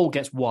the ball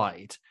gets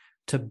wide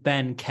to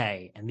Ben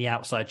Kay in the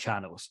outside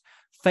channels.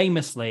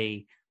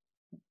 Famously,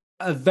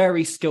 a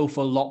very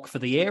skillful lock for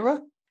the era.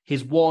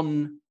 His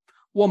one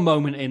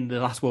moment in the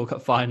last World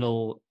Cup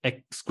final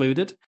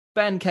excluded.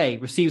 Ben Kay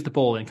receives the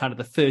ball in kind of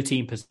the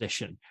 13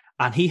 position,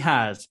 and he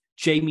has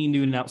Jamie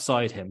Noonan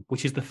outside him,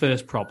 which is the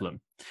first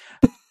problem.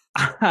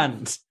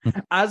 And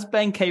as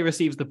Ben Kay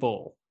receives the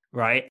ball,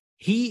 right,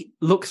 he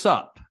looks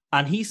up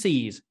and he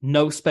sees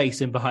no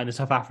space in behind the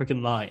South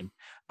African line.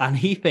 and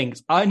he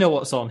thinks, I know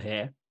what's on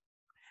here.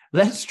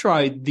 Let's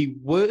try the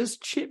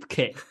worst chip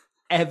kick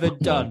ever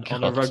done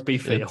on a rugby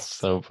field. It's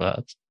so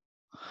bad.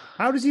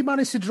 How does he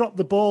manage to drop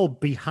the ball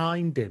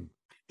behind him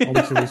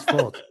onto his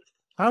foot?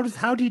 How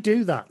do you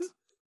do that?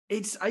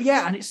 It's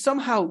and it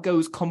somehow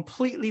goes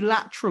completely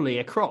laterally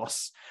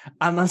across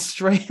and then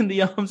straight in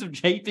the arms of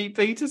JP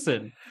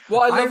Peterson.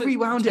 What I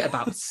rewound it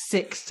about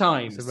 6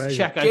 times to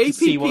check out to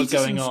see what was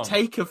going on.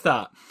 Take of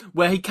that,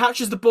 where he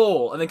catches the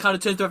ball and then kind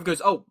of turns over and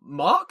goes, "Oh,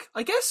 Mark,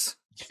 I guess."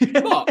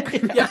 Mark,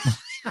 yeah.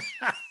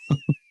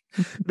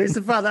 But it's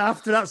the fact that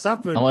after that's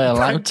happened, am I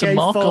allowed to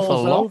mark off a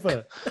lock?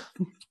 Over.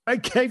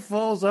 K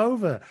falls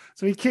over.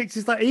 So he kicks.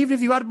 It's like, even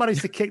if you had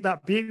managed to kick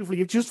that beautifully,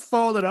 you've just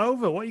fallen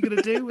over. What are you going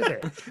to do with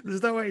it?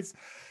 There's no way.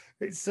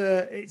 It's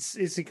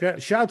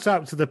incredible. Shout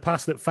out to the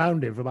pass that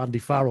found him from Andy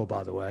Farrell,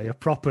 by the way. A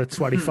proper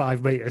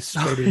 25-meter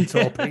spinning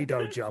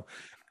torpedo job.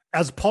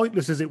 As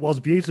pointless as it was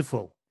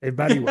beautiful in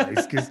many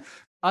ways, because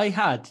I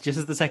had, just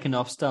as the second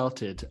half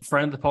started,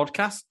 friend of the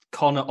podcast,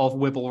 Connor of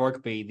Wibble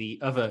Rugby, the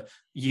other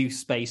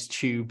U-Space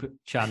Tube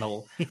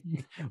channel,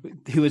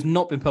 who has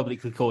not been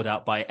publicly called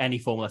out by any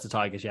former letter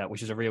Tigers yet,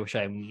 which is a real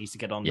shame. He needs to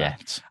get on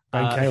that.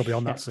 Ben K will be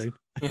on that soon.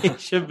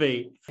 It should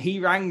be. He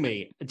rang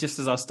me just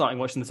as I was starting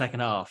watching the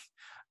second half,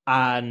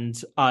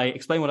 and I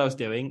explained what I was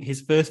doing.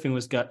 His first thing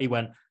was, he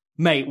went,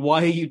 "Mate,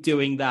 why are you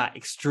doing that?"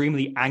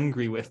 Extremely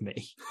angry with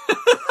me.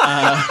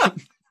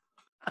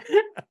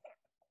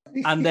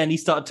 And then he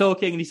started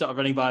talking and he started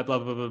running by, blah,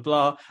 blah, blah,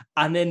 blah.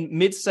 And then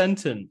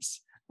mid-sentence,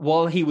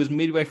 while he was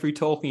midway through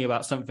talking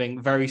about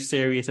something very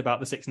serious about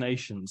the Six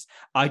Nations,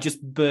 I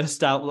just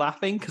burst out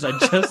laughing because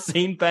I'd just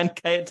seen Ben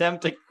K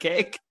attempt a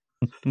kick.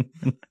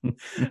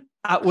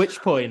 At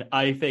which point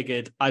I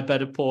figured I'd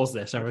better pause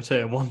this and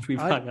return once we've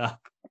hung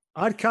up.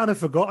 I'd kind of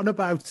forgotten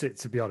about it,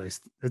 to be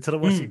honest, until I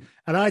watched it.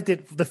 And I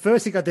did. The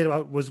first thing I did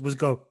was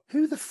go,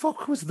 "Who the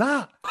fuck was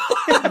that?"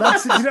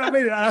 That's, you know what I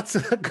mean?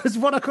 That's because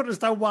one, I couldn't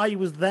understand why he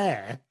was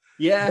there.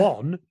 Yeah.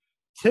 1,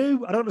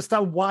 2, I don't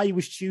understand why he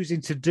was choosing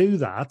to do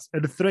that,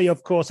 and 3,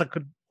 of course, I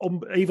could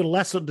even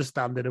less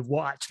understanding of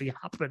what actually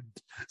happened.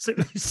 So it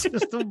was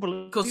just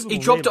unbelievable. Because he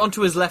dropped it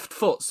onto his left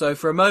foot, so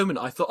for a moment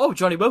I thought, "Oh,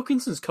 Johnny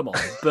Wilkinson's come on,"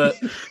 but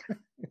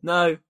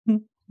no.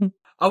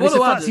 I want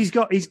to add,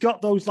 he's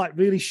got those like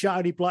really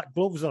shiny black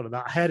gloves on and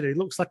that head. It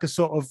looks like a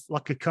sort of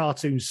like a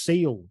cartoon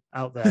seal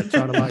out there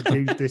trying to like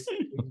do this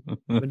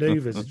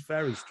maneuvers. It's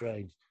very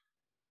strange.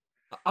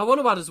 I want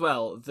to add as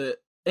well that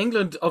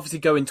England obviously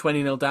going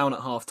 20-0 down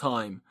at half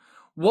time.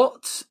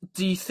 What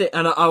do you think?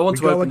 And I want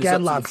to open this up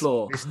to the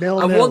floor. It's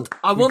 0-0.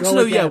 I want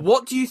to know,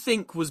 what do you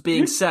think was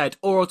being said,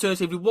 or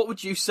alternatively, what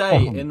would you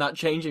say in that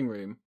changing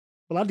room?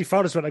 Well, Andy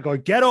Farrell's went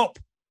going, "Get up,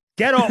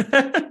 get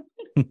up."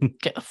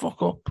 Get the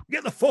fuck up.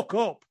 Get the fuck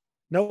up.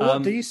 No,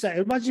 what do you say?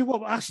 Imagine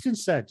what Ashton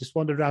said, just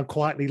wandered around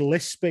quietly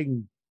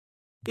lisping.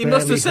 He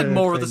must have said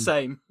more of the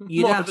same.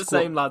 More of the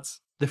same,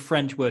 lads. The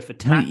French word for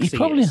taxi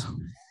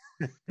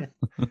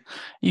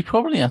You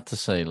probably have to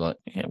say, like,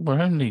 we're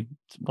only,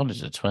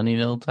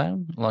 20-0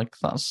 down? Like,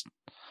 that's,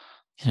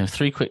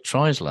 3 quick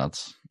tries,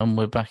 lads, and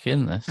we're back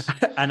in this.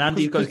 And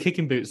Andy's got his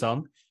kicking boots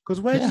on.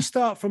 Because where do you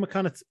start from a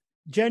kind of...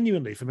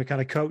 Genuinely, from a kind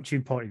of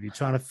coaching point of view,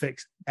 trying to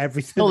fix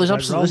everything. Oh, there's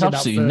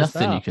absolutely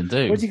nothing you can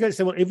do. What do you guys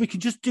say? Well, if we could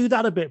just do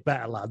that a bit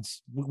better,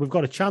 lads, we've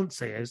got a chance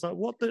here. It's like,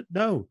 what the?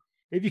 No.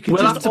 If you could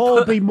just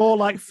all be more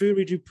like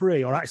Fury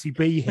Dupree or actually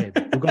be him,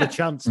 we've got a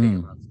chance here,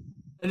 lads.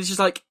 And it's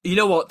just like, you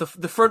know what,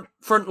 the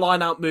front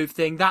line out move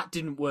thing, that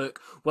didn't work.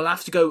 We'll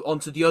have to go on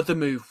to the other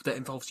move that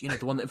involves,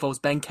 the one that involves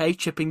Ben K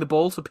chipping the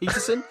ball to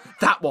Peterson.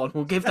 That one,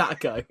 we'll give that a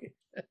go.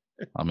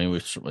 I mean,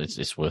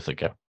 it's worth a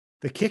go.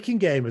 The kicking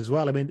game as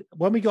well. I mean,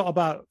 when we got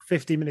about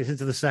 15 minutes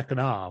into the second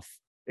half,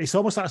 it's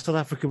almost like South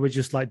Africa were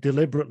just like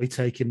deliberately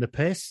taking the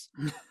piss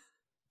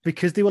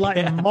because they were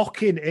like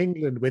mocking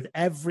England with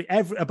every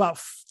about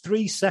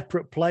 3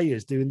 separate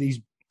players doing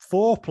these,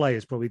 4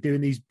 players probably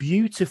doing these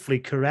beautifully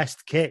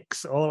caressed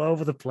kicks all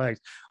over the place.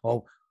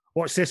 Oh,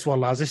 watch this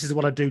one, lads. This is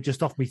what I do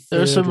just off me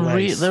third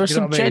lace. There are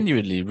some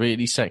genuinely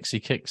really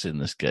sexy kicks in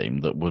this game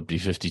that would be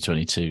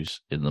 50-22s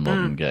in the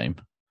modern game.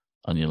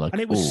 And you're like,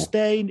 and it was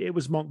Stain, it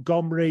was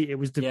Montgomery, it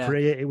was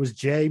Dupree, it was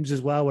James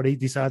as well when he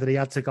decided he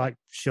had to like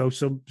show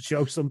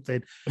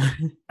something.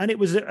 And it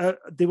was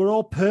they were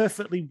all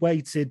perfectly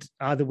weighted,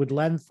 either with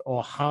length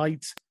or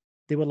height.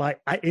 They were like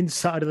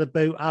inside of the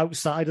boot,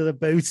 outside of the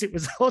boot. It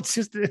was all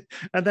just,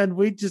 and then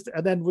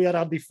we had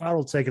Andy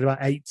Farrell taking about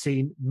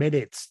 18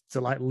 minutes to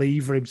like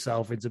lever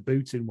himself into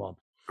booting one.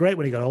 Great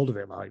when he got hold of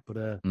it, like,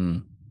 but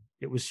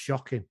it was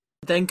shocking.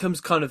 Then comes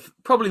kind of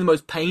probably the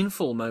most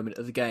painful moment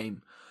of the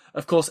game.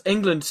 Of course,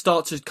 England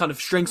start to kind of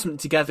string something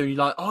together and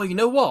you're like, oh, you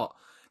know what?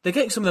 they're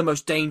getting some of the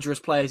most dangerous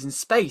players in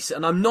space.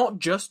 And I'm not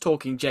just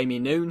talking Jamie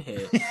Noon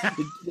here.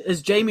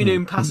 As Jamie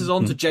Noon passes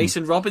on to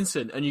Jason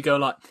Robinson, and you go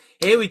like,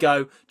 here we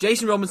go.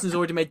 Jason Robinson's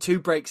already made 2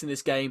 breaks in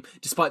this game,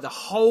 despite the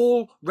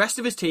whole rest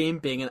of his team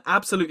being an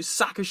absolute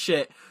sack of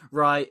shit,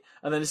 right?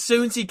 And then as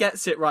soon as he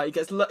gets it right,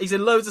 he's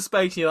in loads of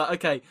space, and you're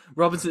like, okay,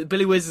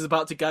 Billy Wiz is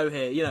about to go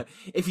here. You know,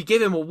 if you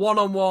give him a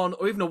 1-on-1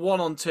 or even a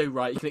 1-on-2,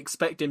 right, you can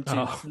expect him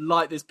to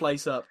light this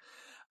place up.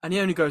 And he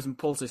only goes and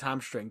pulls his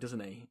hamstring, doesn't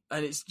he?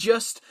 And it's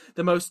just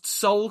the most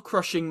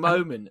soul-crushing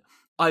moment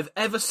I've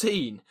ever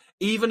seen,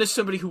 even as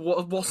somebody who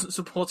wasn't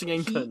supporting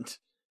England.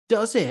 He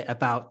does it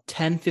about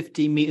 10,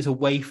 15 metres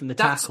away from the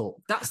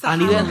tackle.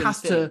 And he then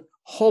has to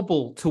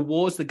hobble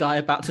towards the guy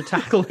about to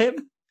tackle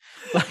him.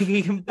 Like,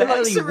 he can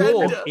barely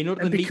walk in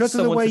order to meet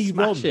someone to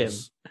smash him.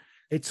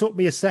 It took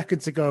me a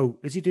second to go,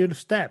 is he doing a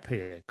step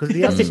here? Because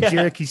he has this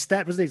jerky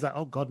step, doesn't he? He's like,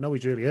 oh, God, no,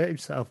 he's really hurt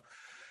himself.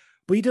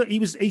 But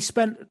he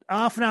spent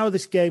half an hour of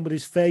this game with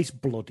his face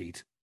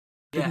bloodied,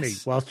 didn't he,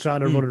 whilst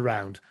trying to run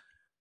around.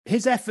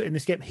 His effort in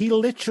this game, he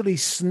literally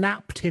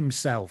snapped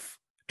himself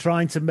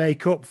trying to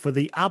make up for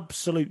the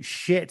absolute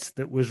shit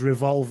that was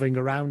revolving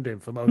around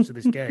him for most of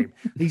this game.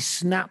 He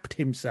snapped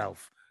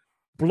himself.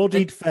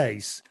 Bloodied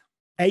face,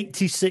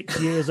 86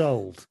 years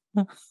old.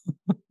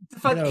 The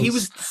fact he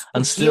was,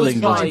 and still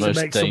England's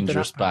most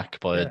dangerous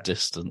back by a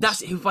distance.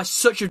 He was by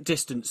such a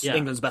distance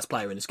England's best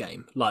player in this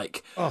game.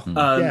 Like,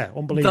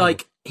 unbelievable.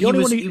 Like, the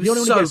only one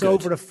who gets good.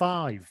 over a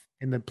 5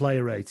 in the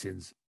player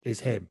ratings is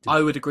him.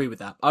 I would agree with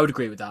that. I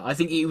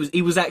think he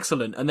was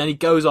excellent, and then he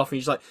goes off and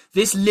he's like,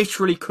 this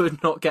literally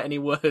could not get any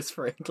worse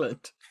for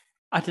England.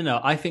 I don't know.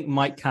 I think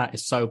Mike Catt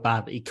is so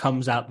bad that he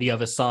comes out the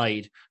other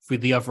side through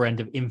the other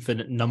end of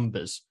infinite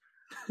numbers.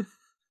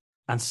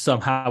 And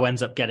somehow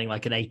ends up getting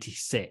like an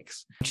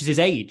 86, which is his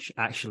age,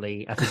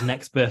 actually, at his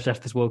next birthday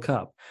after this World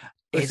Cup.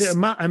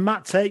 And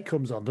Matt Tate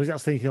comes on. Does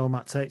that thinking, oh,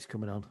 Matt Tate's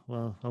coming on?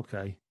 Well,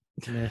 okay.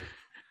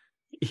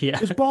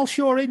 Yeah. Was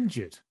Balshaw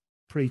injured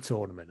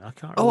pre-tournament? I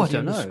can't remember. I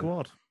don't know. The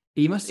squad.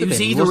 He must have been.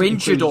 He was either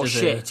injured or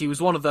shit. He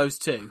was one of those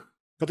two.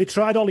 But they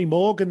tried Ollie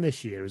Morgan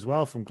this year as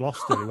well from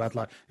Gloucester, who had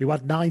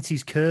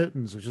 90s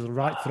curtains, which was a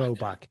right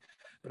throwback.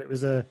 But it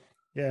was I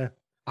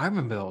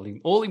remember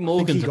Ollie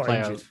Morgan's a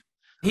player. Injured.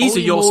 He's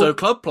a Yorso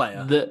Club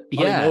player.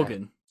 Ollie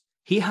Morgan.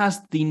 He has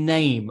the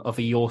name of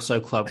a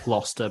Yorso Club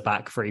Gloucester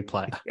back free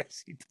player.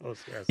 Yes, he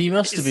does. Yes. He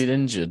must have been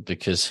injured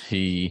because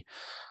he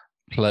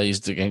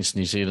plays against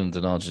New Zealand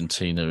and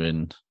Argentina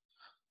in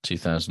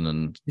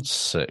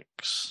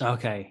 2006.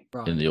 Okay,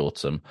 in the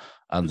autumn,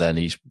 and then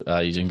he's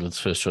England's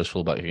first choice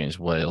fullback against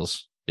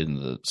Wales in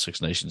the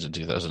Six Nations in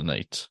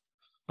 2008.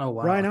 Oh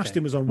wow! Brian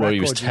Ashton was on record. Where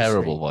he was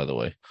terrible, by the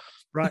way.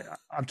 Right,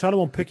 I'm trying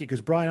to unpick it because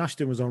Brian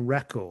Ashton was on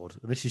record,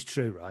 and this is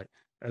true, right,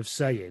 of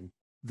saying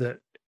that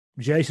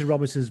Jason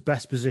Robinson's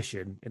best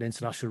position in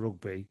international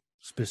rugby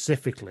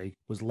specifically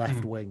was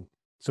left wing.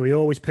 So he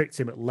always picked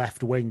him at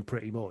left wing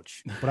pretty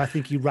much. But I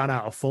think he ran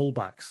out of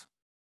fullbacks.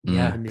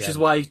 Yeah, which is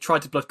why he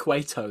tried to blood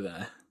Cueto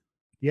there.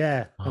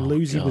 Yeah, and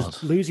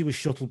Lucy was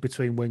shuttled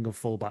between wing and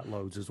fullback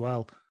loads as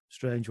well.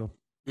 Strange one.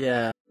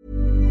 Yeah.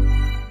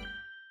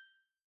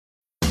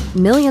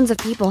 Millions of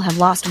people have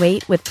lost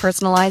weight with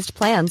personalized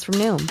plans from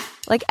Noom.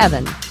 Like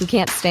Evan, who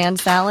can't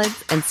stand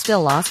salads and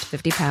still lost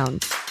 50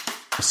 pounds.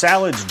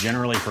 Salads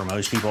generally for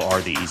most people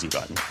are the easy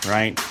button,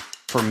 right?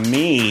 For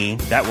me,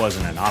 that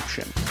wasn't an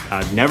option.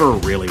 I never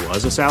really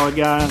was a salad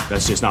guy.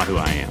 That's just not who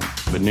I am.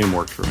 But Noom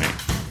worked for me.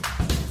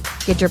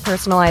 Get your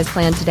personalized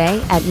plan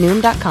today at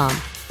Noom.com.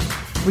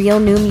 Real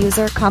Noom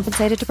user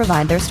compensated to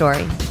provide their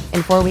story.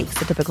 In 4 weeks,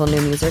 the typical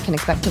Noom user can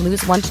expect to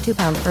lose 1 to 2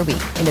 pounds per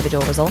week.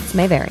 Individual results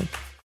may vary.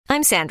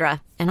 I'm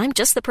Sandra, and I'm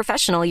just the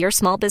professional your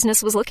small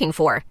business was looking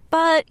for.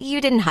 But you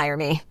didn't hire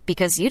me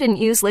because you didn't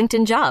use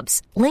LinkedIn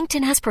Jobs.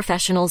 LinkedIn has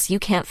professionals you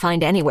can't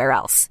find anywhere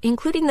else,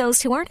 including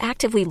those who aren't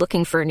actively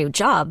looking for a new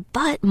job,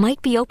 but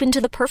might be open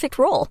to the perfect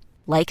role,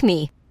 like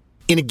me.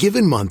 In a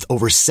given month,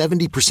 over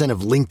 70%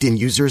 of LinkedIn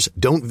users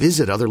don't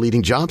visit other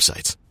leading job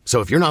sites. So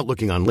if you're not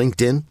looking on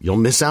LinkedIn, you'll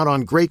miss out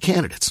on great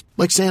candidates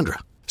like Sandra.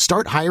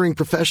 Start hiring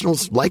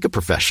professionals like a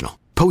professional.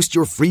 Post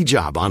your free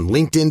job on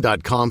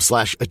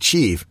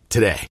linkedin.com/achieve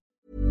today.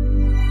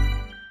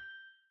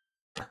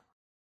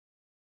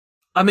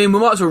 I mean, we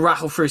might as well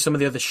rattle through some of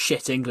the other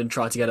shit England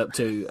tried to get up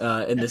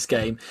to in this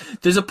game.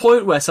 There's a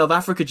point where South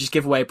Africa just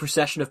give away a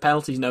procession of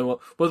penalties. Well,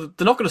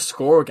 they're not going to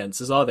score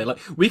against us, are they? Like,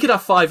 we could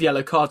have 5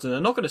 yellow cards and they're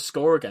not going to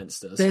score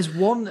against us. There's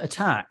one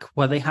attack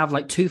where they have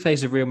like 2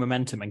 phases of real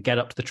momentum and get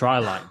up to the try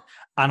line.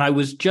 And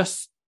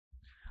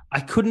I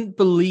couldn't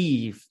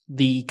believe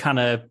the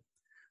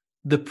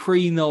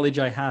pre-knowledge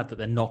I had that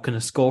they're not going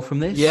to score from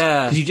this.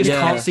 Yeah. Because you just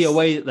can't see a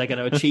way that they're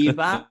going to achieve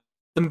that.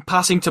 Them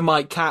passing to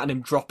Mike Catt and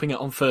him dropping it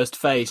on first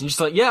phase. And just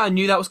like, I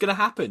knew that was going to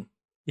happen.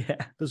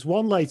 Yeah. There's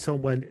one late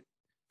on when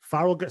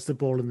Farrell gets the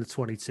ball in the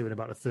 22 in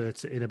about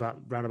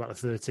the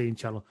 13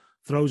 channel,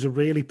 throws a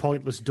really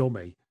pointless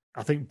dummy,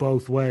 I think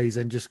both ways,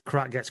 and just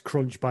gets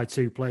crunched by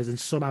 2 players and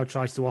somehow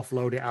tries to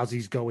offload it as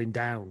he's going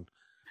down.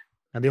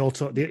 And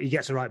he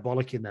gets a right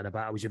bollocking then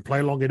about how he's been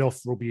playing long enough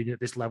rugby union at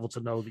this level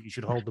to know that you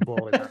should hold the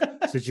ball in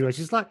that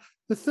situation. It's like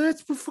the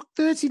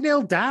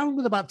 30-0 down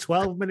with about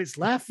 12 minutes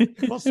left.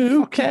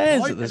 Who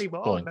cares at this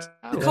point?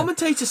 The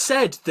commentator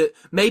said that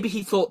maybe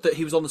he thought that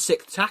he was on the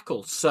 6th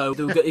tackle, so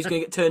he's going to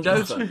get turned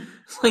over.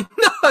 It's like,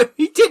 no,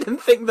 he didn't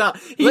think that.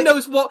 He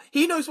knows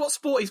what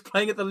sport he's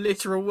playing at the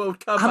literal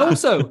World Cup. And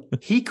also,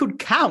 he could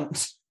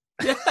count.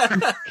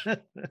 Yeah.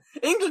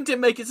 England didn't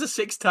make it to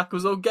 6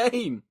 tackles all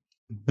game.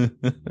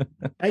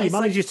 Hey, he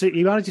manages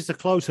to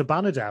close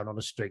Habana down on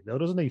a streak, though,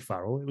 doesn't he,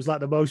 Farrell? It was like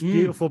the most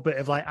beautiful bit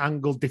of like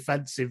angled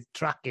defensive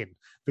tracking,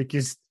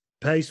 because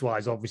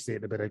pace-wise, obviously,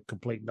 it'd have been a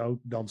complete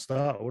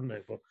non-starter, wouldn't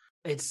it? But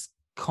it's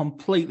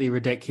completely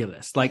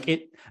ridiculous. Like,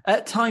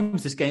 at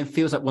times, this game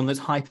feels like one of those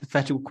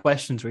hypothetical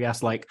questions where you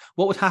ask, like,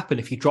 what would happen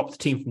if you dropped the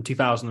team from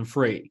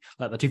 2003,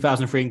 like the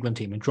 2003 England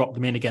team, and dropped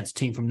them in against a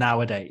team from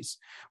nowadays,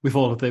 with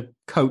all of the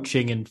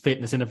coaching and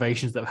fitness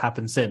innovations that have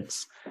happened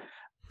since?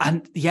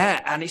 And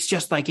it's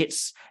just like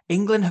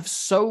England have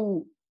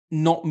so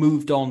not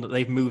moved on that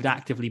they've moved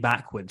actively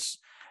backwards.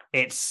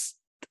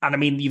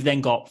 You've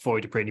then got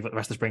Foy Dupree and you've got the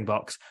rest of the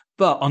Springboks.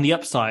 But on the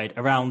upside,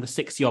 around the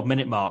 60-odd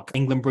minute mark,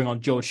 England bring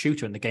on George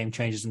Shooter and the game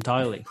changes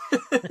entirely.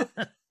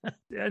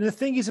 And the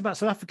thing is about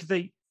South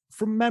Africa,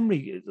 from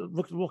memory,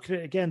 looking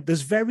at it again,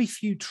 there's very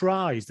few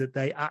tries that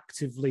they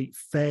actively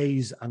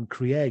phase and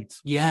create.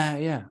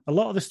 Yeah. A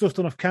lot of the stuff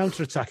done off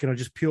counter-attacking are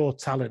just pure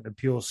talent and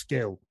pure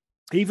skill.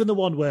 Even the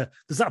one where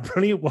there's that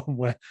brilliant one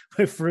where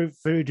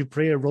Foy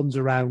Dupree runs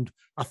around,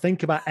 I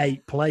think about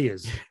 8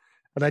 players,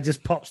 and then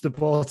just pops the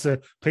ball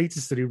to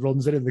Peterson, who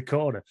runs in the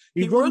corner.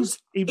 He runs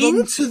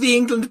into the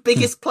England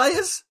biggest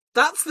players.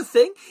 That's the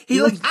thing.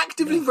 He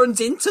actively runs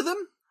into them.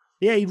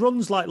 Yeah, he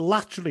runs like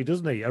laterally,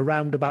 doesn't he?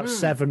 Around about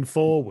 7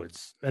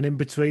 forwards and in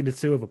between the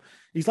two of them.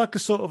 He's like a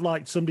sort of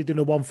like somebody doing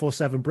a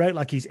 1-4-7 break,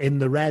 like he's in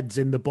the reds,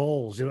 in the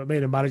balls, you know what I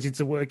mean? And managing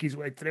to work his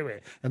way through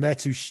it. And they're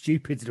too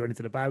stupid to do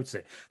anything about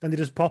it. Then they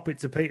just pop it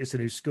to Peterson,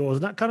 who scores.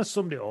 And that kind of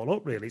summed it all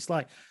up, really. It's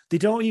like they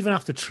don't even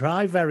have to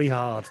try very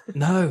hard.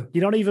 No.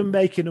 You're not even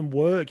making them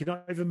work. You're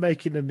not even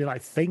making them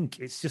think.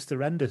 It's just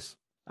horrendous.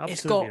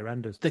 Absolutely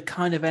horrendous. The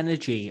kind of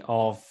energy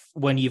of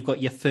when you've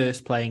got your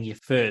first playing your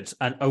thirds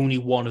and only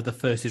one of the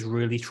first is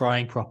really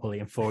trying properly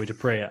in Foy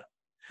Dupree.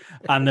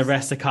 And the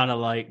rest are kind of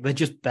like, they're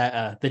just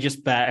better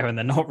and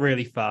they're not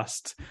really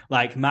fast.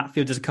 Like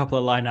Matfield does a couple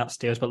of line-out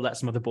steals, but lets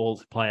some of the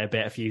ball play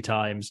a few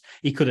times.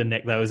 He could have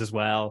nicked those as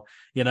well.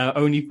 You know,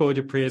 only Foy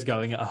Dupree is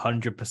going at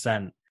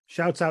 100%.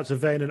 Shout out to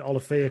Vane and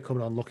Olafia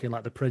coming on looking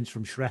like the prince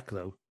from Shrek,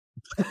 though.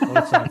 All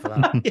the time for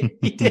that.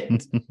 He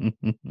did.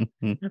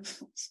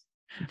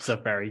 It's a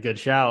very good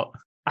shout.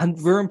 And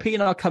Ruben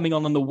Pienaar coming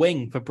on the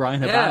wing for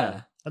Brian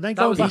Habana. And then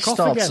goes back off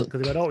again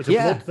because they went, it's a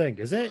blood thing,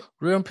 is it?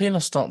 Ruben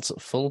Pienaar starts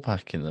at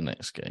fullback in the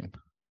next game.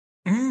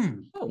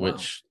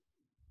 Which,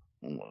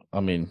 I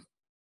mean,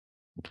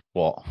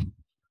 what?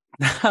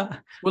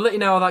 We'll let you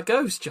know how that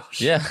goes, Josh.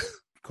 Yeah.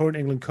 Current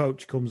England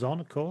coach comes on,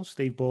 of course.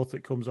 Steve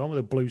Borthwick comes on with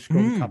a blue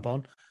scrum cap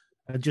on.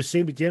 And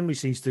generally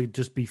seems to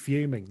just be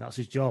fuming. That's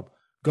his job.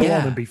 Go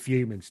on and be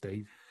fuming,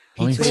 Steve.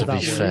 To be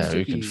fair,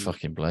 who can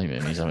fucking blame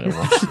him? He's having to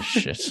watch this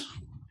shit.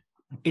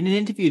 In an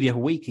interview the other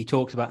week, he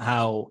talked about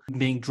how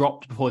being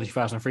dropped before the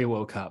 2003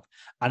 World Cup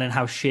and then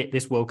how shit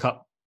this World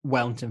Cup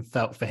went and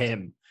felt for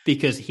him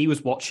because he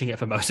was watching it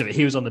for most of it.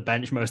 He was on the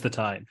bench most of the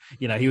time.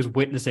 You know, he was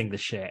witnessing the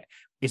shit.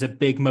 It's a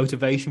big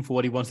motivation for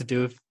what he wants to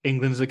do with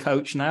England as a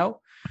coach now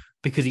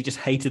because he just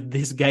hated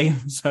this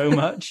game so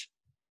much.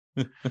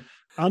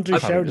 Andrew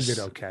Sheridan did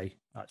okay,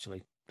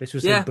 actually. This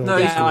was I thought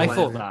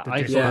that.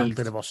 I thought a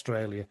bit of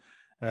Australia.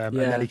 And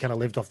then he kind of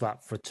lived off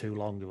that for too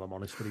long, if I'm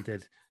honest, but he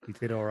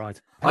did all right.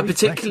 Perry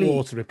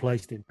Freshwater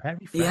replaced him.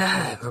 Perry Freshwater.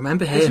 Yeah,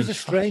 remember him. This was a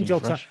strange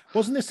old time.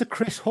 Wasn't this the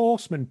Chris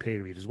Horseman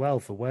period as well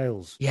for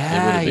Wales?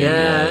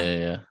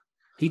 Yeah.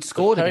 He'd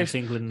scored against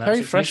England.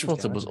 Perry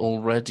Freshwater was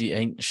already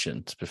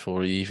ancient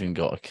before he even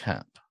got a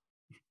cap.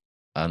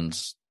 And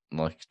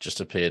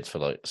just appeared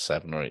for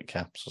 7 or 8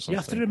 caps or something. You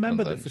have to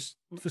remember that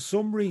for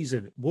some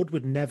reason,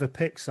 Woodward never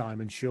picked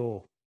Simon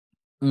Shaw.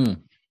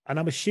 And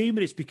I'm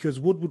assuming it's because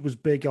Woodward was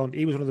big on,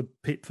 he was one of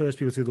the first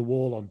people through the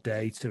wall on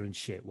data and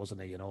shit,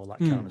 wasn't he? And all that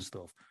kind of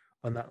stuff.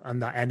 And that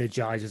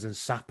energizers and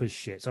sappers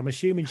shit. So I'm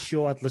assuming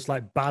Shaw had just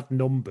bad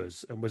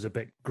numbers and was a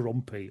bit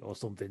grumpy or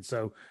something.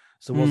 So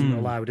wasn't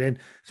allowed in.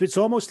 So it's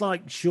almost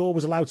like Shaw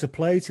was allowed to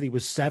play till he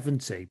was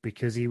 70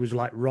 because he was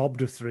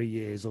robbed of 3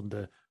 years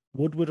under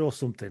Woodward or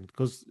something.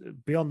 Because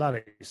beyond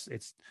that,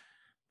 it's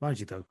mind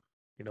you though,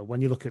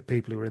 when you look at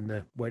people who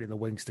are waiting in the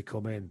wings to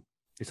come in,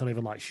 it's not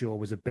even like Shaw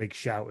was a big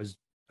shout as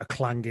a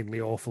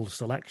clangingly awful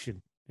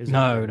selection.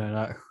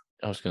 No.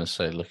 I was going to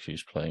say, look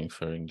who's playing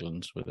for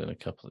England within a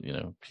couple,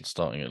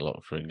 starting at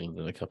lock for England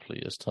in a couple of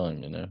years'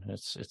 time.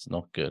 It's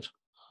not good.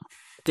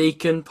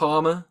 Deacon,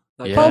 Palmer.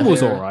 Palmer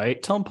was all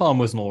right. Tom Palmer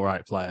was an all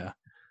right player.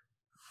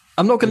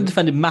 I'm not going to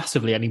defend him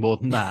massively any more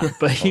than that,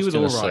 but he was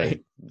all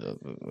right.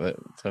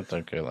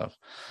 Don't go that.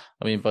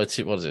 I mean, by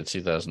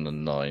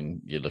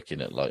 2009, you're looking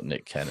at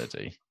Nick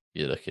Kennedy.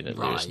 You're looking at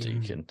Lewis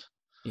Deacon.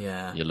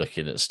 Yeah. you're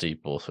looking at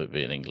Steve Borthwick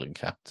being England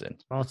captain.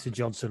 Martin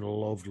Johnson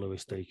loved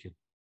Lewis Deacon.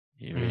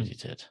 He really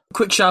did.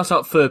 Quick shout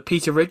out for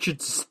Peter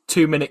Richards'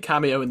 2-minute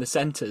cameo in the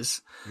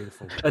centres.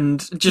 Beautiful.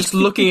 And just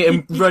looking at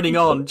him running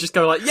on, just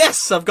going like,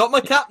 yes, I've got my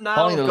cap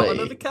now, I've got Finally.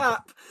 another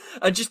cap.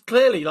 And just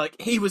clearly, like,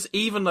 he was,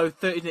 even though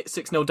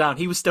 36-0 down,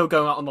 he was still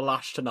going out on the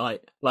lash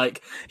tonight.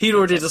 Like, he'd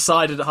already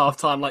decided at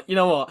half-time, like, you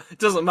know what, it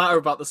doesn't matter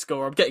about the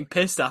score, I'm getting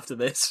pissed after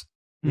this.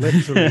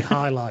 Literally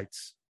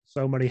highlights.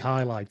 So many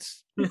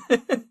highlights.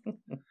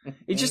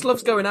 He just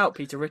loves going out,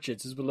 Peter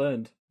Richards, as we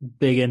learned.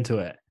 Big into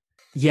it.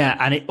 Yeah,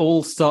 and it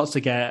all starts to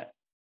get...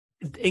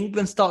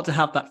 England start to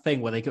have that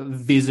thing where they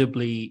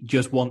visibly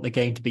just want the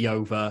game to be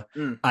over.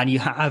 And you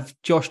have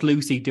Josh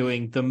Lucy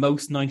doing the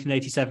most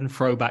 1987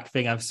 throwback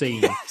thing I've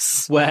seen,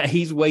 where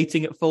he's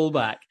waiting at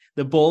fullback,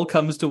 the ball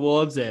comes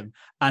towards him,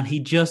 and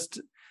he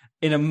just,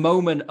 in a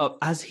moment of,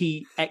 as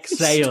he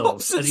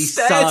exhales, as he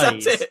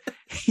sighs,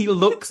 he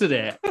looks at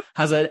it,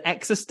 has an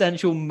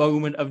existential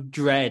moment of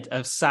dread,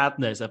 of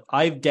sadness, of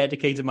I've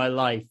dedicated my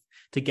life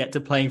to get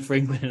to playing for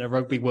England in a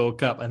Rugby World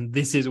Cup, and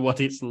this is what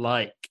it's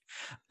like.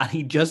 And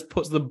he just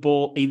puts the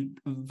ball, he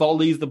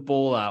volleys the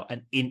ball out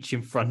an inch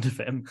in front of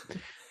him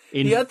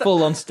in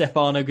full-on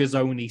Stefano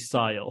Gazzoni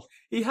style.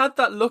 He had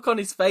that look on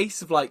his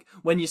face of like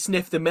when you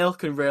sniff the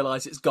milk and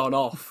realise it's gone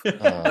off.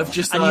 Of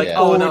just and like,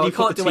 oh no, you I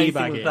can't do anything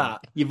bag with in.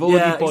 that. You've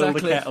already boiled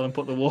exactly. the kettle and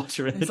put the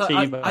water in It's the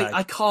like, tea bag.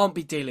 I can't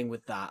be dealing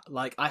with that.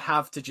 Like, I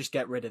have to just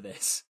get rid of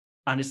this.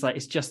 And it's like,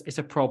 it's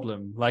a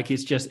problem. Like,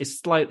 it's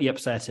slightly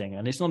upsetting,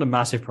 and it's not a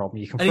massive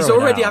problem. You can And he's throw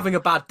it already out. having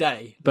a bad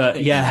day.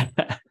 But yeah.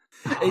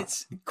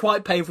 It's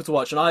quite painful to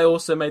watch. And I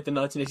also made the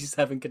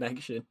 1987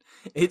 connection.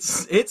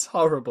 It's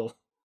horrible.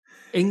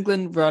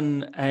 England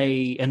run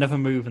another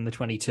move in the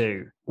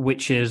 22,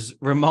 which is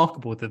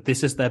remarkable that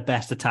this is their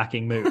best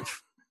attacking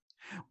move,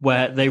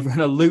 where they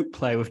run a loop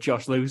play with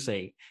Josh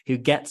Lucy, who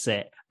gets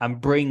it and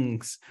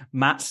brings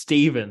Matt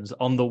Stevens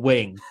on the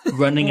wing,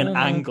 running an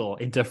angle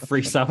into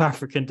 3 South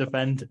African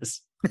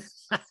defenders.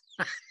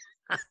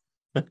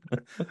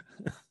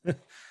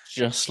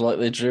 Just like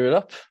they drew it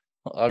up,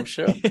 I'm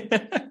sure.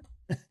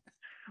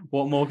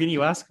 What more can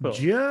you ask for?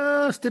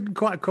 Just didn't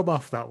quite come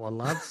off that one,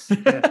 lads.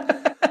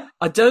 Yeah.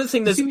 I don't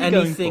think there's See what you're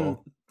going anything.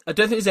 for. I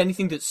don't think there's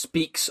anything that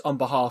speaks on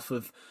behalf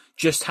of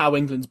just how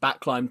England's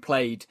backline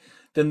played.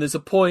 Then there's a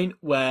point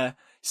where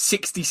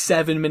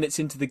 67 minutes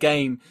into the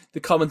game, the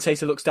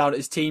commentator looks down at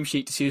his team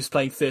sheet to see who's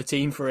playing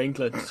 13 for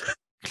England.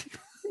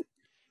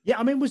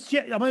 Yeah,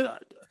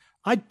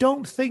 I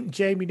don't think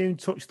Jamie Noon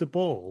touched the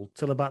ball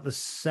till about the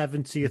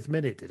 70th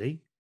minute, did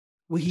he?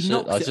 Well, he So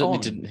knocked I it certainly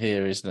on. didn't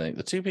hear his name.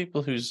 The two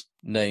people whose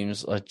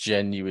names I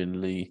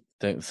genuinely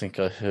don't think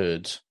I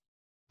heard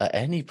at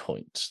any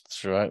point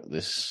throughout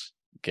this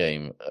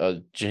game are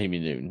Jamie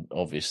Noon,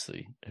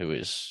 obviously, who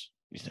is,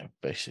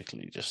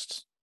 basically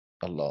just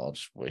a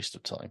large waste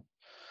of time.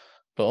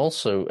 But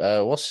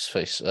also, what's his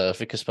face?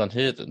 Vickers van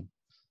Heerden,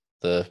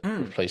 the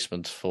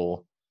replacement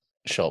for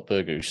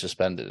Schaltberger, who's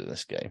suspended in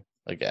this game.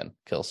 Again,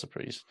 kill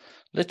surprise.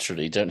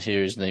 Literally don't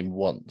hear his name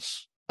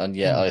once. And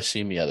yet I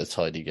assume he had a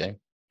tidy game.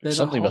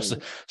 Something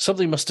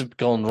must have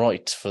gone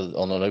right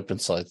on an open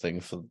side thing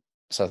for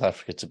South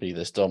Africa to be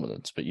this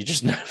dominant, but you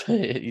just never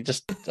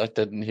I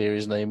didn't hear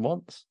his name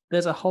once.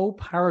 There's a whole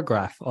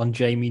paragraph on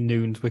Jamie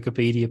Noon's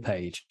Wikipedia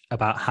page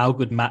about how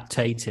good Matt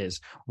Tate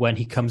is when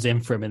he comes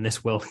in for him in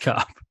this World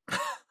Cup.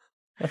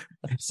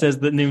 It says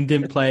that Noon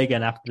didn't play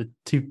again after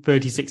the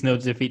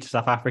 36-0 defeat to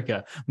South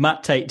Africa.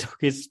 Matt Tate took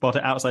his spot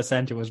at outside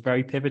centre, was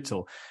very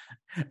pivotal,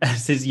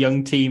 as his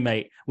young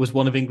teammate was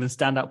one of England's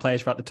standout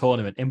players throughout the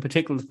tournament. In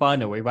particular, the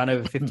final, where he ran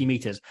over 50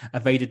 metres,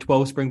 evaded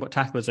 12 Springbok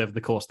tacklers over the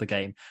course of the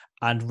game,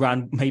 and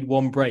made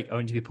one break,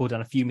 only to be pulled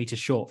down a few metres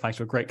short, thanks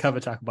to a great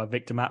cover tackle by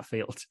Victor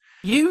Matfield.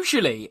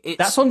 Usually, it's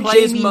that's on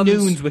players' Jamie mums.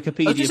 Noon's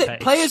Wikipedia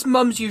page. Players'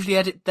 mums usually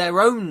edit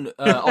their own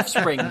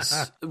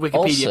offspring's Wikipedia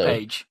Also,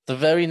 page. The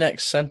very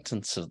next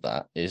sentence of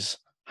that is,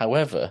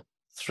 however,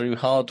 through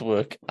hard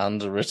work and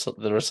the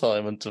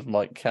retirement of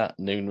Mike Catt,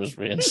 Noon was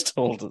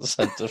reinstalled at the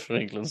centre for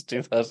England's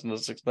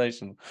 2006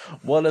 nation.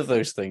 One of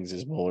those things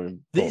is more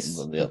important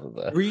than the other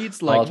there.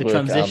 Reads like hard the work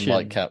transition. and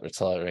Mike Catt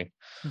retiring.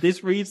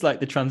 This reads like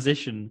the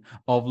transition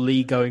of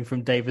Lee going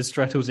from David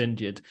Strettle's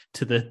injured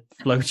to the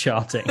flow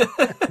charting.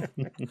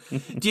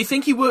 Do you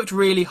think he worked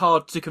really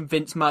hard to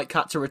convince Mike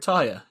Catt to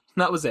retire?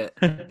 That was it.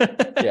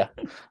 Yeah.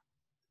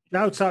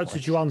 Shout out to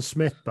Joanne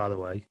Smith, by the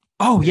way.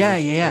 Oh,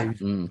 yeah.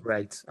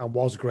 Great. And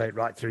was great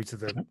right through to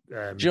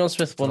the... John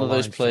Smith, one the of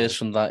those line players shot.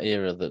 from that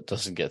era that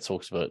doesn't get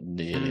talked about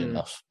nearly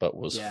enough, but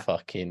was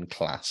fucking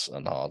class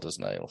and hard as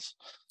nails.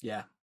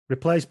 Yeah.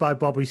 Replaced by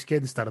Bobby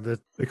Skinstad. And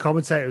the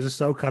commentators are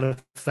so kind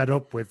of fed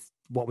up with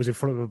what was in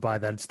front of him by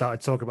then,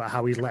 started talking about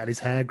how he's letting his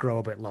hair grow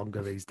a bit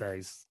longer these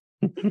days.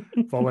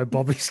 For when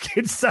Bobby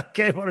Skinstad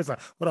came on, it's like,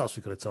 what else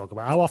are we going to talk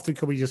about? How often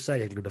can we just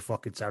say England are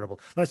fucking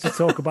terrible? Let's just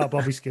talk about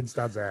Bobby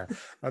Skinstad's hair.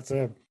 That's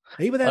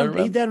he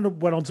then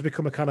went on to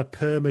become a kind of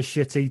perma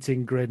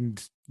shit-eating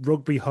grinned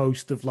rugby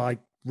host of like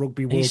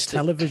Rugby World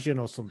Television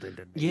or something,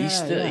 didn't he?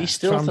 Yeah, he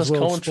still Trans does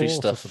World commentary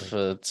Sport or stuff something.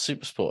 for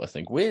Supersport, I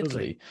think.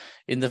 Weirdly,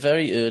 in the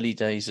very early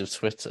days of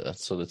Twitter,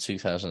 sort of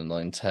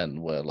 2009-10,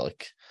 where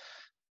like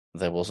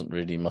there wasn't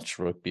really much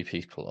rugby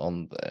people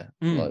on there,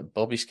 like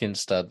Bobby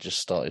Skinstad just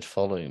started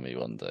following me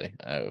one day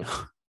out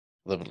of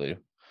the blue,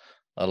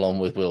 along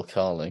with Will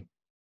Carling.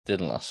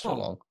 Didn't last for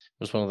long. It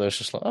was one of those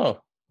just like,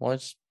 oh, why?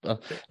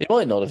 It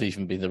might not have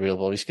even been the real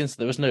Bobby Skinstad.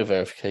 There was no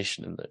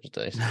verification in those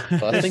days,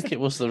 but I think it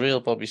was the real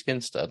Bobby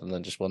Skinstad. And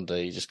then just one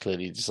day, he just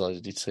clearly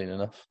decided he'd seen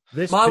enough.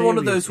 One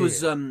of those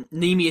was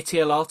Nimi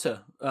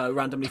Atialata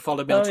randomly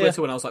followed me on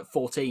Twitter when I was like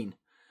 14,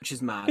 which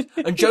is mad.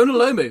 And Jonah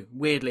Lomu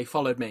weirdly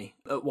followed me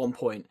at one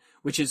point,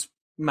 which is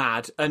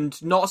mad and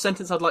not a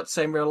sentence I'd like to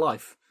say in real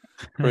life.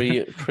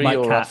 Pre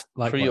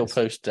or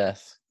post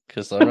death,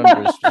 because I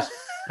remember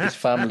his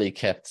family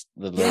kept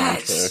the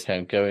Twitter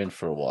account going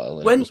for a while,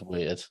 and it was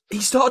weird. He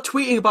started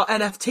tweeting about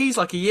NFTs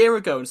like a year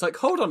ago, and it's like,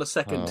 hold on a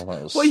second,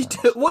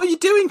 what are you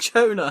doing,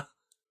 Jonah?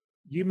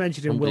 You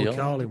mentioned him, Will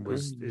Carling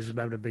is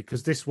remembered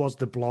because this was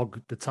the blog.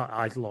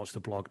 I launched the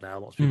blog now.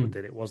 Lots of people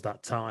did. It was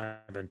that time,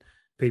 and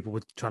people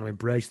were trying to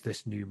embrace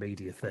this new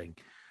media thing.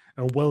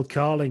 And Will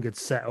Carling had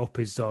set up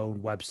his own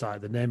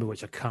website, the name of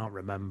which I can't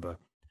remember.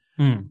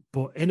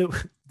 But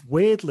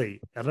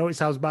weirdly, I know it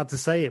sounds bad to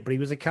say it, but he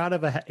was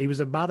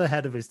a man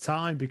ahead of his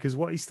time, because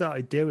what he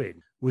started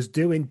doing was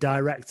doing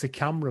direct to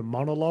camera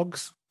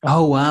monologues.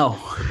 Oh wow!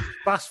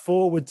 Fast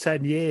forward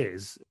 10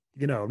 years,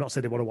 I'm not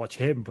saying they want to watch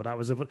him, but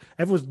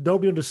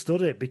nobody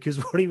understood it, because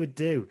what he would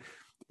do,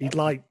 he'd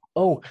like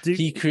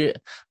he create.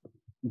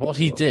 What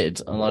he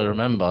did, and I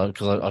remember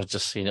because I've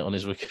just seen it on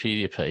his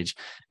Wikipedia page,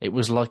 it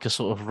was like a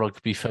sort of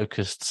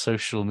rugby-focused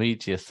social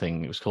media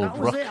thing. It was called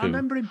Rucku. I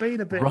remember him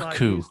being a bit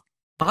Rucku. Like...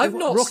 I've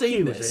not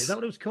seen this. Is that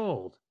what it was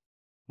called?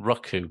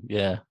 Rucku,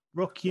 yeah.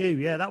 Rucku,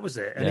 yeah, that was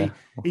it. And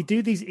he'd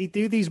do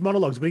these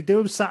monologues, but he'd do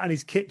them sat in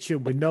his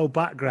kitchen with no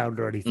background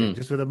or anything,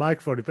 just with a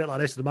microphone, a bit like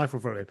this with a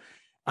microphone in.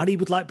 And he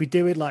would be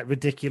doing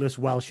ridiculous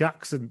Welsh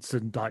accents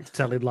and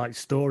telling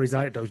stories,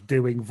 anecdotes,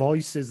 doing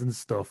voices and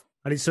stuff.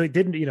 And so it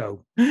didn't,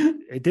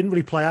 it didn't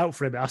really play out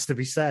for him, it has to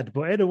be said.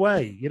 But in a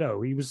way, he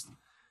was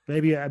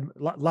maybe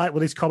like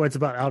with his comments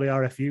about how the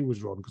RFU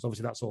was run, because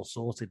obviously that's all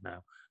sorted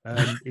now.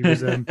 He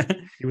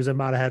was a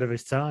man ahead of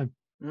his time.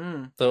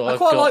 So I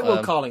quite like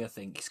Will Carling, I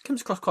think. He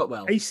comes across quite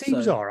well. He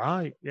seems all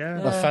right,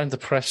 yeah. I found the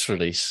press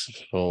release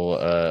for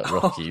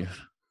Rocky.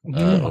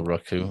 Or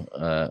Rucku,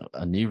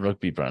 a new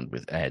rugby brand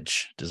with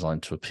edge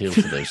designed to appeal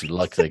to those who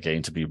like their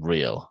game to be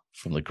real.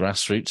 From the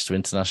grassroots to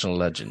international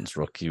legends,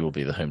 Rucku will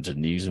be the home to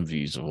news and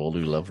views of all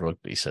who love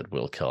rugby, said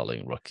Will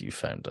Carling, Rucku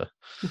founder.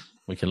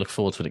 We can look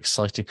forward to an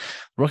exciting...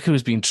 Rucku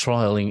has been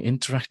trialling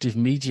interactive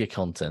media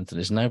content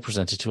and is now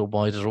presented to a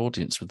wider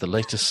audience, with the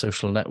latest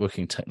social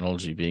networking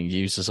technology being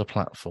used as a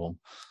platform.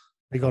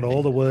 They got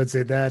all the words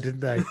in there,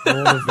 didn't they?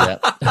 All of them.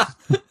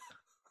 Yeah.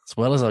 As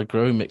well as our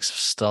growing mix of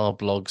star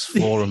blogs,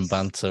 forum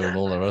banter, and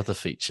all our other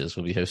features,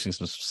 we'll be hosting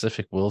some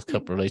specific World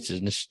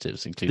Cup-related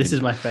initiatives, including... This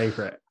is my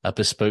favourite. A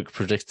bespoke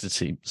predictor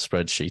team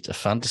spreadsheet, a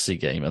fantasy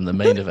game, and the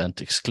main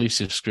event,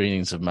 exclusive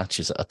screenings of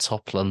matches at a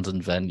top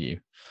London venue.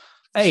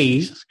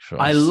 I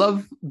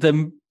love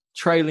them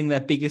trailing their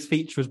biggest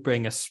feature as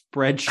being a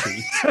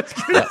spreadsheet.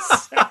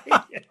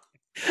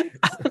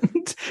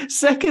 And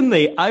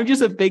secondly, I'm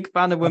just a big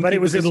fan of when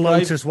it was in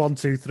Lotus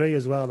 123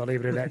 as well, not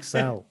even in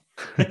Excel.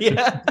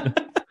 Yeah.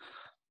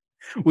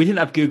 We didn't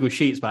have Google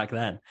Sheets back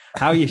then.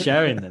 How are you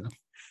sharing them?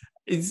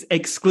 It's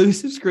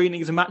exclusive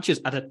screenings of matches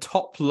at a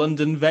top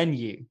London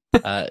venue.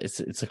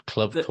 It's a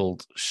club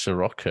called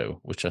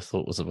Scirocco, which I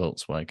thought was a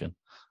Volkswagen.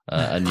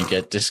 And you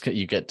get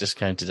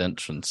discounted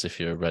entrance if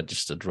you're a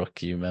registered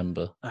Rucku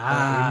member.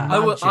 I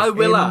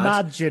will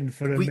imagine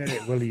for a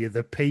minute, will you,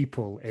 the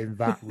people in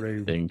that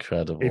room?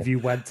 Incredible. If you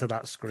went to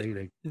that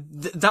screening.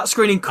 That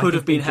screening could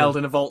have been held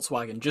in a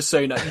Volkswagen, just so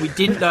you know. We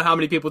didn't know how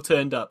many people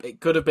turned up. It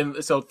could have been that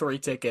they sold 3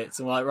 tickets.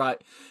 And we're like,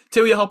 right,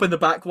 2 of you hop in the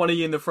back, 1 of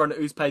you in the front,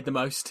 who's paid the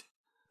most.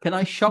 Can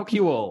I shock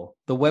you all?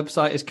 The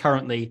website is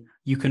currently,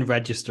 you can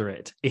register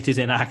it. It is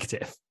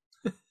inactive.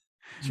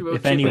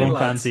 If anyone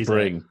fancies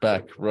Bring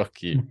back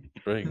Rucku.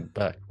 Bring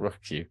back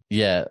Rucku.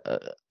 Yeah,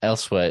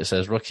 elsewhere it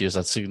says Rucku has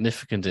had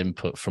significant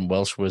input from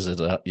Welsh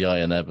wizard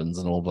Ian Evans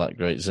and All Black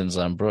great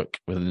Zinzan Brook,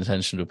 with an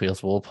intention to appeal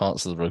to all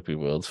parts of the rugby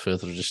world.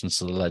 Further additions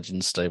to the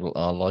Legends stable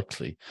are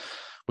likely.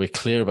 We're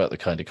clear about the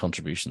kind of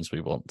contributions we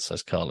want,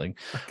 says Carling.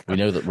 We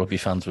know that rugby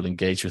fans will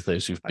engage with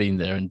those who've been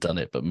there and done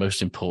it, but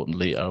most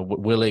importantly, are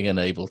willing and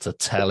able to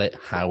tell it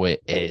how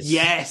it is.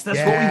 Yes, that's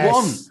what we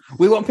want.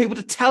 We want people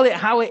to tell it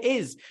how it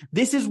is.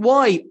 This is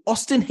why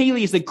Austin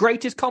Healey is the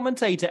greatest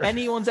commentator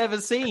anyone's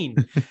ever seen.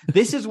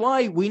 This is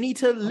why we need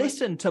to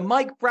listen to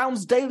Mike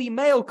Brown's Daily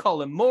Mail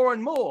column more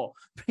and more.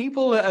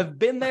 People that have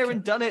been there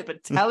and done it,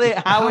 but tell it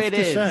how it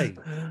is.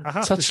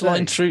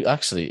 Touchline Truth.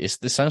 Actually,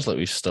 this sounds like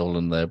we've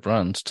stolen their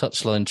brand.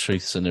 Touchline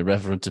Truths and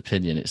irreverent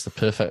opinion. It's the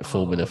perfect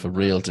formula for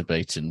real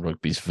debate in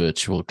rugby's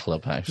virtual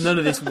clubhouse. None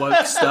of this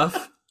woke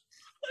stuff.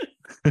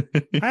 I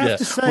have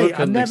to say,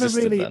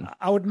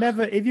 I would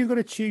never, if you're going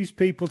to choose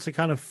people to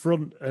kind of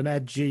front an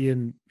edgy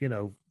and,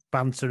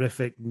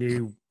 banterific,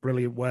 new,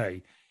 brilliant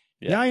way.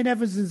 Yeah. Ian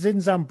Evans and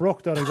Zinzan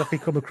Brook don't exactly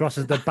come across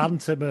as the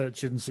banter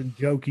merchants and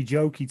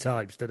jokey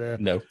types that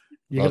No,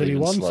 you're going to be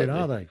wanting,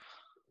 are they?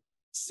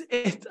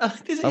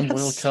 And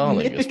Will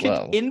Carling as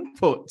well.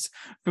 Input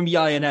from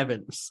Ian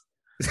Evans.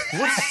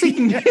 What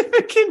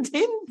significant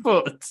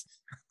input?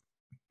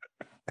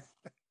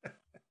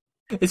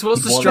 It's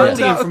what's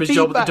distracting him from his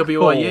job at the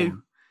WIU.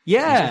 Form.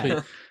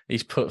 Yeah.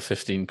 He's put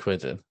 15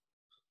 quid in.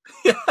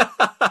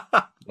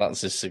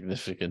 That's his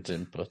significant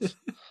input.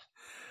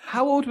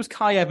 How old was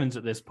Kai Evans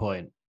at this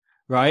point?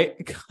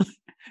 Right?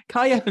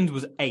 Kai Evans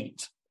was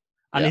 8.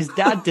 And his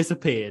dad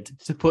disappeared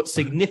to put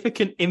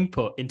significant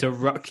input into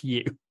Ruck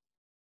U.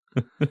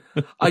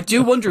 I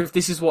do wonder if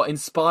this is what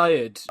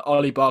inspired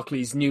Ollie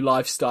Barkley's new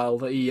lifestyle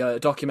that he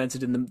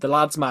documented in the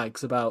lads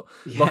mags about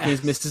locking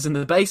his misters in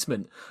the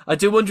basement. I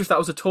do wonder if that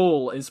was at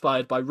all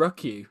inspired by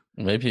Ruck U.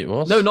 Maybe it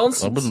was. No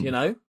nonsense, you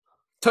know?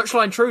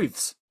 Touchline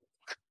truths.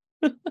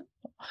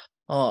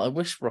 I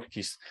wish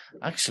Rocky's...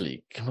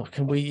 Actually,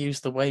 can we use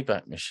the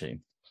Wayback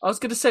Machine? I was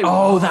going to say...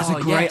 that's a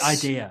great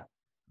idea.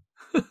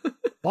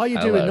 Why are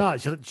you doing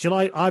that? Shall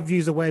I've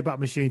used the Wayback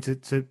Machine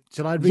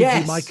shall I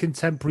read you my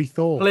contemporary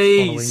thoughts?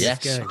 Please.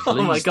 Yes, this game?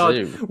 Oh my God.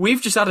 Do.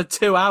 We've just added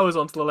 2 hours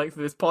onto the length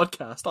of this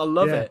podcast. I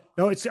love it.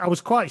 No, I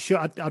was quite sure.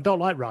 I don't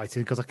like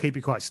writing because I keep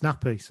it quite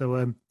snappy. So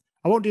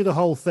I won't do the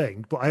whole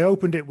thing, but I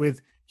opened it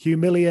with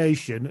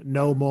humiliation,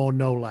 no more,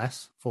 no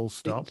less, full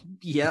stop.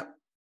 Yep.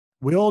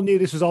 We all knew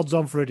this was odds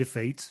on for a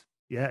defeat.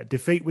 Yeah,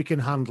 defeat we can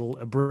handle.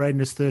 A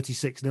brainless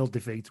 36-0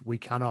 defeat we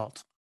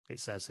cannot, it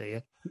says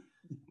here.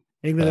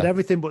 England had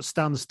everything but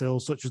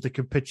standstill, such as the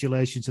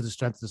capitulation to the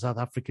strength of the South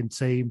African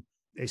team.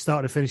 It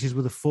started and finishes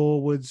with the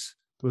forwards.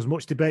 There was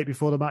much debate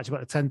before the match about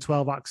the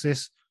 10-12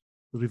 axis,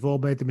 because we've all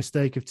made the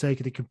mistake of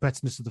taking the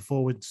competitiveness of the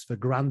forwards for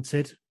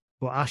granted.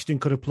 But Ashton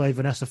could have played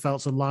Vanessa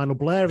Feltz and Lionel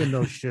Blair in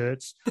those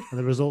shirts, and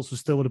the results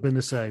would have been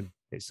the same.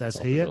 It says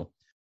here.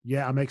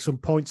 Yeah, I make some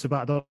points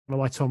about. I don't know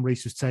why Tom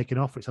Rees was taken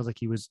off. It sounds like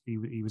he was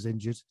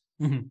injured.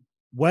 Mm-hmm.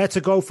 Where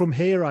to go from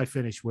here? I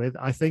finish with.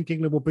 I think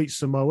England will beat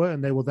Samoa,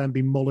 and they will then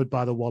be mullered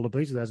by the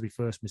Wallabies. There's my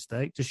first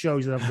mistake. Just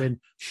shows that I've been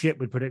shit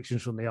with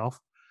predictions from the off.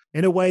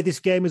 In a way, this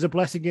game is a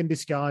blessing in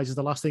disguise, as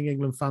the last thing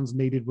England fans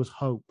needed was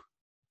hope.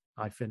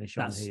 I finish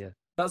on here.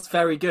 That's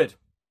very good.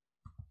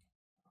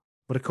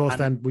 But of course,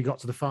 then we got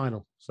to the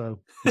final. So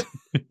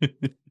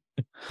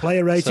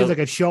player ratings, I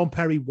gave Sean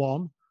Perry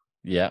 1.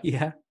 Yeah.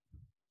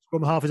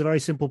 Scrum half is a very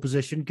simple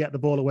position. Get the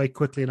ball away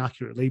quickly and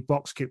accurately.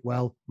 Box kick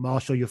well.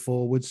 Marshal your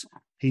forwards.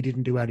 He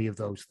didn't do any of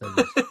those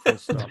things. Full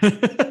stop.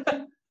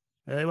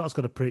 What's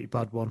got a pretty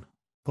bad one?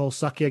 Paul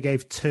Saki I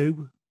gave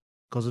 2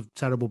 because of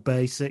terrible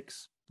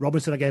basics.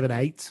 Robinson I gave an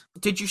 8.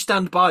 Did you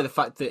stand by the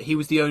fact that he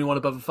was the only one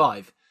above a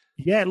 5?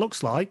 Yeah, it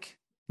looks like.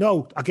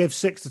 No, I gave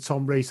 6 to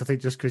Tom Rees, I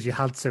think, just because you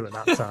had to at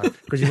that time,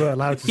 because you weren't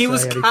allowed to say anything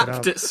else. He was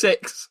capped at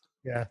 6.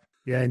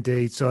 Yeah,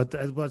 indeed. So I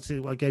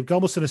gave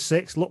Gormelson a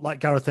 6, looked like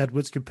Gareth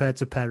Edwards compared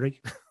to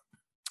Perry.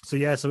 So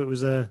it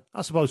was, I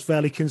suppose,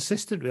 fairly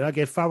consistent. Really. I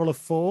gave Farrell a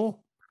 4,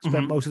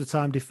 spent most of the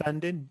time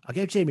defending. I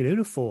gave Jamie Noon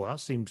a 4. I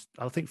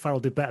think Farrell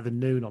did better than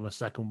Noon on a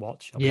second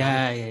watch.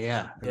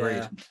 Yeah.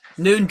 Agreed.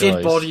 Noon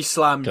did body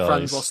slam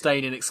Francois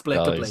Stein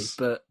inexplicably,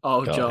 but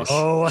Josh.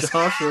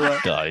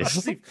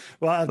 Guys.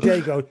 Well, there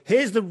you go.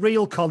 Here's the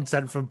real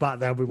content from back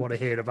then we want to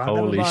hear about.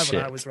 Holy Never mind shit.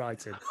 what I was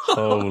writing.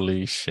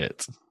 Holy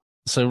shit.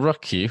 So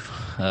Ruck U,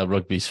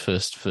 rugby's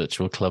first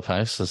virtual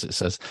clubhouse, as it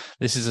says.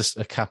 This is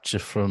a capture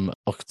from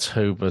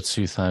October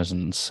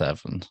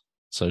 2007,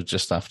 so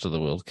just after the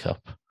World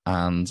Cup.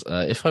 And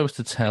if I were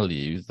to tell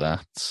you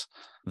that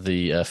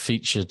the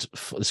featured,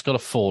 it's got a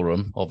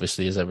forum,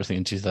 obviously, as everything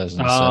in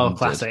 2007. Oh,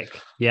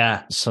 classic.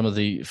 Yeah. Some of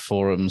the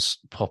forum's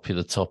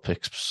popular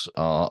topics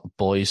are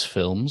boys'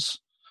 films,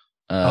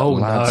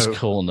 lads'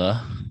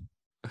 corner,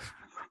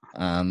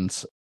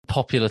 and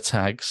popular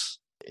tags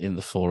in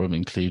the forum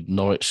include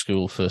Norwich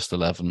School First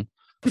 11,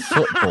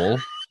 football,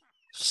 for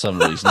some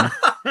reason,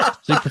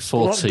 Super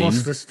 14,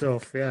 Blockbuster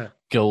stuff, yeah.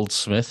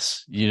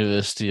 Goldsmiths,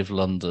 University of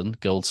London,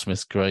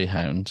 Goldsmith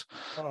Greyhound,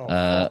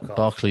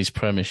 Barclays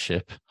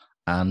Premiership,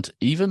 and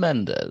Eva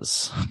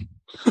Mendes.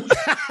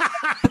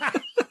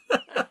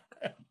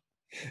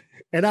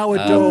 In our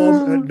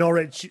dorm at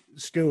Norwich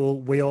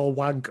School, we all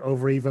wank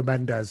over Eva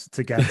Mendes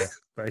together,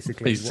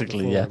 basically.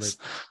 Basically, yes.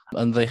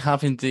 And they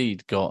have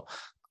indeed got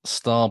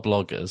star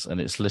bloggers,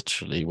 and it's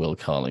literally Will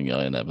Carling,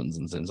 Ian Evans,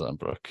 and Zinzan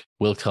Brook.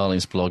 Will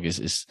Carling's blog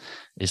is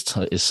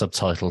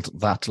subtitled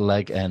 "That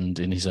Leg End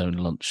in His Own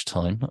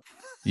Lunchtime."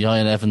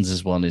 Ian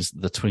Evans's one is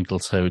 "The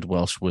Twinkle-Toed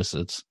Welsh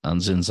Wizard,"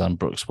 and Zinzan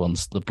Brook's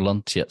one's "The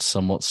Blunt Yet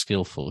Somewhat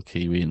Skillful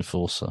Kiwi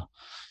Enforcer."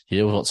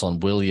 Hear what's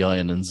on Will,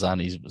 Ian, and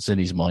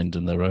Zinny's mind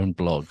in their own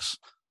blogs.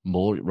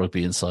 More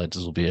rugby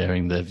insiders will be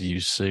airing their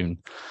views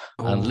soon.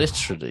 And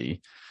literally,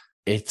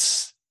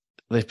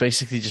 they've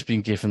basically just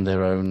been given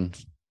their own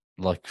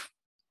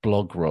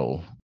blog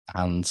role,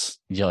 and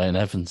Ian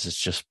Evans has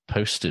just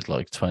posted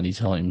 20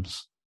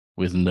 times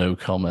with no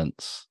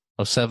comments.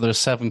 There are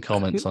 7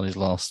 comments on his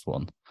last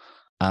one,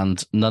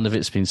 and none of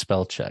it's been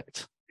spell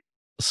checked.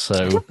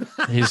 So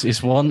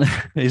his one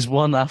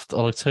after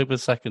on October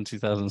 2nd,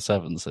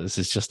 2007. So this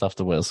is just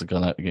after Wales had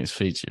gone out against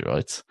Fiji,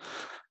 right?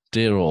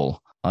 Dear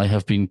all, I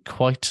have been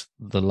quite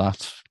the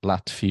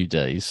lat few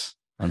days.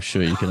 I'm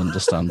sure you can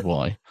understand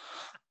why.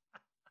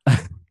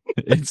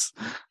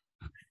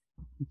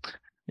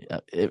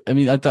 I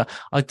mean,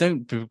 I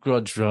don't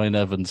begrudge Ryan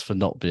Evans for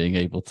not being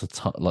able to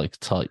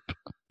type,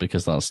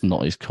 because that's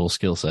not his core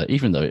skill set,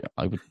 even though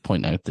I would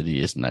point out that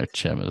he is now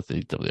chairman of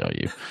the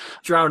WRU.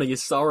 Drowning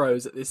his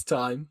sorrows at this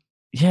time.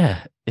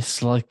 Yeah,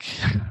 it's like,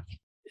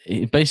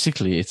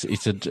 basically,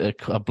 it's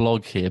a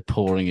blog here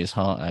pouring his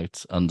heart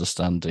out,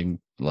 understanding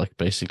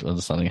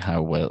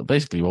how well,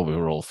 basically what we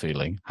were all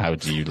feeling. How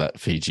do you let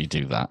Fiji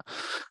do that?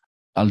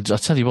 And I'll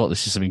tell you what,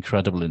 this is some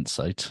incredible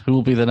insight. Who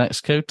will be the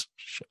next coach?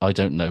 I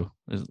don't know.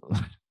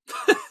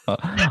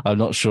 I'm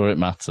not sure it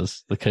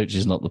matters. The coach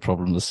is not the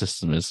problem. The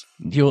system is.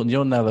 You're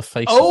now the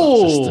face of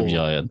that system,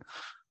 Ian.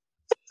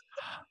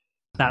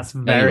 That's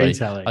very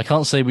telling. I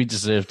can't say we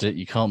deserved it.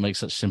 You can't make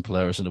such simple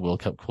errors in a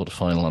World Cup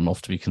quarterfinal. I'm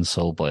off to be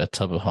consoled by a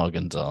tub of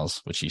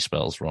Haagen-Dazs, which he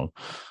spells wrong.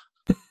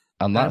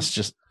 And that's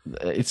just,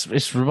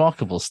 it's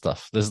remarkable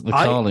stuff. There's the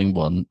Carling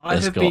one. I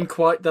have been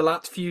quite the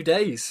last few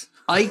days.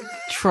 I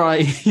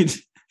tried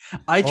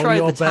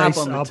the tab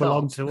on the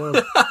top.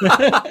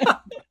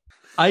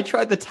 I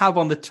tried the tab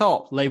on the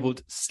top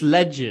labeled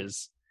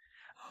sledges,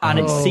 and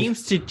it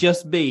seems to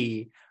just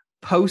be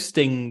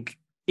posting.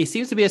 It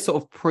seems to be a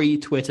sort of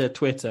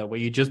pre-Twitter where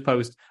you just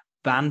post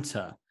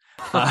banter.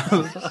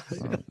 Oh,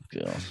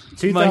 God.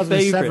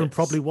 2007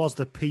 probably was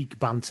the peak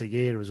banter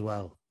year as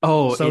well.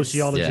 Oh,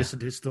 sociologists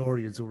and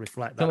historians will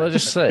reflect that. Can I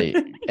just say,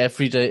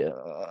 every day,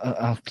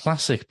 a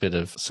classic bit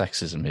of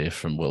sexism here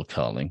from Will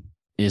Carling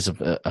is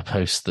a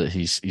post that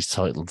he's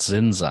titled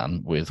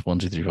Zinzan with 1,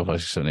 2, 3, 4,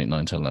 5, 6, 7, 8,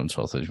 9, 10, 11,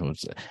 12, 13,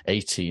 14,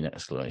 18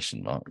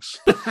 exclamation marks.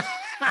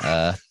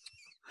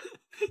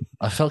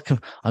 I felt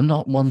I'm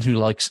not one who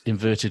likes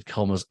inverted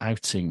commas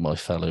outing my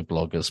fellow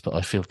bloggers, but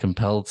I feel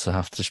compelled to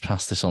have to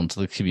pass this on to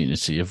the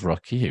community of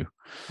Ruck U.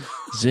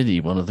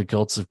 Zinni, one of the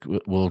gods of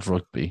world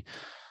rugby,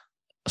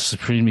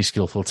 supremely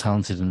skillful,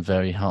 talented, and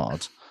very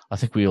hard. I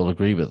think we all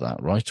agree with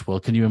that, right? Well,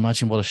 can you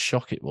imagine what a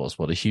shock it was?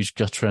 What a huge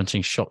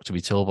gut-wrenching shock to be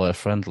told by a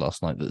friend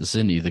last night that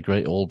Zinni, the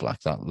great All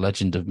Black, that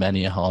legend of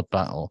many a hard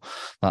battle,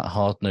 that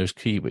hard-nosed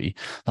Kiwi,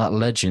 that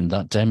legend,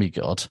 that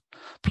demigod,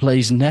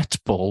 plays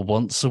netball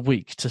once a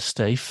week to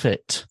stay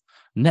fit.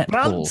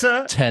 Netball,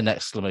 Banter. 10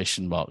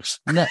 exclamation marks.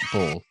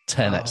 Netball,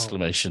 10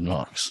 exclamation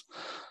marks.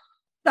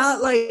 That,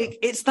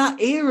 it's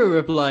that era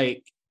of,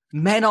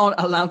 men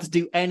aren't allowed to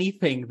do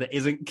anything that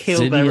isn't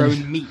kill their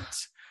own meat.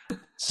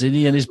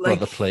 Zinni and his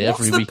brother play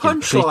every week in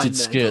pleated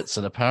skirts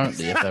and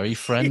apparently are very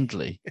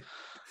friendly.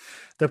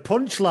 The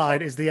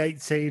punchline is the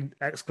 18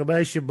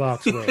 exclamation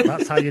marks.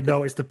 That's how you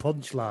know it's the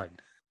punchline.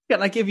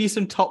 Can I give you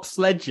some top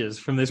sledges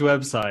from this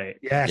website?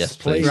 Yes,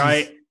 please.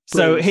 Right. Please.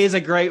 So here's a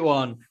great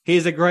one.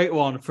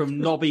 From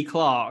Nobby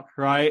Clark,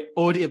 right?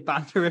 Audio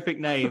terrific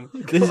name.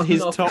 This is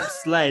his top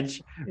sledge,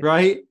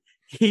 right?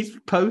 He's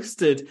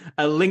posted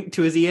a link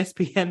to his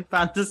ESPN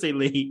Fantasy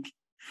League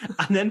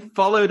and then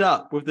followed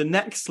up with the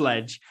next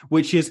sledge,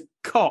 which is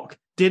cock.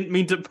 Didn't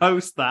mean to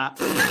post that.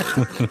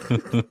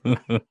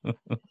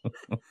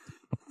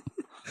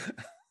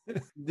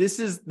 This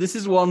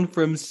is one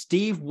from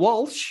Steve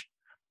Walsh,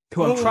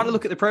 who I'm trying to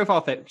look at the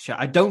profile picture.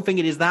 I don't think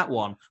it is that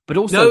one, but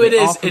also no, it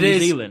is. From New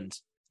Zealand,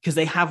 because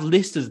they have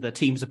listed as the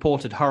team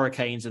supported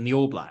Hurricanes and the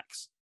All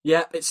Blacks.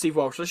 Yeah, it's Steve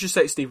Walsh. Let's just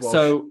say it's Steve Walsh.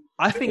 So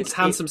I think it's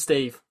handsome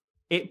Steve.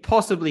 It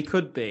possibly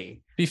could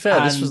be. To be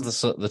fair, this was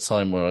the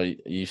time where I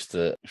used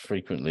to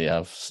frequently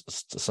have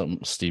some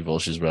Steve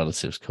Walsh's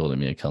relatives calling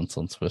me a cunt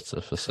on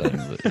Twitter for saying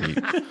that he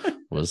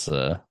was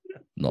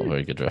not a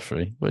very good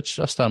referee, which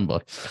I stand by.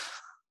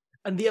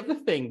 And the other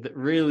thing that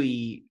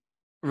really,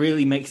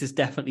 really makes this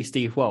definitely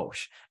Steve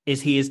Walsh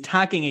is he is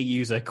tagging a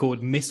user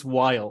called Miss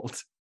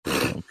Wild.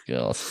 Oh,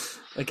 God.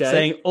 Okay.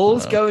 Saying,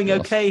 all's going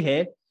okay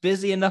here.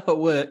 Busy enough at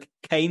work.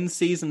 Kane's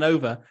season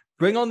over.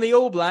 Bring on the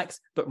All Blacks,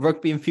 but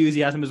rugby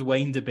enthusiasm has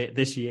waned a bit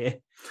this year.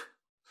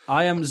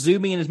 I am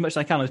zooming in as much as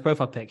I can on his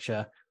profile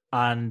picture,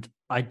 and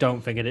I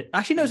don't think it is.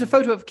 Actually, no, it's a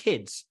photo of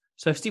kids.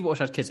 So if Steve Walsh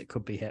had kids, it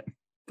could be him.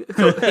 He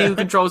who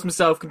controls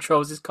himself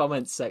controls his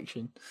comments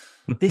section.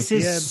 This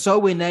is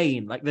so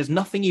inane. There's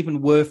nothing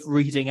even worth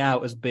reading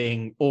out as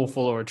being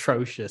awful or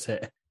atrocious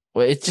here.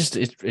 Well,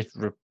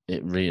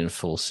 it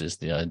reinforces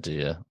the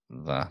idea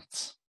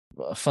that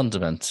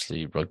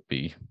fundamentally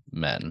rugby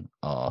men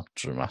are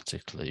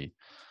dramatically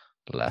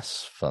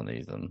less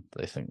funny than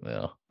they think they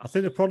are. I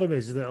think the problem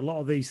is that a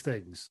lot of these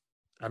things,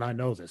 and I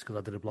know this because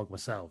I did a blog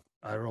myself,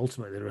 are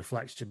ultimately a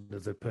reflection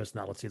of the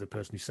personality of the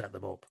person who set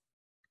them up.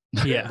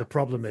 Yeah. The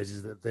problem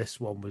is that this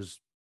one was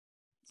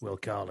Will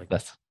Carling.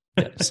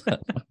 Yes.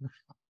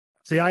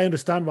 See, I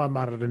understand why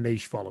Man had a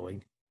niche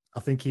following. I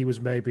think he was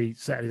maybe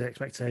setting his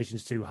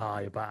expectations too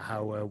high about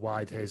how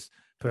wide his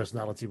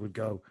personality would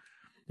go.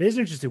 Here's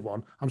an interesting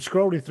one. I'm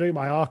scrolling through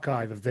my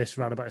archive of this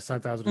around about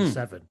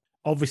 2007.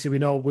 Obviously,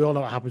 we all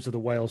know what happens to the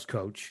Wales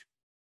coach.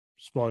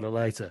 Spoiler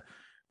later.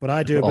 But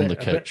I do a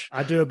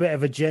bit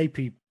of a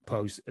JP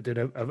post, did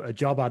a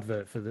job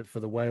advert for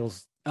the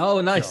Wales.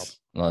 Oh, nice.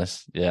 Job.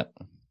 Nice. Yeah.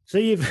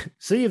 See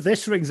if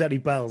this rings any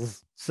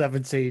bells.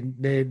 17,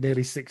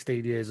 nearly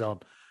 16 years on.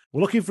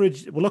 We're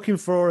looking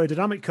for a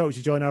dynamic coach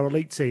to join our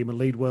elite team and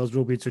lead Wales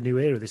rugby into a new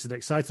era. This is an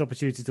exciting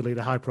opportunity to lead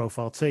a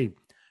high-profile team.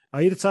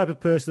 Are you the type of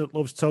person that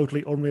loves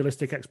totally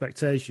unrealistic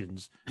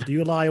expectations? Do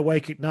you lie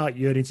awake at night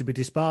yearning to be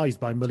despised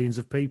by millions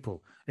of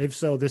people? If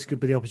so, this could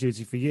be the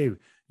opportunity for you.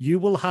 You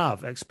will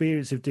have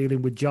experience of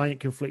dealing with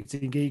giant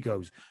conflicting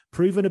egos,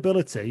 proven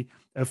ability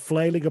of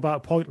flailing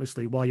about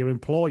pointlessly while your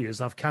employers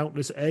have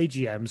countless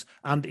AGMs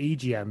and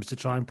EGMs to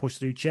try and push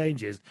through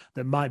changes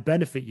that might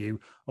benefit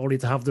you, only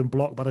to have them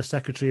blocked by the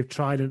Secretary of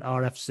Trident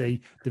RFC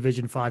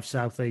Division 5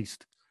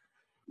 Southeast.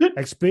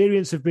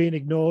 Experience of being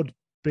ignored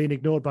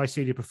by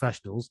senior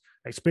professionals,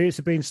 experience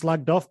of being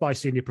slagged off by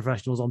senior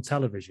professionals on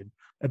television,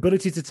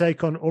 ability to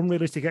take on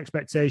unrealistic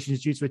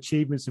expectations due to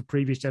achievements of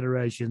previous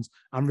generations,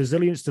 and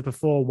resilience to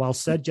perform while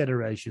said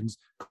generations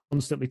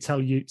constantly tell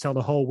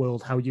the whole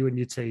world how you and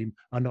your team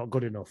are not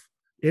good enough.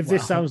 If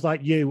this sounds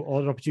like you or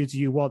an opportunity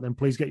you want, then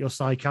please get your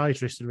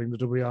psychiatrist to ring the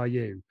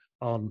WRU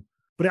on.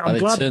 But I'm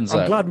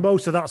glad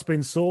most of that's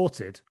been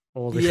sorted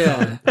all this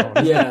time.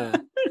 Yeah.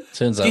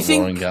 Turns out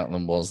Warren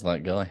Gatland was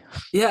that guy.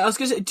 Yeah, I was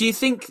going to say, do you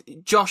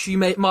think, Josh, you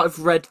might have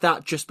read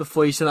that just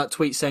before you sent that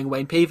tweet saying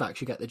Wayne Pivac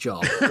should get the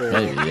job?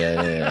 Maybe,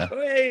 yeah.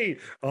 Hey!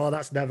 Oh,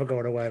 that's never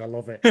going away. I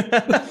love it.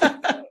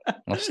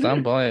 I'll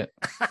stand by it.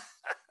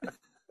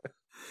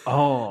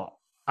 Oh,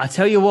 I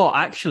tell you what,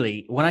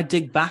 actually, when I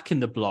dig back in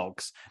the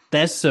blogs,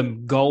 there's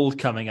some gold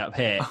coming up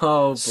here.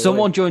 Oh, boy.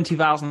 Someone during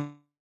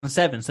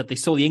 2007 said they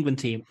saw the England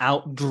team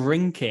out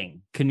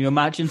drinking. Can you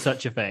imagine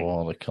such a thing?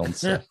 What a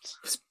concept.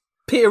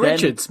 Peter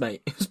Richards,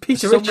 mate. It was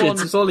Peter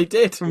Richards. That's all he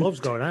did. Loves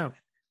going out.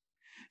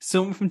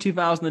 Someone from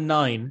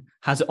 2009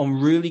 has it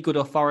on really good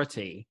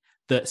authority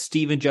that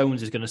Stephen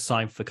Jones is going to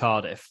sign for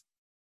Cardiff,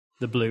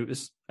 the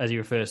Blues, as he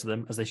refers to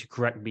them, as they should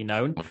correctly be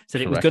known.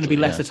 Said it was going to be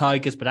Leicester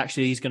Tigers, but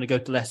actually he's going to go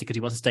to Leicester because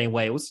he wants to stay in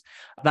Wales.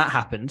 That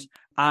happened.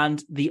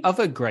 And the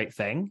other great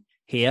thing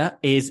here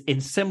is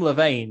in similar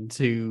vein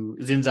to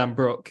Zinzan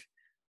Brook,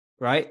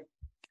 right?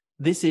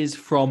 This is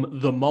from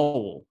The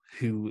Mole,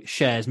 who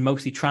shares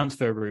mostly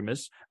transfer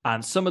rumours,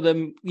 and some of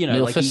them,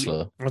 Neil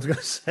Fissler. I was going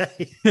to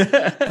say.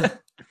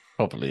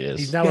 Probably is.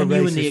 He's now a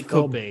racist. It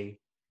could be.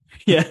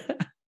 Yeah.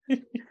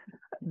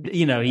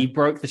 He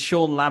broke the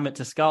Sean Lamont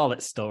to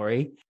Scarlet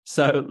story.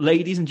 So,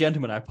 ladies and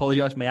gentlemen, I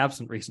apologise for my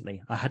absence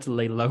recently. I had to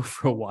lay low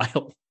for a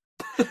while.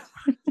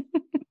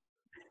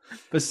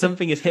 But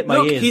something has hit my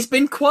ears. He's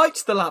been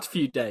quiet the last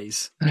few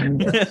days.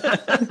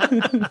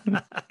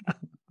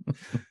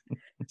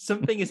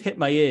 Something has hit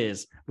my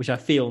ears, which I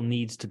feel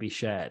needs to be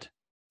shared.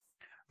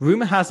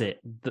 Rumour has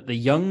it that the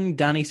young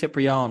Danny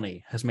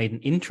Cipriani has made an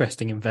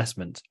interesting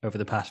investment over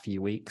the past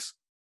few weeks.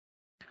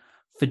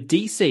 For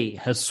DC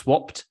has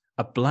swapped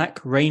a black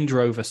Range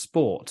Rover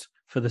Sport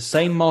for the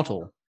same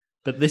model,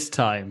 but this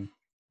time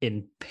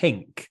in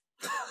pink.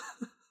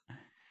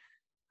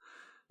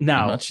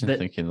 Now, imagine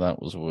thinking that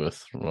was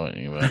worth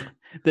writing about.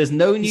 There's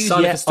no news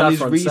yet on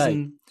his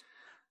reason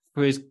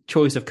for his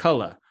choice of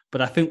colour,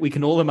 but I think we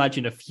can all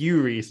imagine a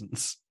few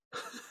reasons.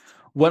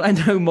 When I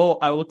know more,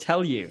 I will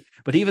tell you.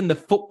 But even the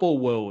football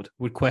world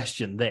would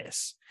question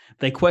this.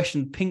 They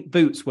questioned pink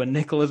boots when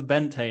Nicholas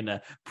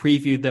Benthaner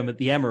previewed them at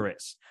the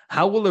Emirates.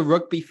 How will the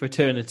rugby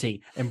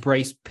fraternity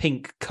embrace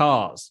pink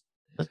cars?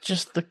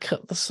 Just the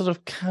sort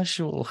of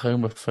casual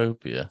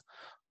homophobia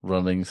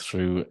running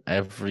through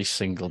every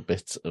single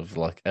bit of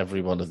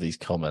every one of these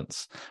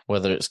comments,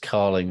 whether it's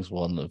Carling's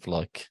one of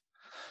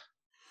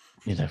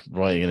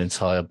writing an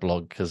entire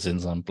blog because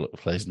Zinzan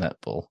plays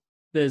netball.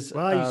 There's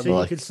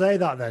you could say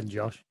that then,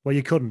 Josh. Well,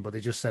 you couldn't, but they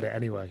just said it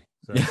anyway.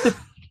 So.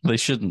 They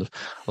shouldn't have.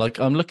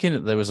 I'm looking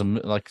at, there was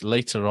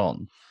later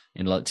on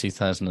in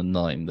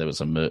 2009, there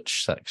was a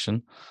merch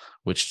section,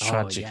 which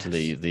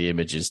tragically the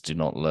images do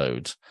not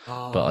load.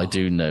 But I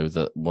do know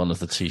that one of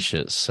the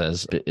t-shirts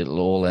says it'll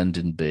all end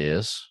in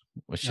beers,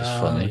 which is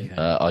funny.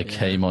 Okay. I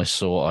came, I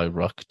saw, I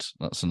rucked.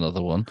 That's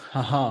another one.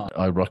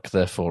 I ruck,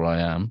 therefore I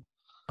am.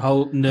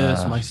 Oh,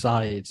 nurse my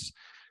sides.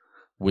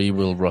 We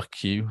will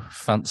ruck you.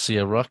 Fancy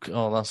a ruck?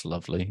 Oh, that's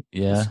lovely.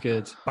 Yeah, that's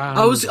good.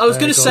 I was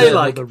going to say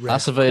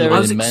that's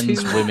available in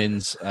men's,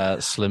 women's,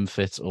 slim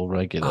fit or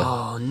regular.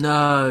 Oh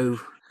no!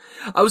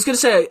 I was going to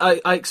say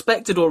I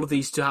expected all of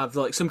these to have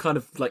some kind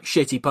of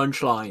shitty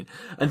punchline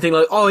and think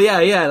oh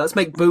yeah, let's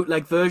make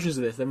bootleg versions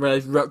of this. Then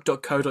realize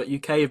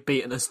ruck.co.uk have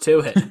beaten us to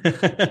it.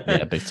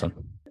 Yeah, big time.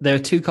 There are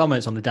two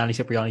comments on the Danny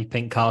Cipriani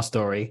pink car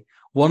story.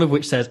 One of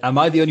which says, "Am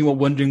I the only one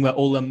wondering where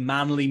all the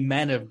manly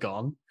men have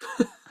gone?"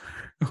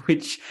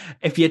 Which,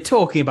 if you're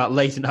talking about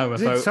latent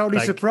homophobia... Is it Tony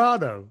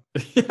Soprano?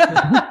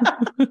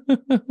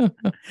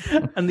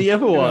 And the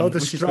other one... the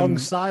strong,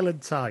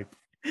 silent type.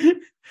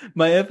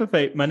 My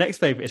next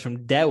favourite is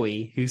from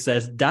Dewi, who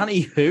says, "Danny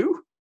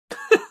who?"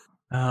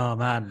 Oh,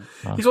 man.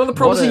 He's one of the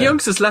promising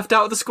youngsters left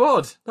out of the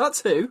squad.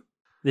 That's who.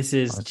 This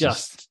is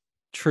just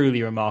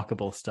truly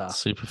remarkable stuff.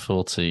 Super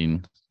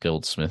 14,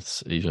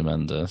 Goldsmiths, Eva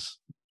Mendes.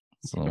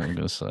 That's all I'm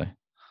going to say.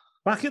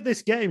 Back at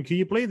this game, can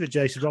you believe that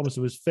Jason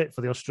Robinson was fit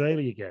for the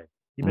Australia game?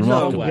 He missed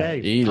No the way.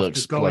 game. He after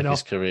looks going like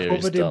his off career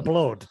is covered in done.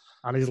 blood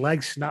and his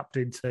legs snapped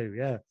in two.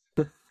 Yeah.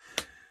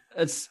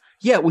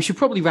 Yeah, we should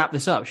probably wrap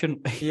this up,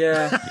 shouldn't we?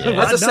 Yeah.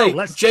 Yeah. As I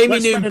say, Jamie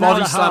Noon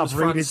body slams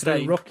Frank reading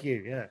Stein. Rock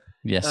you. Yeah.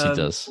 Yes, he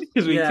does.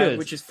 Because we could.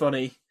 Which is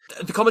funny.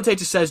 The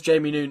commentator says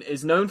Jamie Noon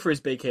is known for his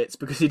big hits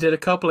because he did a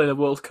couple in a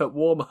World Cup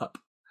warm-up.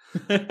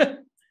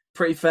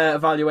 Pretty fair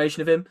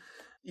evaluation of him.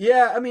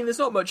 Yeah, I mean, there's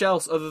not much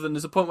else other than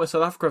there's a point where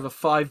South Africa have a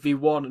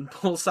 5v1 and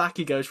Paul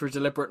Saki goes for a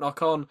deliberate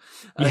knock-on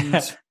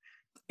and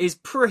is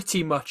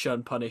pretty much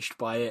unpunished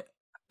by it.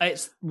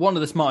 It's one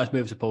of the smartest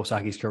moves of Paul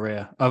Saki's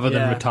career, other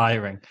than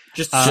retiring.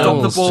 Just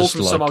stop the ball Just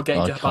from like, somehow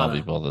getting to I can't be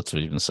Havana. bothered to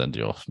even send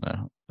you off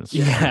now.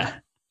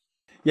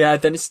 Yeah,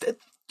 then South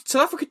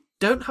Africa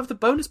don't have the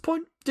bonus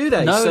point, do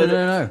they?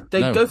 No. They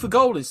No. go for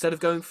goal instead of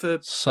going for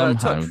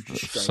Somehow,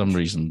 touch. for some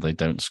reason, they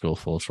don't score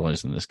 4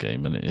 tries in this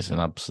game, and it is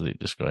an absolute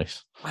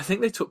disgrace. I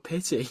think they took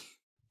pity.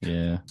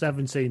 Yeah.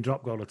 17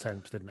 drop goal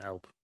attempts didn't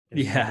help.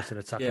 In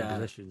attacking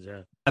positions,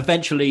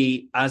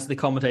 Eventually, as the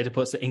commentator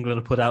puts it, England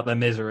have put out their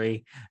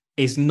misery.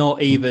 Is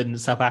not even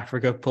South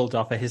Africa pulled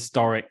off a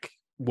historic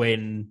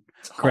win,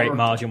 great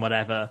margin,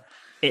 whatever.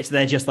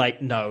 They're just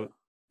like, no,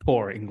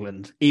 poor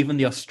England. Even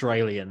the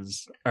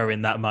Australians are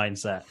in that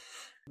mindset.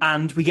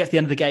 And we get to the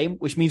end of the game,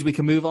 which means we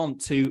can move on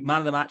to Man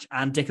of the Match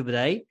and Dick of the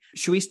Day.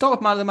 Should we start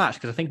with Man of the Match?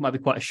 Because I think it might be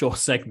quite a short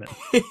segment.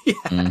 I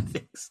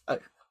think so.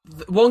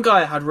 One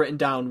guy I had written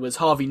down was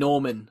Harvey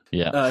Norman,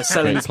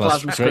 selling his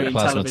plasma screen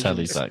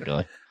tellies, that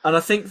guy. And I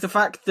think the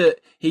fact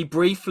that he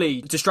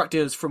briefly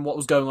distracted us from what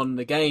was going on in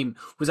the game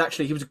was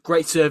actually, he was a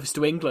great service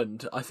to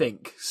England, I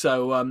think.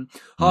 So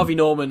Harvey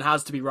Norman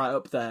has to be right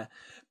up there.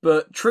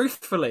 But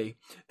truthfully,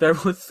 there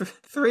were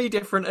 3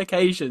 different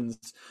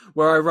occasions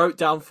where I wrote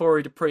down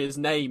Fourie Dupree's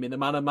name in the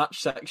Man of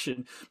Match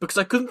section because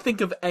I couldn't think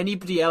of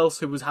anybody else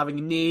who was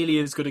having nearly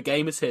as good a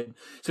game as him.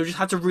 So I just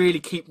had to really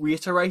keep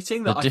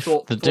reiterating that I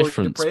thought the Fourie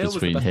difference Dupree was the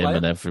between best him player.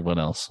 and everyone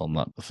else on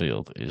that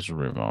field is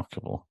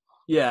remarkable.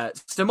 Yeah,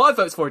 so my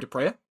vote's Fourie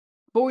Dupree.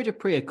 Fourie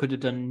Dupree could have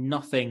done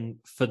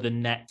nothing for the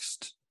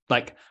next,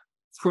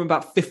 from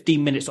about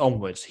 15 minutes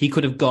onwards, he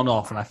could have gone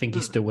off and I think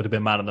he still would have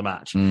been man of the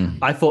match.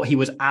 I thought he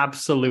was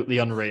absolutely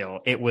unreal.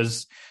 It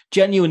was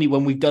genuinely,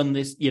 when we've done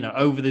this,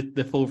 over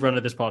the full run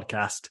of this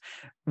podcast,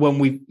 when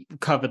we've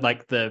covered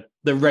the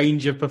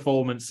range of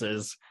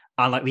performances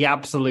and the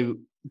absolute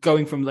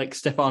going from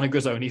Stefano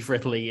Grazzoni for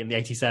Italy in the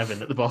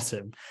 87 at the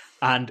bottom.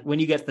 And when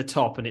you get to the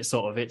top and it's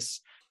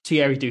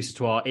Thierry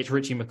Dusautoir, it's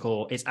Richie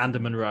McCaw, it's Ander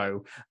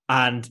Monroe,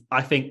 and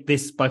I think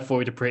this by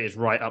Fourie Dupree is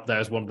right up there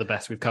as one of the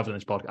best we've covered in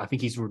this podcast. I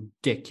think he's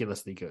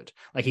ridiculously good.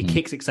 He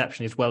kicks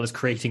exceptionally as well as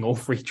creating all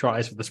 3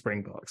 tries for the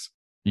Springboks.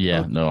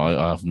 Yeah, no,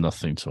 I have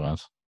nothing to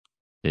add.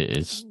 It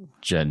is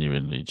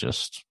genuinely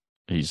just,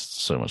 he's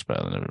so much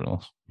better than everyone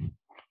else.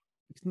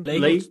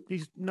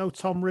 He's no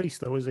Tom Rees,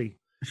 though, is he?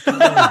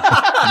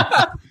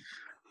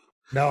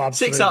 No,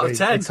 absolutely. 6 out of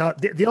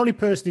 10. The only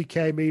person who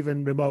came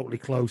even remotely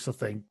close, I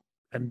think,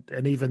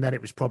 and even then it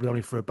was probably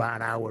only for about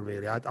an hour,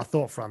 really. I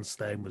thought Franz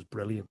Steyn was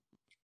brilliant.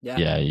 Yeah,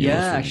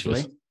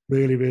 actually.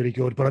 Really, really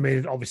good. But I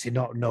mean, obviously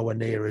not nowhere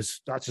near as,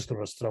 that's just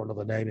us throw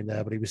another name in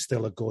there, but he was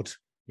still a good,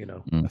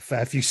 a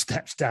fair few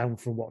steps down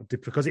from what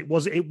did, because it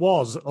was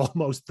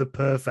almost the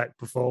perfect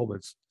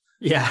performance.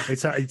 Yeah.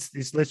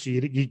 It's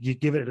literally, you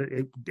give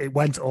it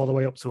went all the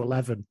way up to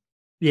 11.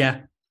 Yeah.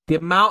 The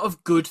amount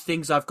of good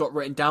things I've got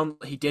written down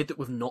that he did that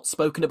we've not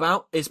spoken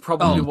about is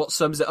probably what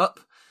sums it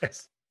up.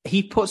 Yes.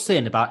 He puts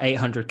in about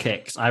 800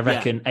 kicks. I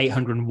reckon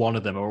 801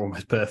 of them are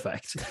almost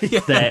perfect.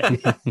 Yeah. They're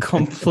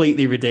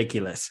completely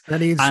ridiculous.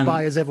 And he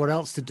inspires everyone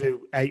else to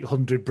do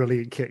 800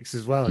 brilliant kicks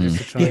as well, just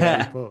to try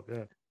and keep up.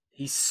 Yeah.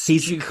 He's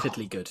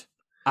stupidly good.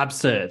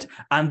 Absurd.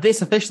 And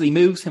this officially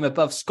moves him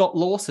above Scott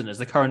Lawson as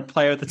the current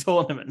player of the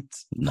tournament.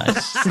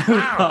 Nice.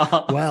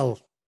 Well,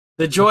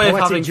 the joy of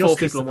having 4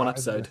 justice people in one about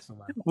episode.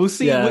 We'll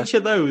see which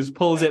of those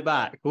pulls it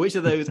back, which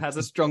of those has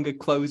a stronger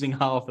closing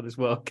half of this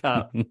World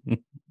Cup.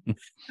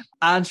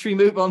 And should we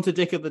move on to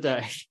Dick of the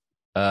Day?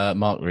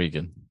 Mark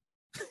Regan.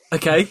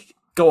 Okay,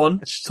 go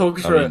on. Talk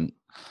us through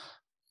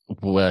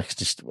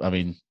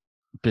it.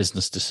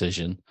 Business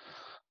decision,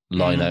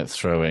 line out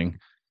throwing,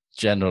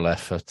 general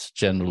effort,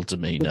 general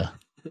demeanour,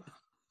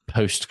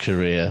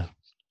 post-career.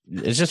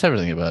 It's just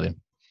everything about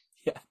him.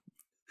 Yeah.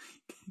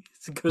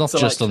 It's a good not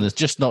selection.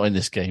 just not in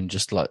this game,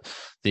 just like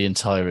the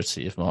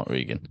entirety of Mark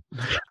Regan.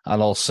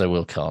 And also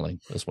Will Carling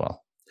as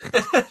well.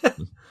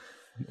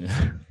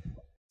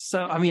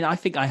 So, I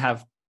think I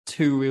have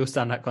 2 real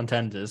standout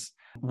contenders.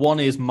 One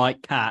is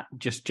Mike Catt,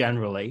 just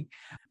generally,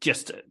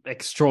 just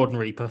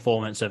extraordinary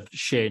performance of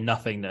sheer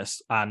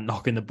nothingness and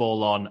knocking the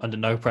ball on under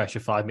no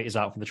pressure 5 meters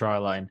out from the try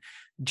line.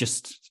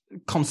 Just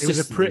consistently. It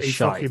was a pretty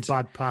shite. fucking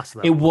bad pass.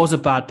 It was a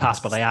bad pass,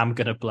 but I am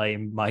going to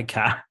blame Mike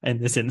Catt in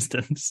this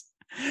instance.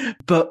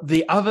 But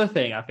the other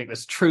thing I think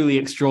that's truly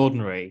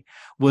extraordinary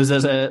was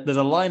there's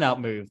a line-out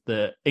move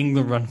that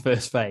England run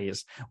first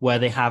phase where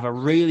they have a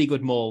really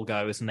good maul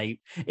goes and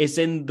it's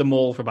in the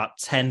maul for about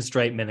 10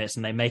 straight minutes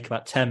and they make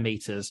about 10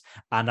 meters,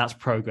 and that's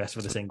progress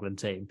for this England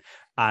team.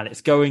 and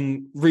it's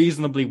going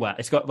reasonably well.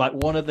 It's got like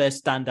one of their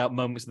standout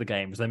moments of the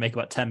game is they make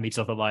about 10 meters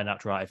off the line out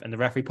drive, and the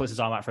referee puts his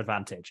arm out for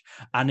advantage.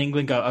 And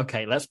England go,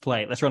 okay, let's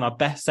play. Let's run our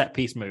best set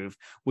piece move,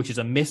 which is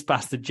a miss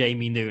pass to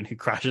Jamie Noon, who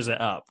crashes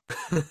it up.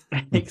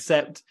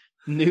 Except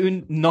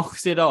Noon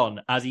knocks it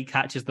on as he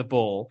catches the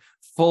ball,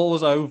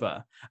 falls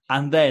over,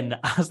 and then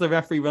as the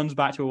referee runs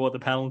back to award the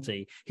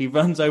penalty, he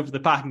runs over the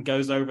pack and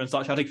goes over and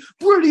starts shouting,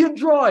 brilliant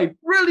drive,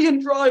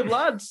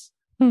 lads.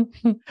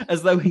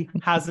 As though he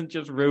hasn't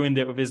just ruined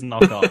it with his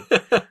knock-on.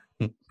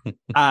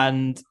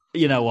 And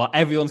you know what?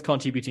 Everyone's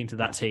contributing to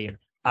that team.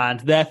 And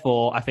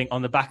therefore, I think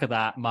on the back of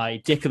that, my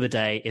dick of the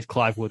day is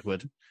Clive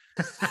Woodward.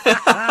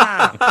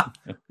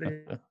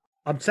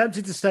 I'm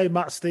tempted to say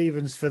Matt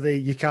Stevens for the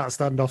you can't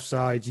stand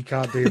offside, you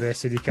can't do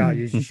this, and you can't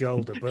use your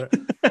shoulder. But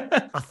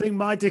I think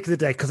my dick of the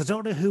day, because I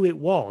don't know who it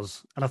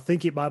was, and I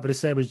think it might be the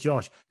same as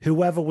Josh,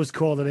 whoever was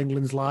calling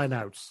England's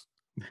lineouts.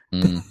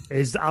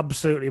 Is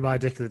absolutely my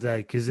dick of the day,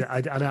 because I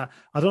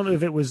don't know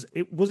if it was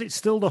it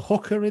still the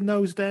hooker in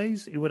those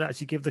days who would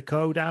actually give the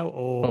code out,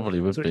 or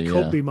probably would so be. It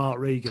could be Mark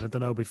Regan. I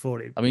don't know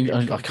before it. I mean,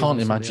 I can't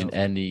imagine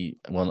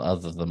anyone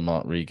other than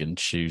Mark Regan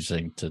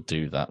choosing to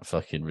do that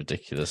fucking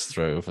ridiculous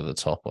throw over the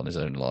top on his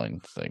own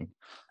line thing.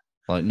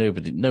 Like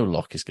no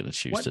lock is going to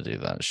choose to do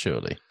that,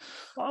 surely.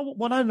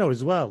 What I know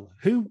as well,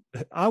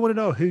 I want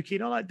to know who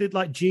did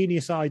like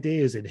genius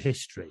ideas in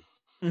history.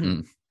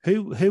 Mm.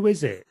 Who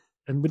is it?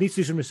 And we need to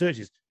do some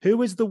researches.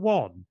 Who is the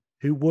one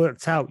who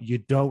worked out you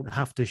don't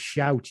have to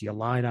shout your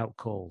line-out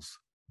calls?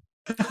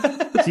 So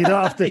you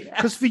don't have to...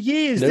 Because for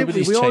years,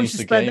 we always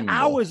spend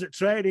hours at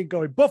training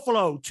going,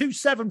 Buffalo,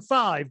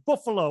 275,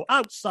 Buffalo,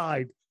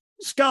 outside,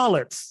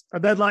 Scarlets.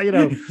 And then,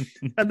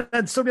 and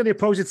then somebody on the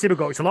opposing team will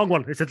go, it's a long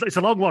one. It's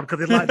a long one,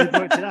 because they've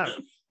worked it out.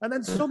 And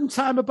then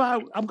sometime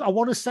about, I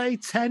want to say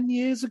 10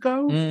 years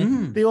ago,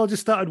 they all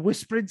just started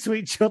whispering to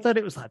each other. And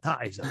it was like,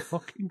 that is a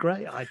fucking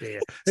great idea.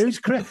 Who's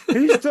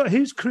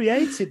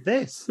created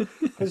this?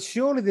 Because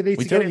surely they need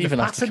to get it in the patent office. We don't even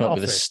have to come up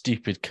with a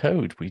stupid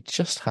code. We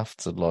just have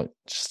to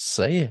just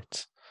say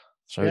it.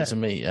 Throw it to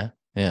me, yeah?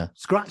 Yeah.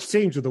 Scratch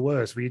teams are the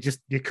worst, where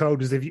your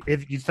code is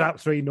if you throw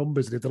out three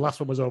numbers, and if the last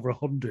one was over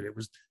 100, it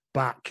was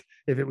back.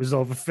 If it was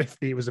over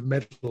 50, it was a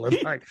middle.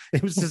 And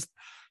it was just,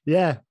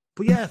 yeah.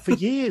 But yeah, for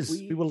years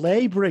we were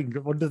labouring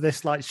under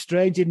this like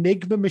strange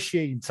enigma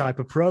machine type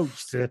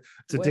approach to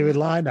doing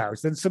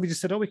lineouts. Then somebody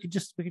just said, "Oh, we could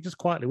just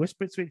quietly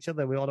whisper it to each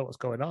other. We all know what's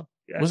going on."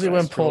 Yeah, was it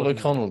when Paul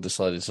O'Connell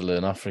decided to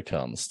learn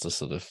Afrikaans to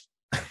sort of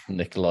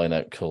nick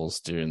lineout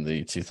calls during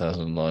the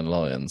 2009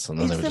 Lions? And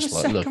then they were just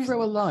like, "Look, second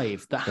row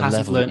alive that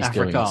hasn't learned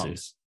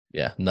Afrikaans."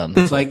 Yeah, none.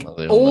 Like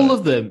all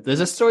of them. There's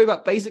a story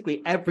about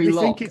basically every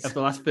lock of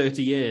the last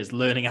 30 years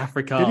learning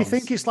Afrikaans. Did you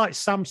think it's like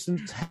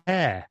Samson's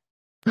hair?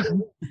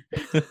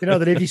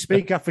 That if you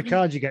speak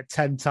Afrikaans, you get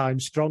 10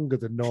 times stronger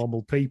than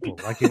normal people.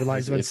 Like even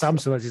like when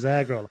Samson has his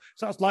hair grown.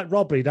 So that's like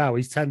Robbie now.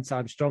 He's 10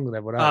 times stronger than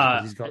everyone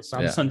else. He's got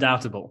Samson. It's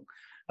undoubtable.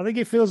 I think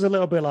it feels a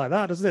little bit like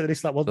that, doesn't it? And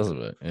it's like, well,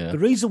 the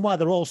reason why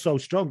they're all so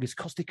strong is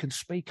because they can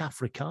speak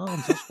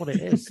Afrikaans. That's what it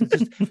is.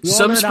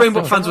 Some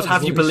Springbok fans would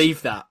have you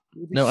believe that.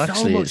 No,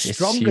 actually, it's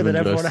stronger than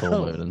everyone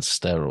else. And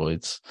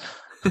steroids.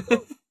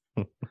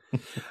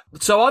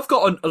 So I've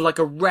got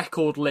a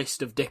record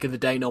list of Dick of the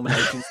Day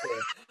nominations here.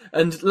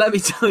 And let me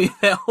tell you,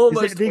 they're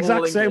almost the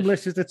exact same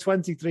list as the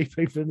 23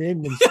 people in the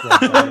England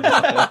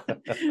squad.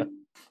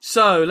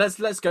 So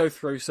let's go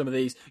through some of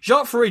these.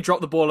 Jacques Farid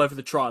dropped the ball over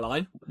the try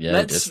line. Yeah,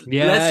 let's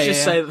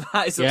just say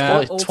that is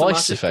a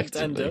twice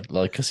effectively,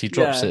 because he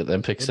drops it,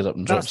 then picks it up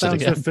and drops it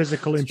again. That's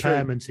physical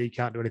impairment. He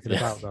can't do anything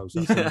about those.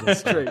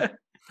 That's true.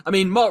 I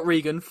mean, Mark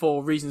Regan,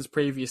 for reasons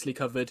previously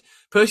covered,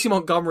 Percy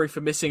Montgomery for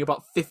missing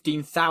about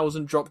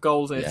 15,000 drop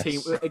goals in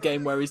a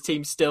game where his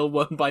team still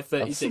won by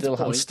 36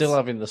 points. I'm still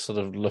having the sort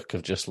of look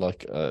of just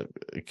like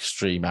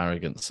extreme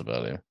arrogance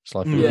about him. It's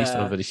like at least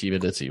have a bit of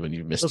humility when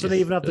you missed. Doesn't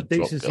even have the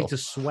decency to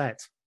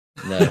sweat.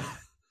 No.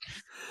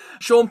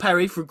 Sean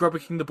Perry for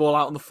grubbing the ball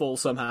out on the fall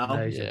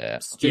somehow.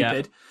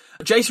 Stupid.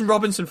 Jason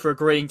Robinson for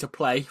agreeing to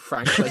play,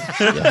 frankly.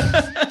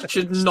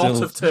 Should not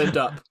have turned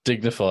up.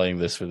 Dignifying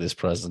this with his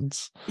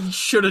presence. He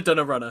should have done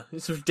a runner.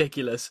 It's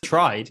ridiculous.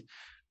 Tried.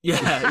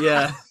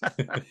 Yeah.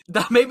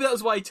 Maybe that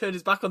was why he turned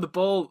his back on the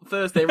ball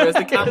Thursday, whereas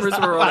the cameras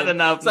were on him.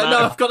 No,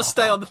 I've got to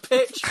stay on the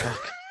pitch.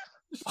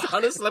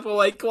 Trying to slip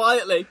away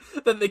quietly.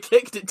 Then they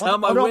kicked it down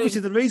my wing.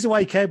 Obviously, the reason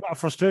why he came out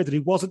frustrated, he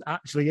wasn't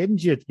actually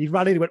injured. He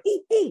ran in and went, ooh.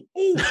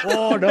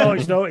 Oh, no,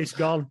 it's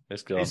gone.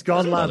 It's gone. It's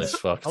gone, lads. It's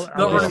fucked. Not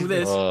running with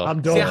this.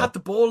 I'm done. See, I had the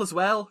ball as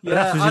well.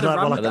 Yeah, I'd have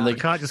run with and then that. they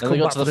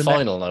got to the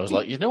final, and I was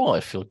like, you know what? I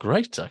feel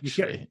great,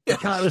 actually. You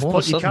can't pull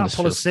a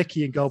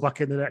sickie and go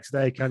back in the next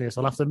day, can you? So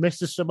I'll have to miss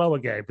the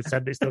Samoa game,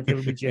 pretend it's not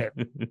giving me jip.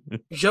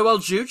 Joel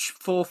Juch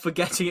for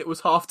forgetting it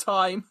was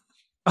half-time.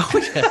 Oh,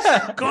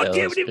 yeah. God,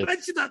 you didn't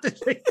mention that, did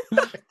you?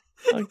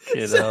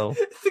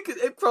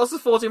 It crosses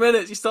 40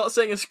 minutes. He starts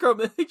saying a scrum,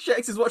 and he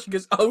checks his watch and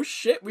goes, "Oh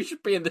shit, we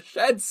should be in the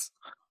sheds."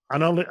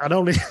 And only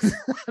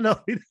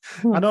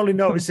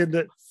noticing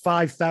that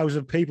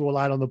 5,000 people were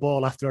lying on the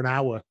ball after an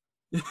hour.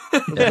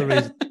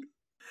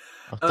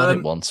 I've done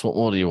it once. What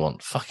more do you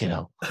want? Fucking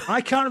hell.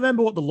 I can't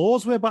remember what the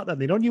laws were back then.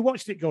 They only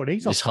watched it going,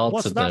 he's off. It's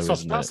hard to know,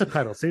 isn't that's it? a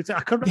penalty.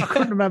 I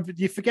couldn't remember.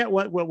 You forget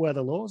where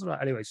the laws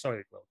are. Anyway,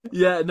 sorry.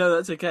 Yeah, no,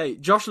 that's okay.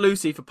 Josh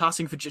Lucy for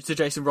passing to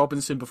Jason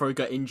Robinson before he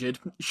got injured.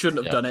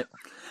 Shouldn't have done it.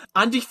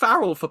 Andy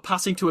Farrell for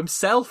passing to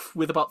himself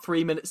with about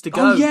 3 minutes to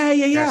go. Oh,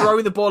 yeah.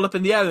 Throwing the ball up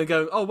in the air and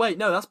going, oh, wait,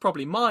 no, that's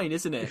probably mine,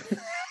 isn't it?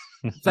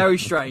 Very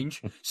strange.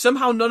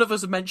 Somehow none of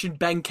us have mentioned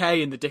Ben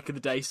Kay in the Dick of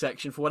the Day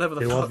section for whatever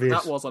the fuck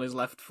that was on his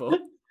left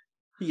foot.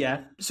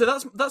 Yeah. So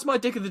that's my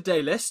Dick of the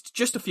Day list,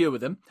 just a few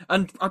of them,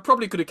 and I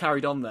probably could have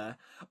carried on there.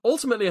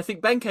 Ultimately, I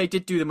think Ben Kay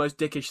did do the most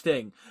dickish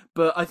thing,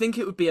 but I think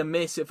it would be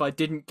amiss if I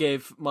didn't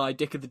give my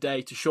Dick of the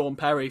Day to Sean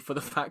Perry for the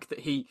fact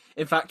that he,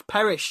 in fact,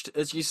 perished,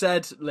 as you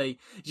said, Lee.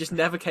 He just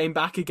never came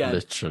back again.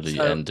 Literally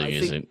So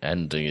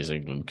ending his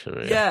England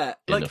career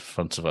in the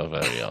front of our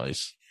very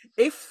eyes.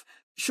 If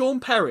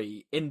Sean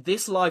Perry, in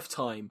this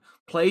lifetime,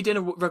 played in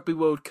a Rugby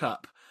World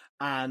Cup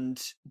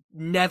and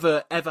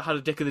never, ever had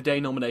a Dick of the Day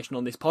nomination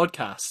on this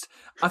podcast,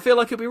 I feel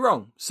like it'd be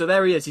wrong. So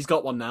there he is. He's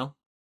got one now.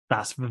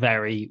 That's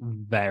very,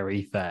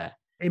 very fair.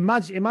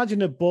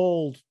 Imagine a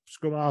bald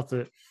scrum half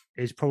that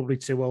is probably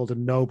too old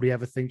and nobody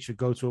ever thinks should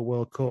go to a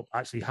World Cup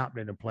actually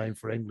happening and playing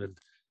for England,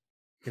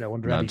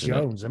 under Eddie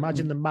Jones.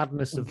 Imagine the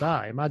madness of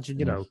that.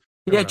 Imagine,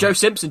 Yeah, Joe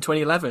Simpson,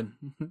 2011.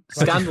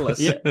 Scandalous.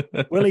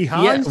 Willie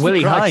Hines. Yeah,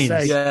 Willie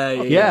Hines.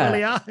 Yeah.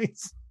 Willie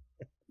Hines.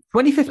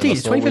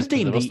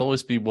 2015. There must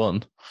always be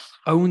one.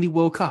 Only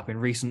World Cup in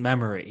recent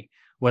memory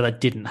where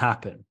that didn't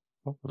happen.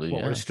 Probably,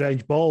 What a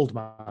strange bald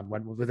man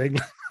went with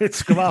England.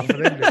 It's come out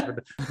for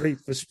England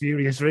for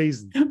spurious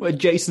reasons. Where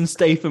Jason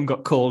Statham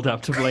got called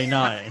up to play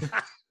 9.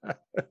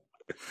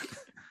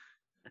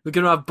 We're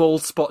going to have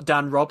bald spot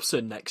Dan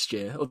Robson next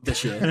year, or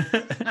this year.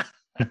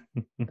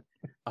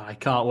 I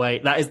can't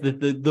wait. That is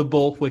the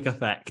Borthwick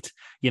effect.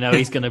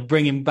 He's going to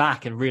bring him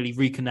back and really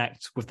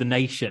reconnect with the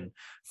nation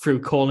through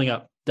calling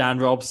up Dan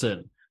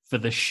Robson for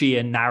the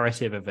sheer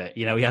narrative of it.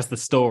 He has the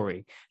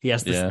story. He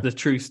has the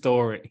true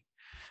story.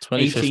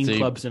 18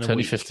 clubs in a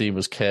 2015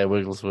 was Kerr,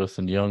 Wigglesworth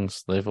and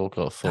Youngs. They've all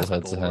got full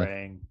heads of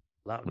hair.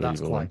 That's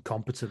quite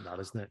competent, that,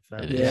 isn't it?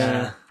 It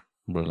is.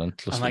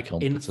 Relentlessly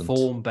competent.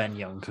 Inform Ben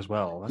Young as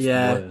well. That's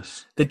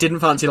worse. They didn't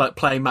fancy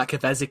playing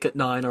Machiavellic at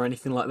 9 or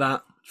anything like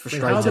that. It's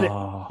frustrating.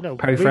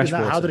 Perry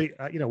Freshwater. How did he?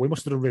 We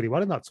must have done really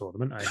well in that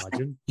tournament, I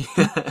imagine.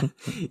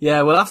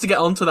 Yeah, we'll have to get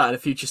onto that in a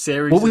future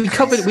series. Well, we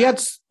covered. We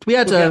had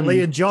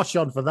Lee and Josh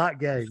on for that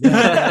game.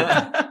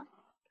 Yeah.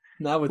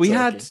 Now we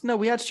had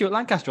Stuart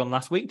Lancaster on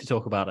last week to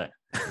talk about it.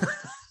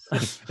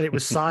 And it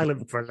was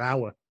silent for an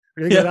hour.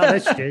 You think about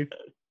this, Stu?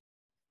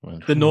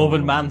 The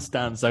Northern Man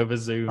stands over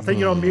Zoom. I think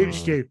you're on mute,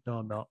 Stu. No,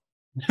 I'm not.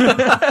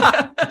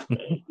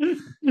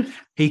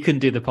 He couldn't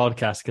do the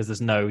podcast because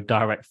there's no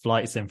direct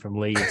flights in from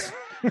Leeds.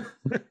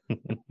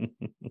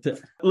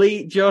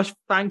 Lee, Josh,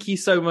 thank you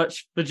so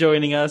much for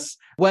joining us.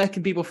 Where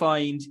can people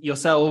find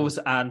yourselves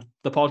and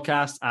the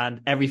podcast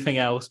and everything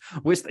else,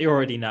 which they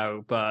already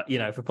know, but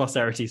for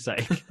posterity's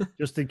sake?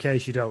 Just in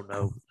case you don't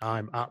know,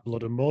 I'm at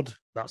Blood and Mud.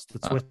 That's the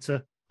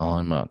Twitter.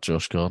 I'm at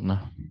Josh Gardner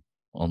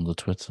on the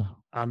Twitter.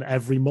 And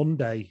every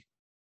Monday,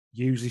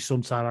 usually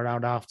sometime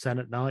around 10:30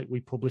 at night,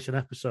 we publish an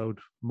episode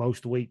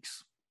most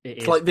weeks.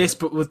 It's like this,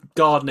 but with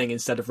gardening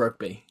instead of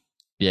rugby.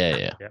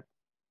 Yeah.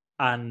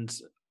 And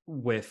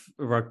with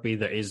rugby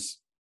that is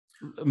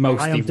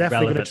mostly I am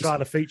definitely relevant. going to try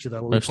to feature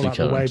that. We'll Mostly pull out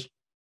the way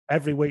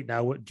every week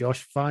now.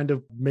 Josh, find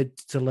a mid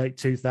to late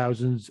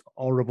 2000s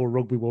horrible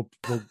rugby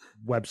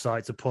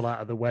website to pull out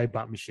of the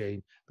Wayback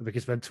Machine that we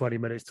can spend 20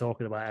 minutes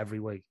talking about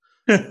every week.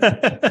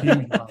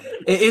 It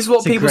is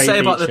what people say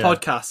about the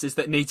podcast is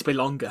that it needs to be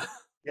longer.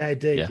 Yeah,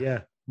 indeed.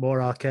 Yeah.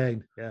 More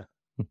arcane. Yeah.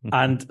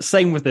 And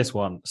same with this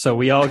one. So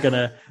we are going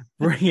to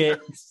bring it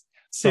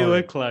to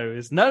a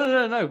close.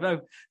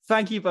 No.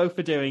 Thank you both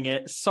for doing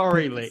it.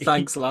 Sorry, Lee.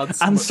 Thanks,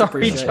 lads. And Much sorry,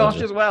 appreciated.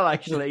 Josh, as well,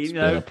 actually. It's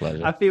been a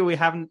pleasure. I feel we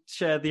haven't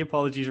shared the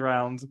apologies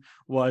around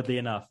widely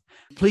enough.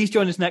 Please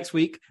join us next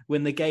week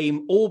when the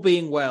game, all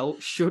being well,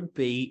 should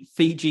be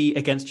Fiji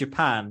against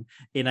Japan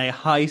in a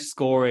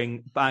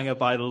high-scoring banger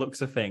by the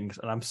looks of things.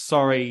 And I'm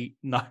sorry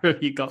neither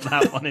of you got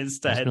that one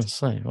instead. I was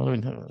going to say, what do we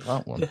know about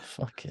that one?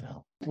 Fucking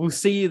hell. We'll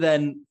see you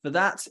then for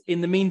that. In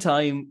the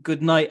meantime,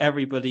 good night,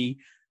 everybody.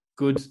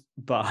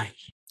 Goodbye.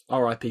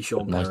 R.I.P.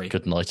 Sean Perry.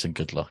 Good night and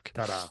good luck.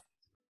 Ta-da.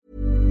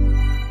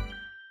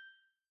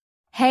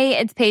 Hey,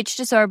 it's Paige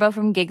DeSorbo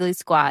from Giggly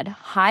Squad.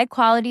 High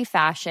quality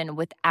fashion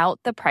without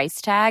the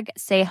price tag.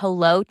 Say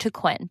hello to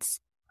Quince.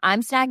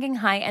 I'm snagging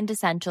high-end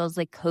essentials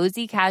like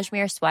cozy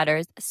cashmere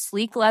sweaters,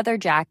 sleek leather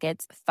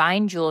jackets,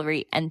 fine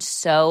jewelry, and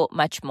so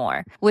much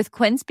more. With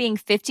Quince being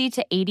 50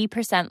 to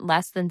 80%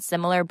 less than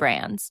similar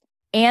brands.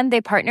 And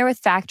they partner with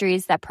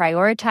factories that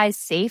prioritize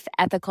safe,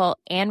 ethical,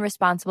 and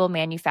responsible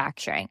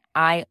manufacturing.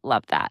 I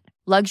love that.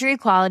 Luxury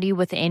quality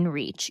within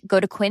reach. Go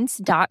to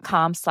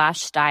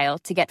quince.com/style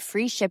to get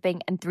free shipping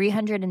and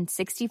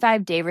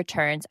 365-day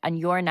returns on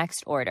your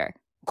next order.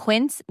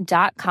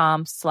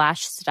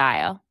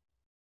 Quince.com/style.